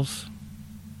Eccles,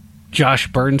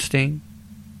 Josh Bernstein.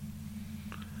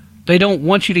 They don't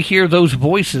want you to hear those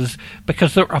voices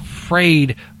because they're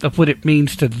afraid of what it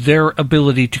means to their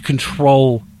ability to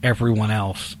control everyone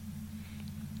else.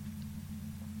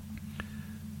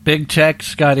 Big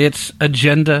Tech's got its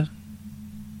agenda.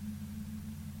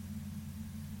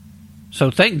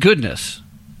 So thank goodness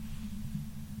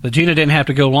that Gina didn't have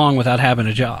to go long without having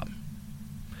a job.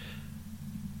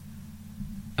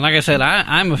 And like I said,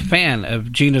 I'm a fan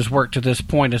of Gina's work to this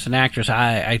point as an actress.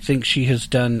 I think she has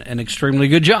done an extremely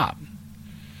good job.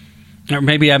 Or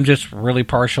maybe I'm just really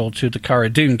partial to the Cara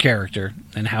Dune character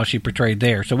and how she portrayed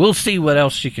there. So we'll see what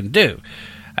else she can do.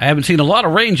 I haven't seen a lot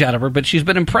of range out of her, but she's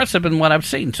been impressive in what I've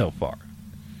seen so far.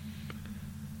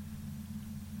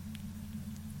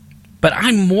 But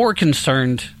I'm more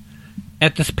concerned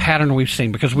at this pattern we've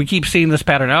seen, because we keep seeing this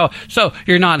pattern. Oh, so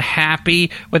you're not happy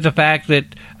with the fact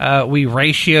that we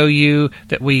ratio you,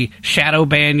 that we shadow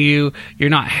ban you.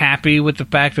 You're not happy with the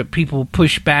fact that people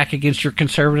push back against your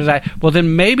conservative side. Well,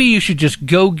 then maybe you should just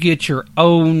go get your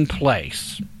own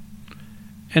place.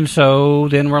 And so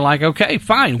then we're like, okay,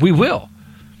 fine, we will.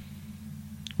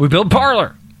 We build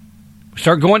Parler. We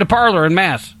start going to Parler en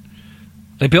masse.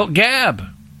 They built Gab,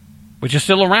 which is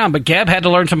still around, but Gab had to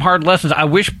learn some hard lessons. I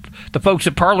wish the folks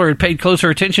at Parler had paid closer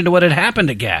attention to what had happened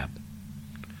to Gab.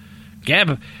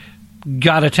 Gab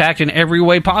got attacked in every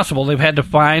way possible. They've had to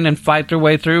find and fight their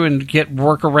way through and get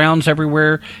workarounds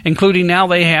everywhere, including now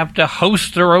they have to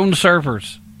host their own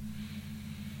servers.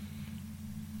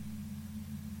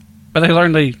 But they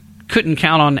learned they couldn't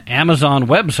count on Amazon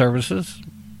Web Services.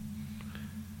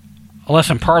 A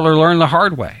lesson Parler learned the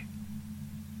hard way.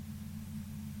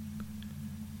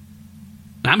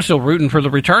 I'm still rooting for the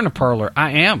return of Parler.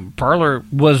 I am. Parler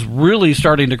was really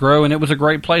starting to grow, and it was a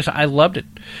great place. I loved it.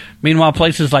 Meanwhile,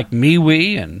 places like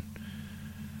MeWe and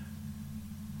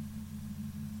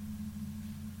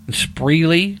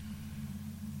Spreely,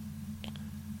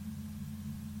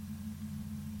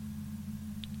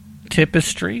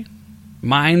 Tipistry,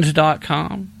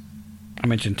 Minds.com. I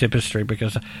mentioned Tipistry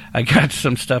because I got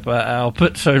some stuff. I'll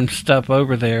put some stuff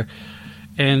over there,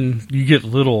 and you get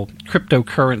little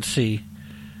cryptocurrency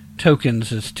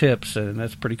tokens as tips, and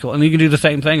that's pretty cool. And you can do the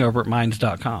same thing over at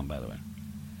Minds.com, by the way.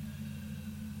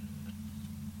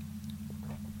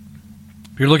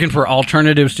 If you're looking for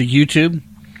alternatives to YouTube,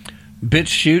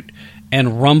 BitChute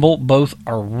and Rumble both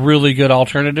are really good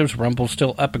alternatives. Rumble's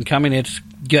still up and coming. It's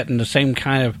getting the same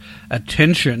kind of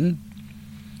attention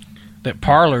that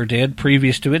Parler did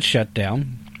previous to its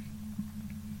shutdown.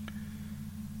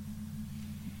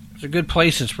 They're good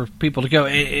places for people to go.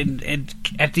 And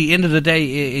at the end of the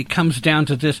day, it comes down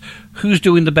to this. Who's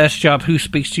doing the best job? Who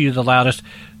speaks to you the loudest?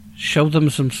 Show them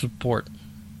some support.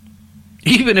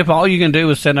 Even if all you can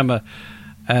do is send them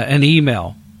an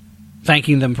email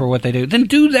thanking them for what they do, then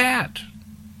do that.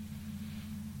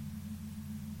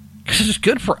 Because it's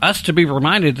good for us to be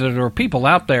reminded that there are people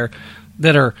out there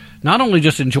that are not only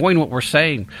just enjoying what we're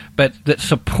saying, but that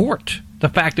support the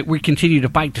fact that we continue to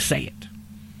fight to say it.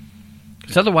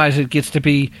 Because otherwise it gets to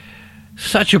be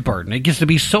such a burden. It gets to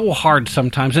be so hard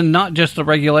sometimes, and not just the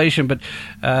regulation, but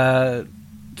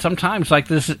sometimes like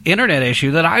this internet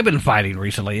issue that I've been fighting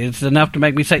recently. It's enough to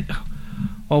make me say,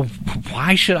 well,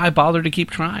 why should I bother to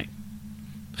keep trying?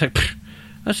 It's like,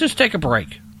 let's just take a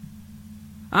break.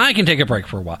 I can take a break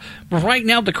for a while. But right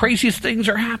now, the craziest things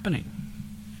are happening.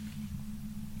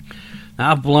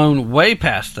 Now, I've blown way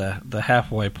past the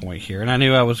halfway point here, and I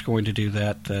knew I was going to do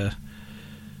that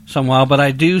some while, but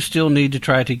I do still need to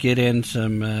try to get in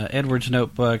some Edwards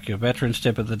Notebook, a Veterans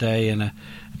Tip of the Day, and a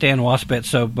Dan Wasbet.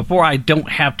 So before I don't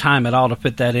have time at all to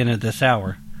fit that in at this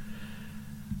hour,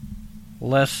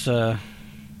 let's go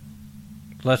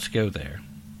there.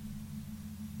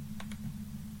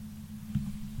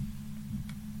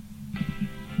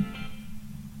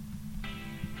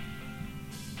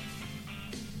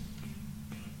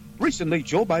 Recently,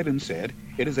 Joe Biden said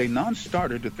it is a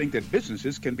non-starter to think that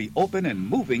businesses can be open and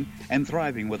moving and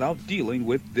thriving without dealing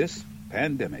with this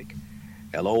pandemic.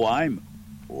 Hello, I'm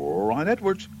Ron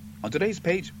Edwards. On today's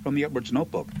page from the Edwards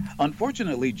Notebook,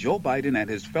 unfortunately, Joe Biden and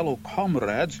his fellow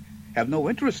comrades have no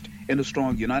interest in a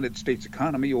strong United States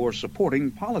economy or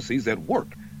supporting policies that work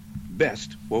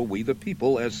best for we the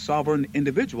people as sovereign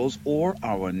individuals or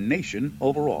our nation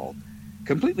overall.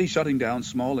 Completely shutting down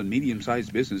small and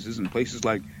medium-sized businesses in places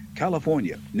like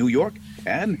California, New York,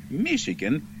 and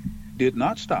Michigan did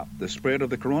not stop the spread of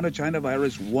the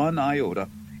coronavirus one iota.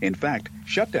 In fact,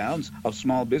 shutdowns of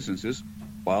small businesses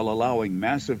while allowing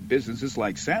massive businesses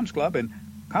like Sam's Club and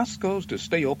Costco's to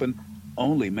stay open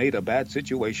only made a bad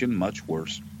situation much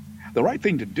worse. The right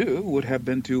thing to do would have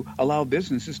been to allow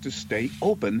businesses to stay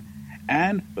open,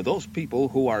 and for those people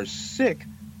who are sick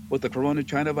with the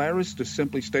coronavirus to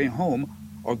simply stay home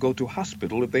or go to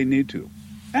hospital if they need to.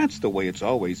 That's the way it's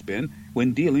always been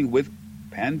when dealing with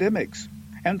pandemics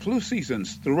and flu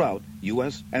seasons throughout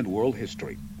U.S. and world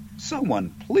history.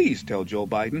 Someone please tell Joe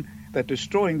Biden that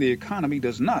destroying the economy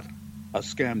does not a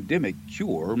scamdemic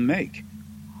cure make.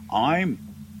 I'm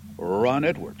Ron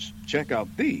Edwards. Check out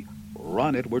the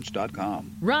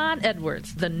RonEdwards.com. Ron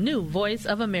Edwards, the new voice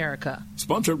of America.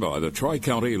 Sponsored by the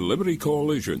Tri-County Liberty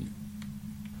Coalition.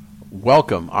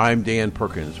 Welcome, I'm Dan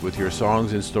Perkins with your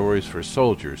songs and stories for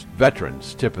soldiers,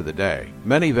 veterans, tip of the day.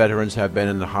 Many veterans have been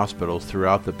in the hospitals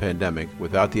throughout the pandemic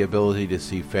without the ability to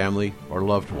see family or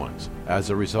loved ones. As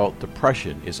a result,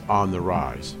 depression is on the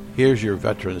rise. Here's your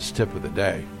veterans tip of the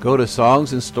day. Go to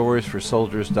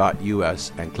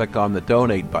songsandstoriesforsoldiers.us and click on the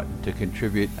donate button to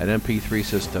contribute an MP3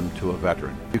 system to a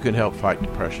veteran. You can help fight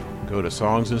depression. Go to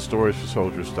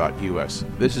songsandstoriesforsoldiers.us.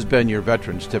 This has been your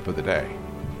veterans tip of the day.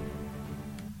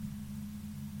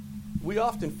 We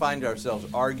often find ourselves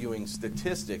arguing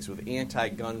statistics with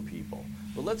anti-gun people,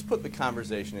 but let's put the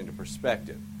conversation into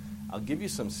perspective. I'll give you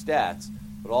some stats,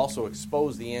 but also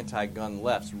expose the anti-gun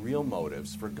left's real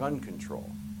motives for gun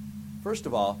control. First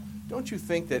of all, don't you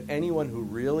think that anyone who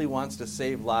really wants to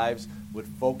save lives would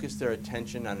focus their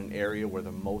attention on an area where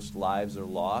the most lives are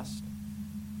lost?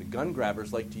 The gun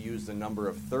grabbers like to use the number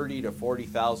of 30 to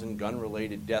 40,000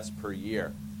 gun-related deaths per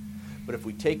year. But if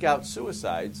we take out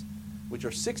suicides, which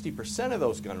are 60% of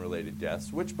those gun-related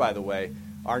deaths, which, by the way,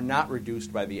 are not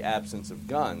reduced by the absence of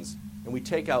guns, and we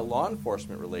take out law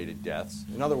enforcement-related deaths,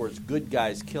 in other words, good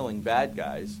guys killing bad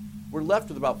guys, we're left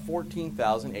with about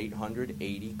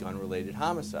 14,880 gun-related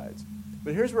homicides.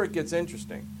 But here's where it gets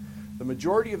interesting. The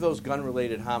majority of those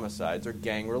gun-related homicides are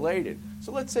gang-related.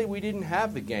 So let's say we didn't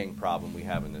have the gang problem we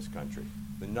have in this country.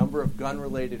 The number of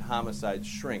gun-related homicides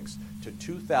shrinks to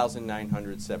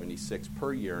 2,976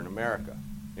 per year in America.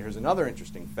 Here's another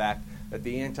interesting fact that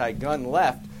the anti-gun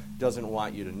left doesn't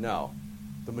want you to know.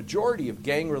 The majority of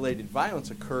gang-related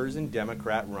violence occurs in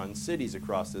Democrat-run cities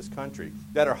across this country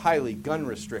that are highly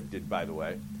gun-restricted, by the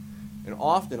way, and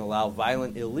often allow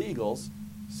violent illegals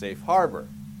safe harbor.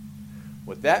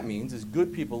 What that means is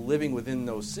good people living within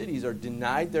those cities are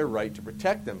denied their right to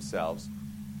protect themselves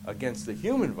against the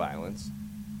human violence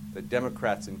that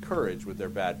Democrats encourage with their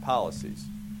bad policies.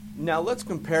 Now let's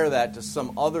compare that to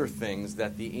some other things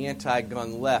that the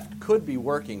anti-gun left could be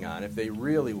working on if they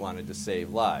really wanted to save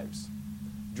lives.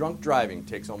 Drunk driving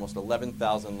takes almost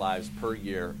 11,000 lives per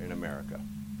year in America.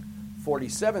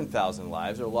 47,000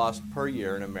 lives are lost per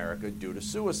year in America due to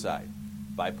suicide,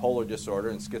 bipolar disorder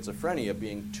and schizophrenia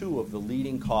being two of the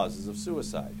leading causes of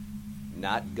suicide,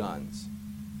 not guns.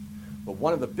 But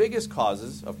one of the biggest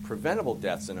causes of preventable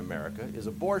deaths in America is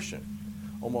abortion.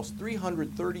 Almost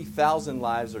 330,000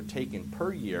 lives are taken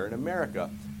per year in America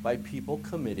by people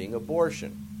committing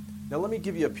abortion. Now let me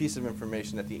give you a piece of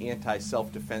information that the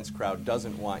anti-self-defense crowd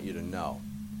doesn't want you to know.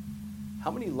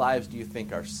 How many lives do you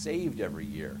think are saved every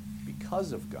year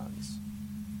because of guns?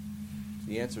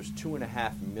 The answer is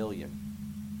 2.5 million.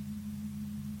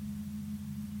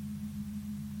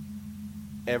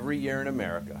 Every year in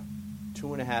America,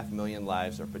 2.5 million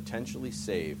lives are potentially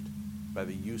saved by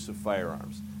the use of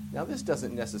firearms. Now, this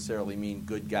doesn't necessarily mean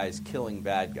good guys killing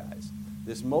bad guys.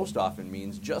 This most often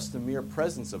means just the mere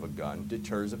presence of a gun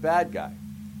deters a bad guy.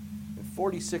 And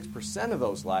 46% of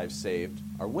those lives saved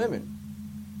are women.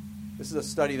 This is a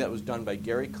study that was done by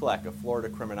Gary Kleck, a Florida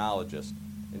criminologist,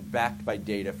 and backed by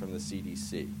data from the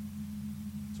CDC.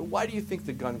 So why do you think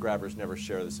the gun grabbers never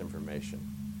share this information?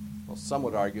 Well, some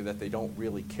would argue that they don't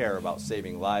really care about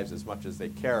saving lives as much as they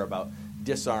care about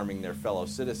disarming their fellow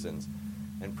citizens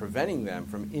and preventing them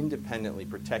from independently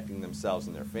protecting themselves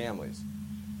and their families.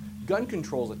 Gun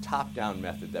control is a top-down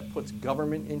method that puts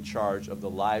government in charge of the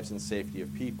lives and safety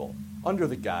of people under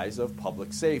the guise of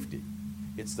public safety.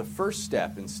 It's the first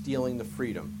step in stealing the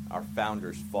freedom our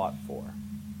founders fought for.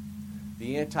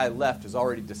 The anti-left has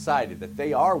already decided that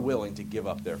they are willing to give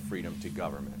up their freedom to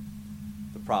government.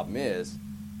 The problem is,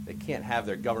 they can't have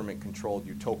their government-controlled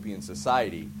utopian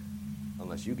society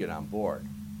unless you get on board.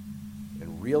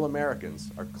 And real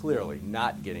Americans are clearly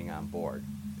not getting on board.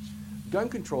 Gun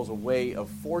control is a way of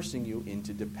forcing you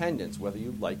into dependence, whether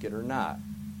you like it or not.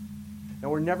 Now,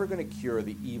 we're never going to cure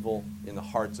the evil in the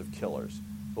hearts of killers,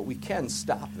 but we can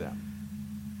stop them.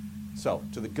 So,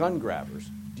 to the gun grabbers,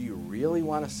 do you really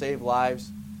want to save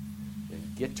lives? Then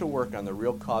get to work on the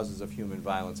real causes of human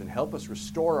violence and help us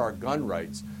restore our gun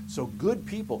rights so good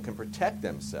people can protect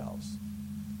themselves.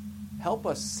 Help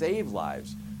us save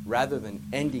lives rather than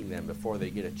ending them before they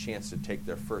get a chance to take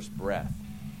their first breath.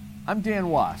 I'm Dan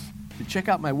Wass. To check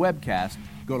out my webcast,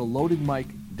 go to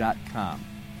loadedmike.com.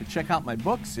 To check out my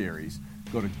book series,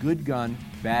 go to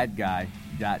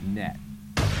goodgunbadguy.net.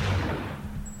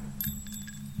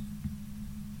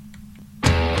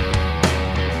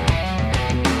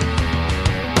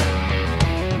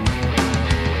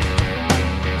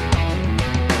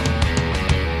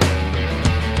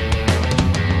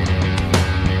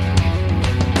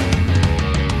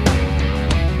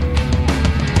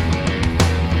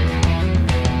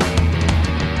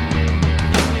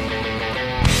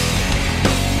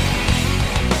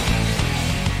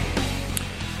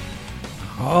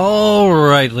 All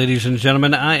right, ladies and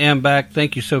gentlemen, I am back.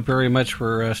 Thank you so very much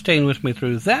for staying with me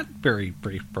through that very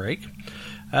brief break.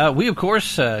 We, of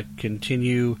course,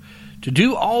 continue to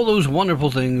do all those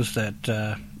wonderful things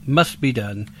that must be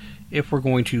done if we're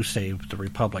going to save the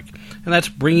Republic. And that's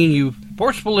bringing you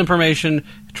forceful information,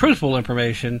 truthful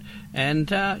information, and,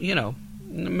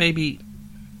 maybe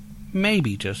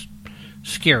just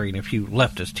scaring a few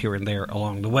leftists here and there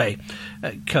along the way.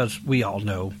 Because we all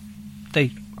know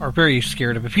they are very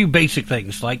scared of a few basic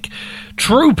things like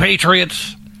true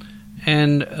patriots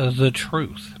and the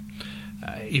truth.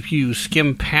 If you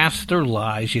skim past their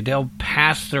lies, you delve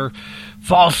past their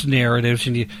false narratives,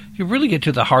 and you really get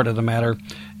to the heart of the matter,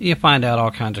 you find out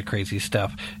all kinds of crazy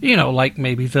stuff. Like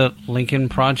maybe the Lincoln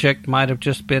Project might have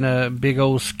just been a big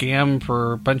old scam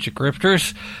for a bunch of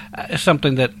grifters,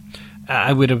 something that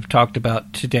I would have talked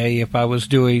about today if I was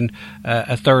doing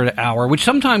a third hour, which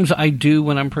sometimes I do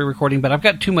when I'm pre-recording, but I've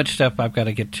got too much stuff I've got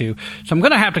to get to. So I'm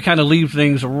going to have to kind of leave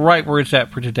things right where it's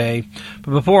at for today.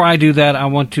 But before I do that, I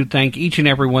want to thank each and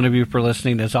every one of you for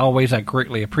listening. As always, I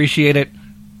greatly appreciate it.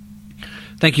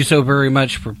 Thank you so very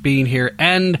much for being here.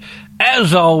 And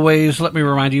as always, let me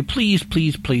remind you, please,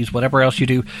 please, please, whatever else you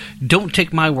do, don't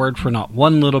take my word for not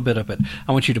one little bit of it.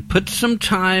 I want you to put some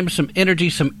time, some energy,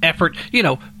 some effort,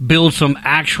 build some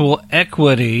actual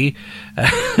equity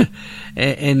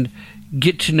and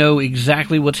get to know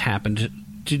exactly what's happened.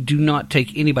 Do not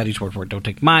take anybody's word for it. Don't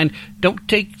take mine. Don't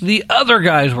take the other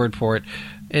guy's word for it.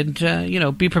 And,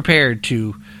 be prepared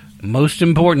to, most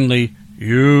importantly,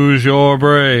 use your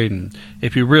brain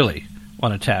if you really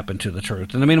want to tap into the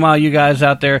truth. In the meanwhile, you guys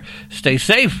out there, stay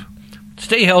safe,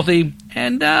 stay healthy,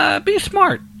 and be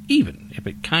smart, even if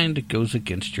it kind of goes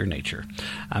against your nature.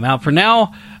 I'm out for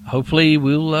now. Hopefully,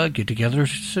 we'll get together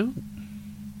soon.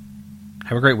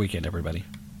 Have a great weekend, everybody.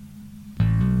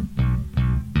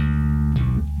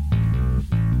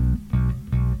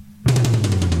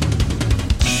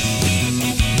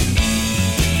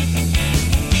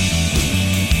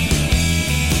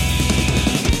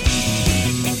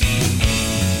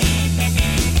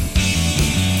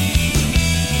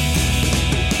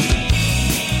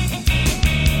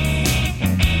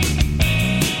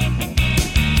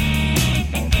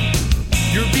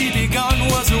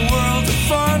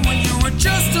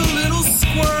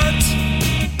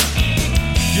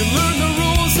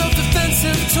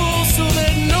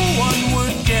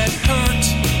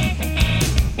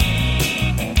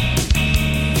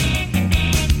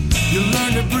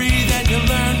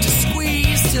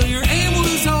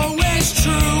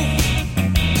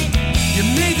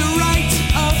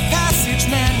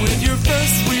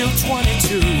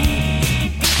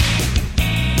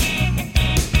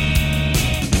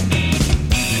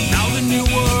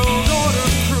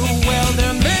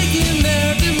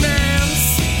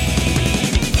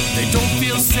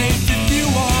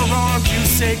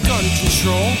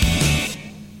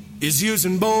 Is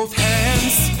using both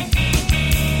hands.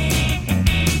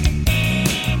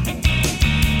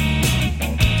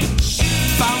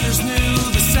 Founders knew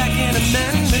the Second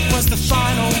Amendment was the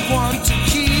final one to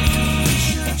keep,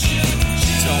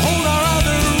 to hold our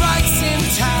other rights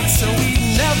intact so we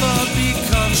never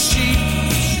become sheep.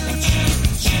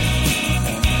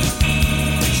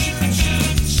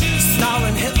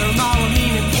 Stalin, Hitler, Mao,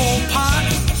 and Pol Pot,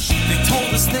 they told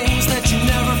us things that you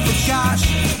never forgot.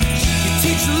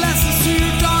 Teach the lessons to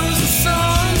your daughters and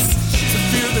sons, to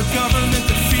fear the government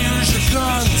that fears your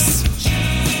guns.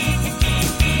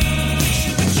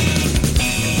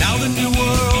 Now the New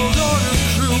World Order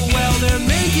crew, well, they're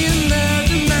making their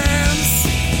demands.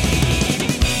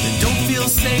 They don't feel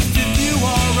safe if you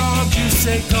are armed. You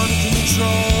say gun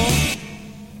control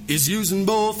is using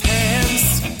both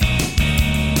hands.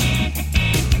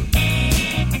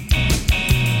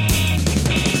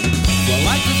 Well,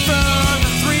 I prefer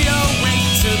the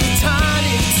 308 to the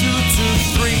tiny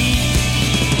 223.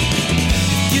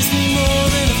 It gives me more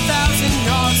than 1,000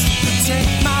 yards to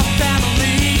protect my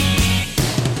family.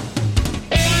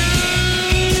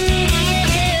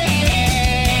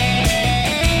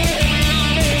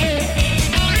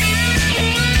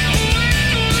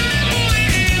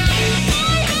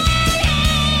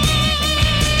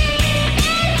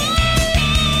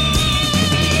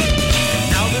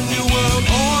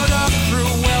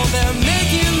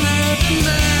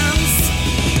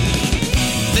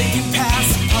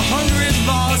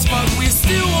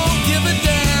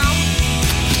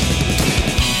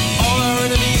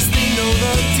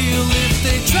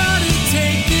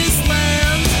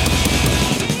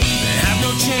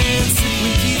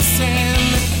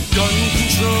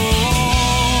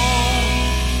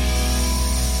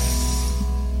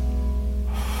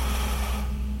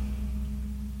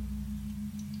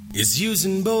 is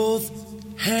using both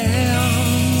hands.